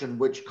input question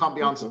which can't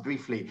be answered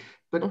briefly,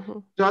 but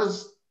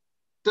does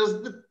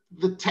the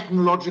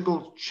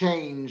technological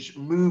change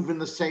move in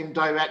the same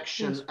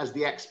direction as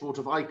the export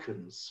of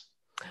icons?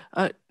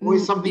 Or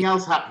is something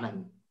else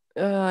happening?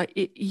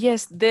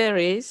 Yes, there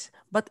is,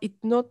 but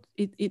it's not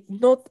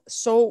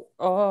so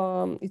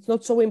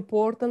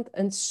important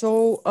and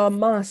so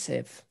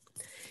massive.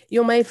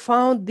 You may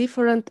find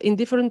in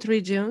different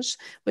regions.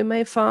 We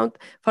may find,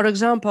 for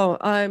example,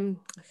 I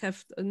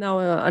have now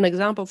an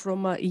example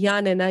from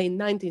Yuliana in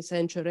 19th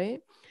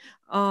century.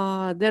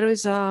 There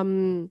is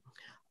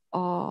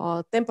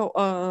temple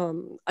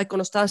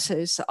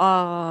iconostasis,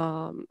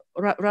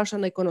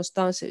 Russian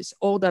iconostasis,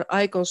 older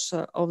icons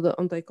on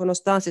the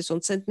iconostasis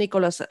on St.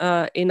 Nicholas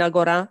in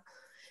Agora.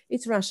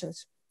 It's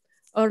Russians,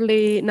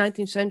 early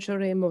 19th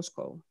century in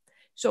Moscow.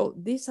 So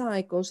these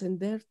icons and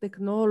their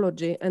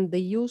technology and the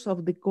use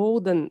of the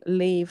golden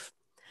leaf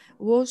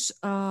was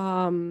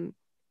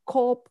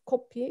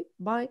copied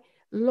by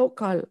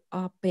local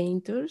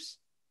painters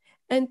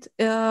and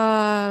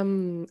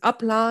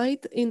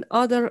applied in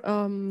other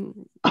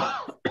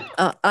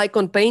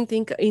icon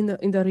painting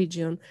in the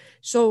region.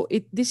 So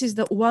this is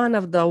one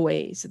of the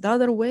ways. The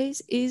other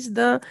ways is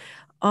there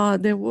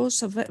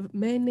was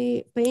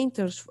many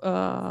painters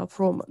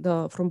from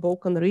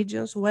Balkan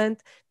regions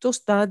went to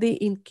study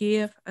in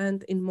Kiev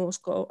and in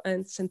Moscow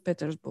and St.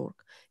 Petersburg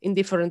in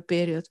different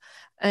periods,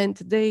 and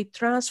they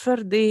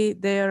transferred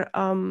their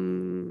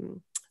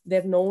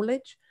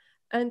knowledge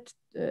and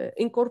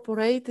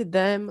incorporated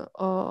them.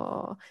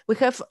 We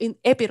have in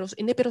Epirus,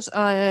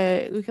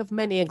 we have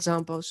many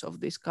examples of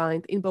this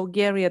kind, in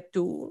Bulgaria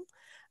too,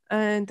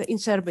 and in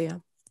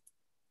Serbia.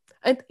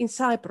 And in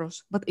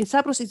Cyprus, but in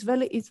Cyprus it's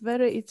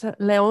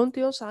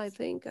Leontios, I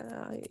think,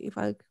 if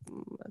I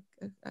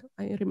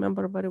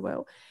remember very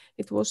well.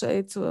 It's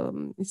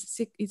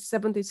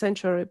 17th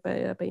century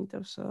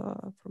painters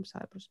from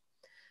Cyprus.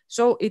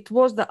 So it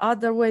was the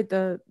other way,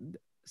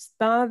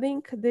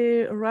 studying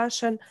the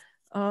Russian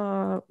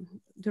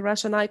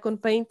icon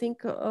painting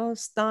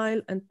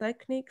style and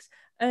techniques,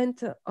 and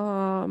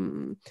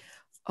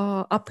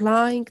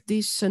applying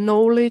this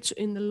knowledge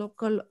in the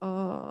local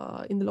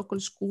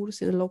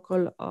schools, in the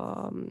local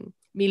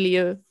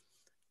milieu.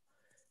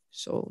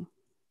 So,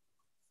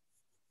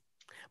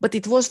 but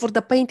it was for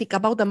the painting.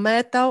 About the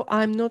metal,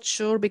 I'm not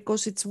sure,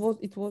 because it's more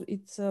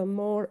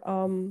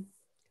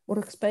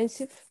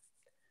expensive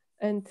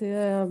and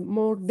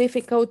more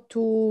difficult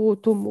to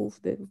move.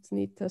 It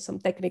needs some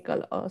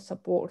technical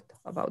support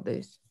about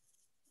this.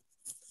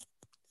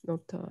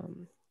 Not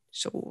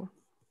so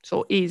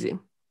easy.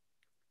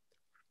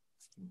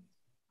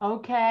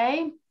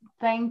 Okay,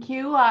 thank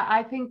you.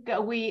 I think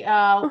we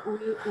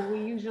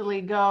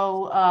usually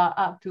go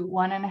up to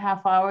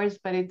 1.5 hours,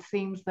 but it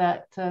seems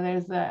that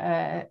there's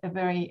a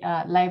very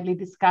lively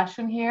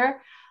discussion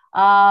here.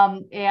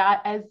 As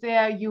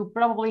you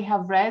probably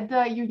have read,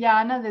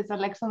 Yuliana, there's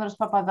Alexandros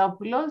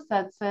Papadopoulos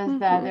that says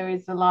that there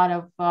is a lot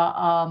of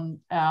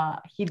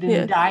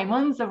hidden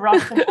diamonds of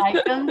Russian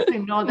icons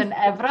in Northern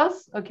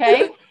Evros,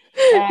 okay?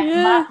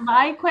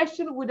 My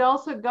question would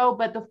also go,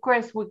 but of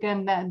course we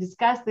can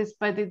discuss this,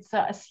 but it's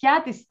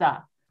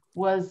Sciatista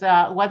was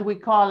what we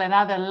call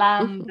another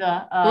land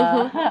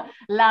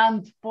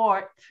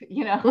port,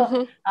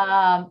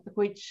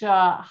 which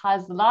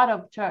has a lot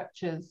of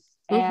churches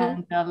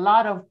and a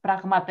lot of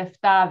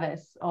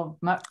pragmateftades, of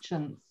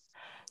merchants.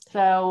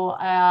 So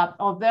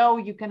although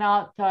you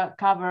cannot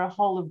cover a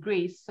whole of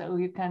Greece, so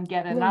you can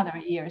get another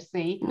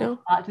ERC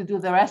to do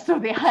the rest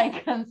of the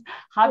icons.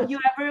 Have you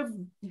ever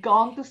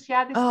gone to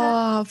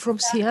Sciatista? From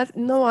Sciatista?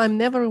 No, I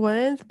never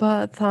went,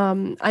 but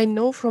I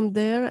know from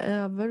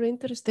there very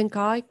interesting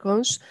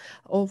icons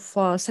of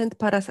Saint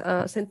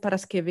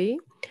Paraskevi.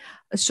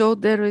 So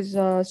there is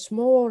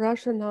small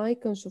Russian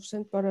icons of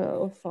Saint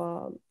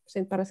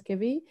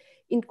Paraskevi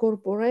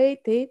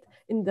incorporated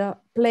in the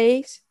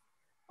place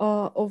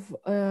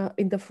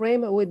in the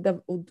frame with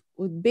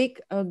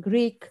big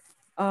Greek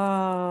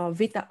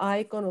Vita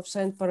icon of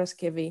Saint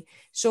Paraskevi.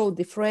 So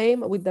the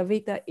frame with the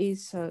Vita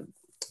is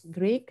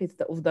Greek,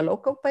 it's of the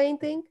local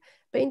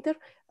painter.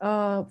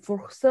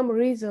 For some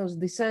reasons,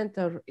 the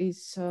center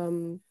is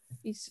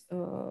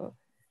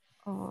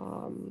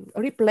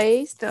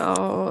replaced,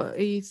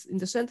 is in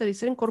the center,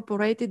 is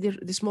incorporated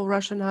the small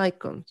Russian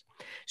icons.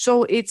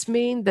 So it's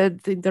mean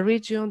that in the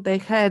region they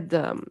had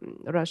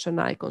Russian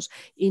icons.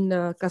 In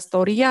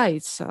Castoria,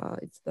 it's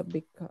the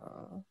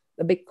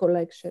big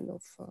collection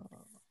of.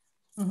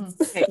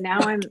 Okay, now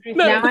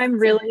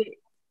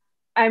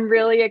I'm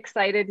really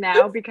excited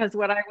now, because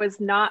what I was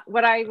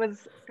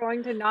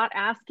going to not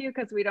ask you,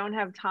 because we don't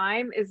have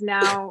time, is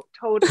now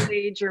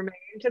totally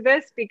germane to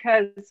this,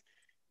 because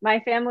my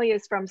family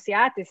is from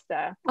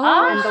Seatista.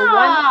 And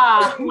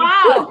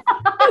Wow.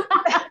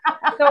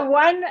 the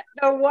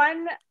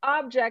one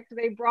object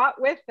they brought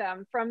with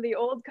them from the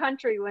old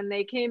country when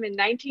they came in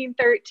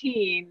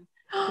 1913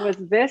 was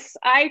this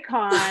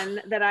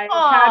icon that I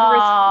had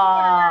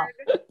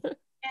restored.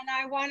 And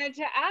I wanted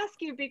to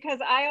ask you, because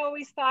I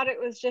always thought it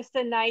was just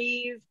a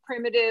naive,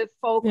 primitive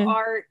folk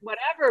art,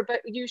 whatever.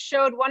 But you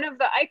showed one of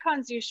the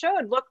icons you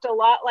showed looked a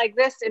lot like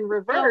this in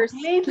reverse.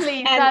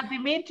 Completely, St.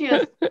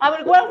 Demetrius. I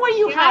mean, when were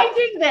you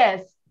hiding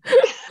this?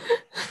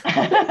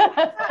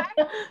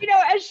 You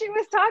know, as she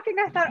was talking,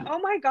 I thought, oh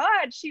my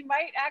God, she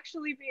might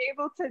actually be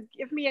able to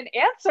give me an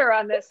answer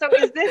on this. So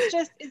is this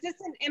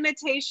an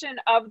imitation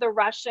of the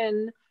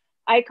Russian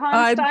icon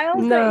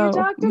styles that you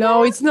talked about?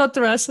 No, it's not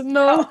Russian.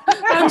 No,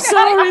 I'm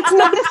sorry, it's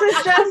not. This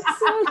is just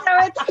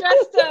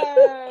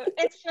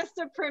it's just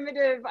a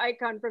primitive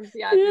icon from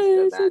Seattle.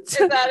 Yes, is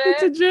that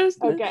it?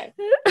 Okay.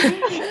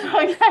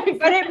 Okay.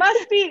 But it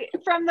must be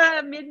from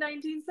the mid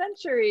 19th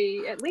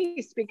century at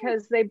least,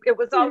 because it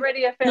was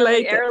already a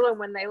family heirloom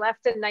when they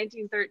left in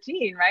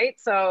 1913, right?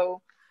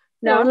 So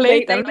no,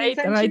 later.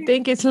 I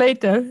think it's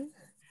later.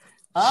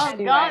 Oh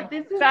anyway, God,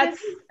 this is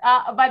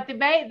but the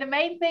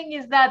main thing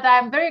is that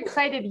I'm very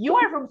excited. You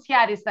are from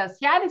Seatista.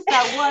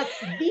 Seatista was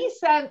the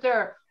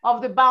center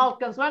of the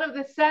Balkans, one of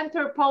the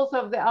center poles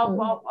of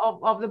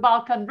the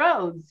Balkan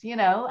roads, you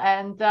know,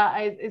 and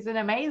it's an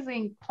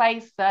amazing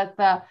place that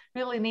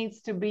really needs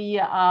to be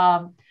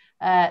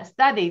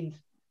studied.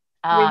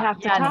 We have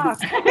to talk.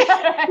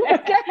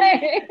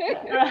 Okay.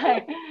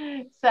 Right.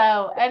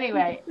 So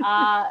anyway,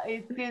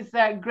 it is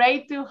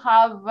great to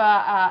have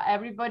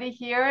everybody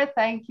here.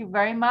 Thank you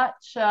very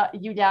much,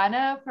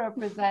 Yuliana, for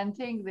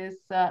presenting this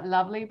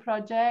lovely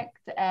project,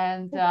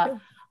 and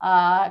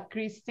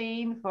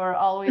Christine for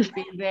always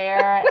being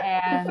there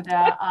and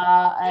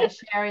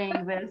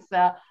sharing this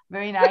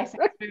very nice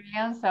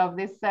experience of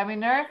this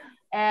seminar,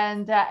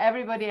 and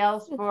everybody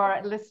else for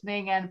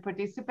listening and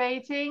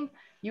participating.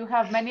 You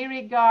have many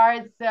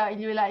regards,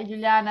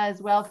 Yuliana,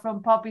 as well,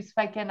 from Popis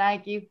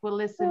Fakenaiki, who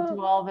listened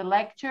to all the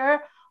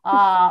lecture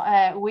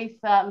with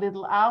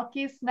little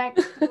Alkis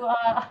next to.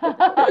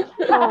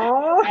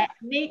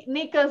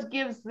 Nikos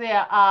gives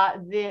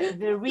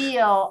the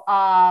real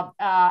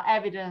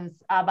evidence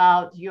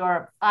about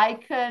your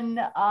icon,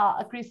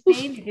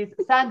 Christine. It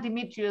is St.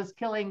 Demetrius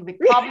killing the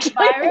COVID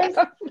virus.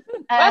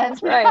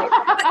 That's right.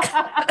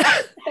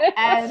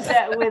 And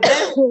with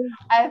this,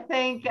 I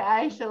think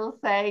I shall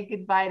say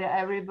goodbye to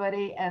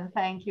everybody and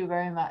thank you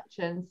very much,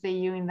 and see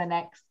you in the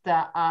next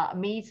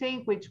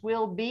meeting, which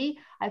will be,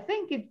 I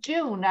think, in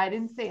June. I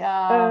didn't see.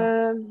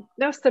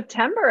 No,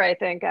 September, I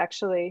think,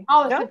 actually.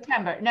 Oh, no?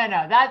 September. No,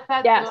 that's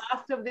yes. The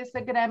last of this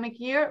academic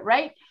year,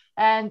 right?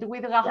 And we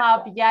will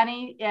have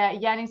Yanni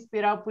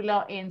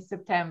Spiropoulos in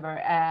September.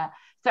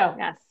 So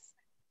yes.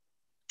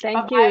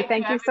 Thank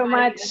you so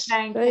much.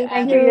 Thank you,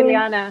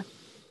 Yuliana.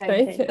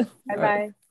 Thank you. Bye-bye.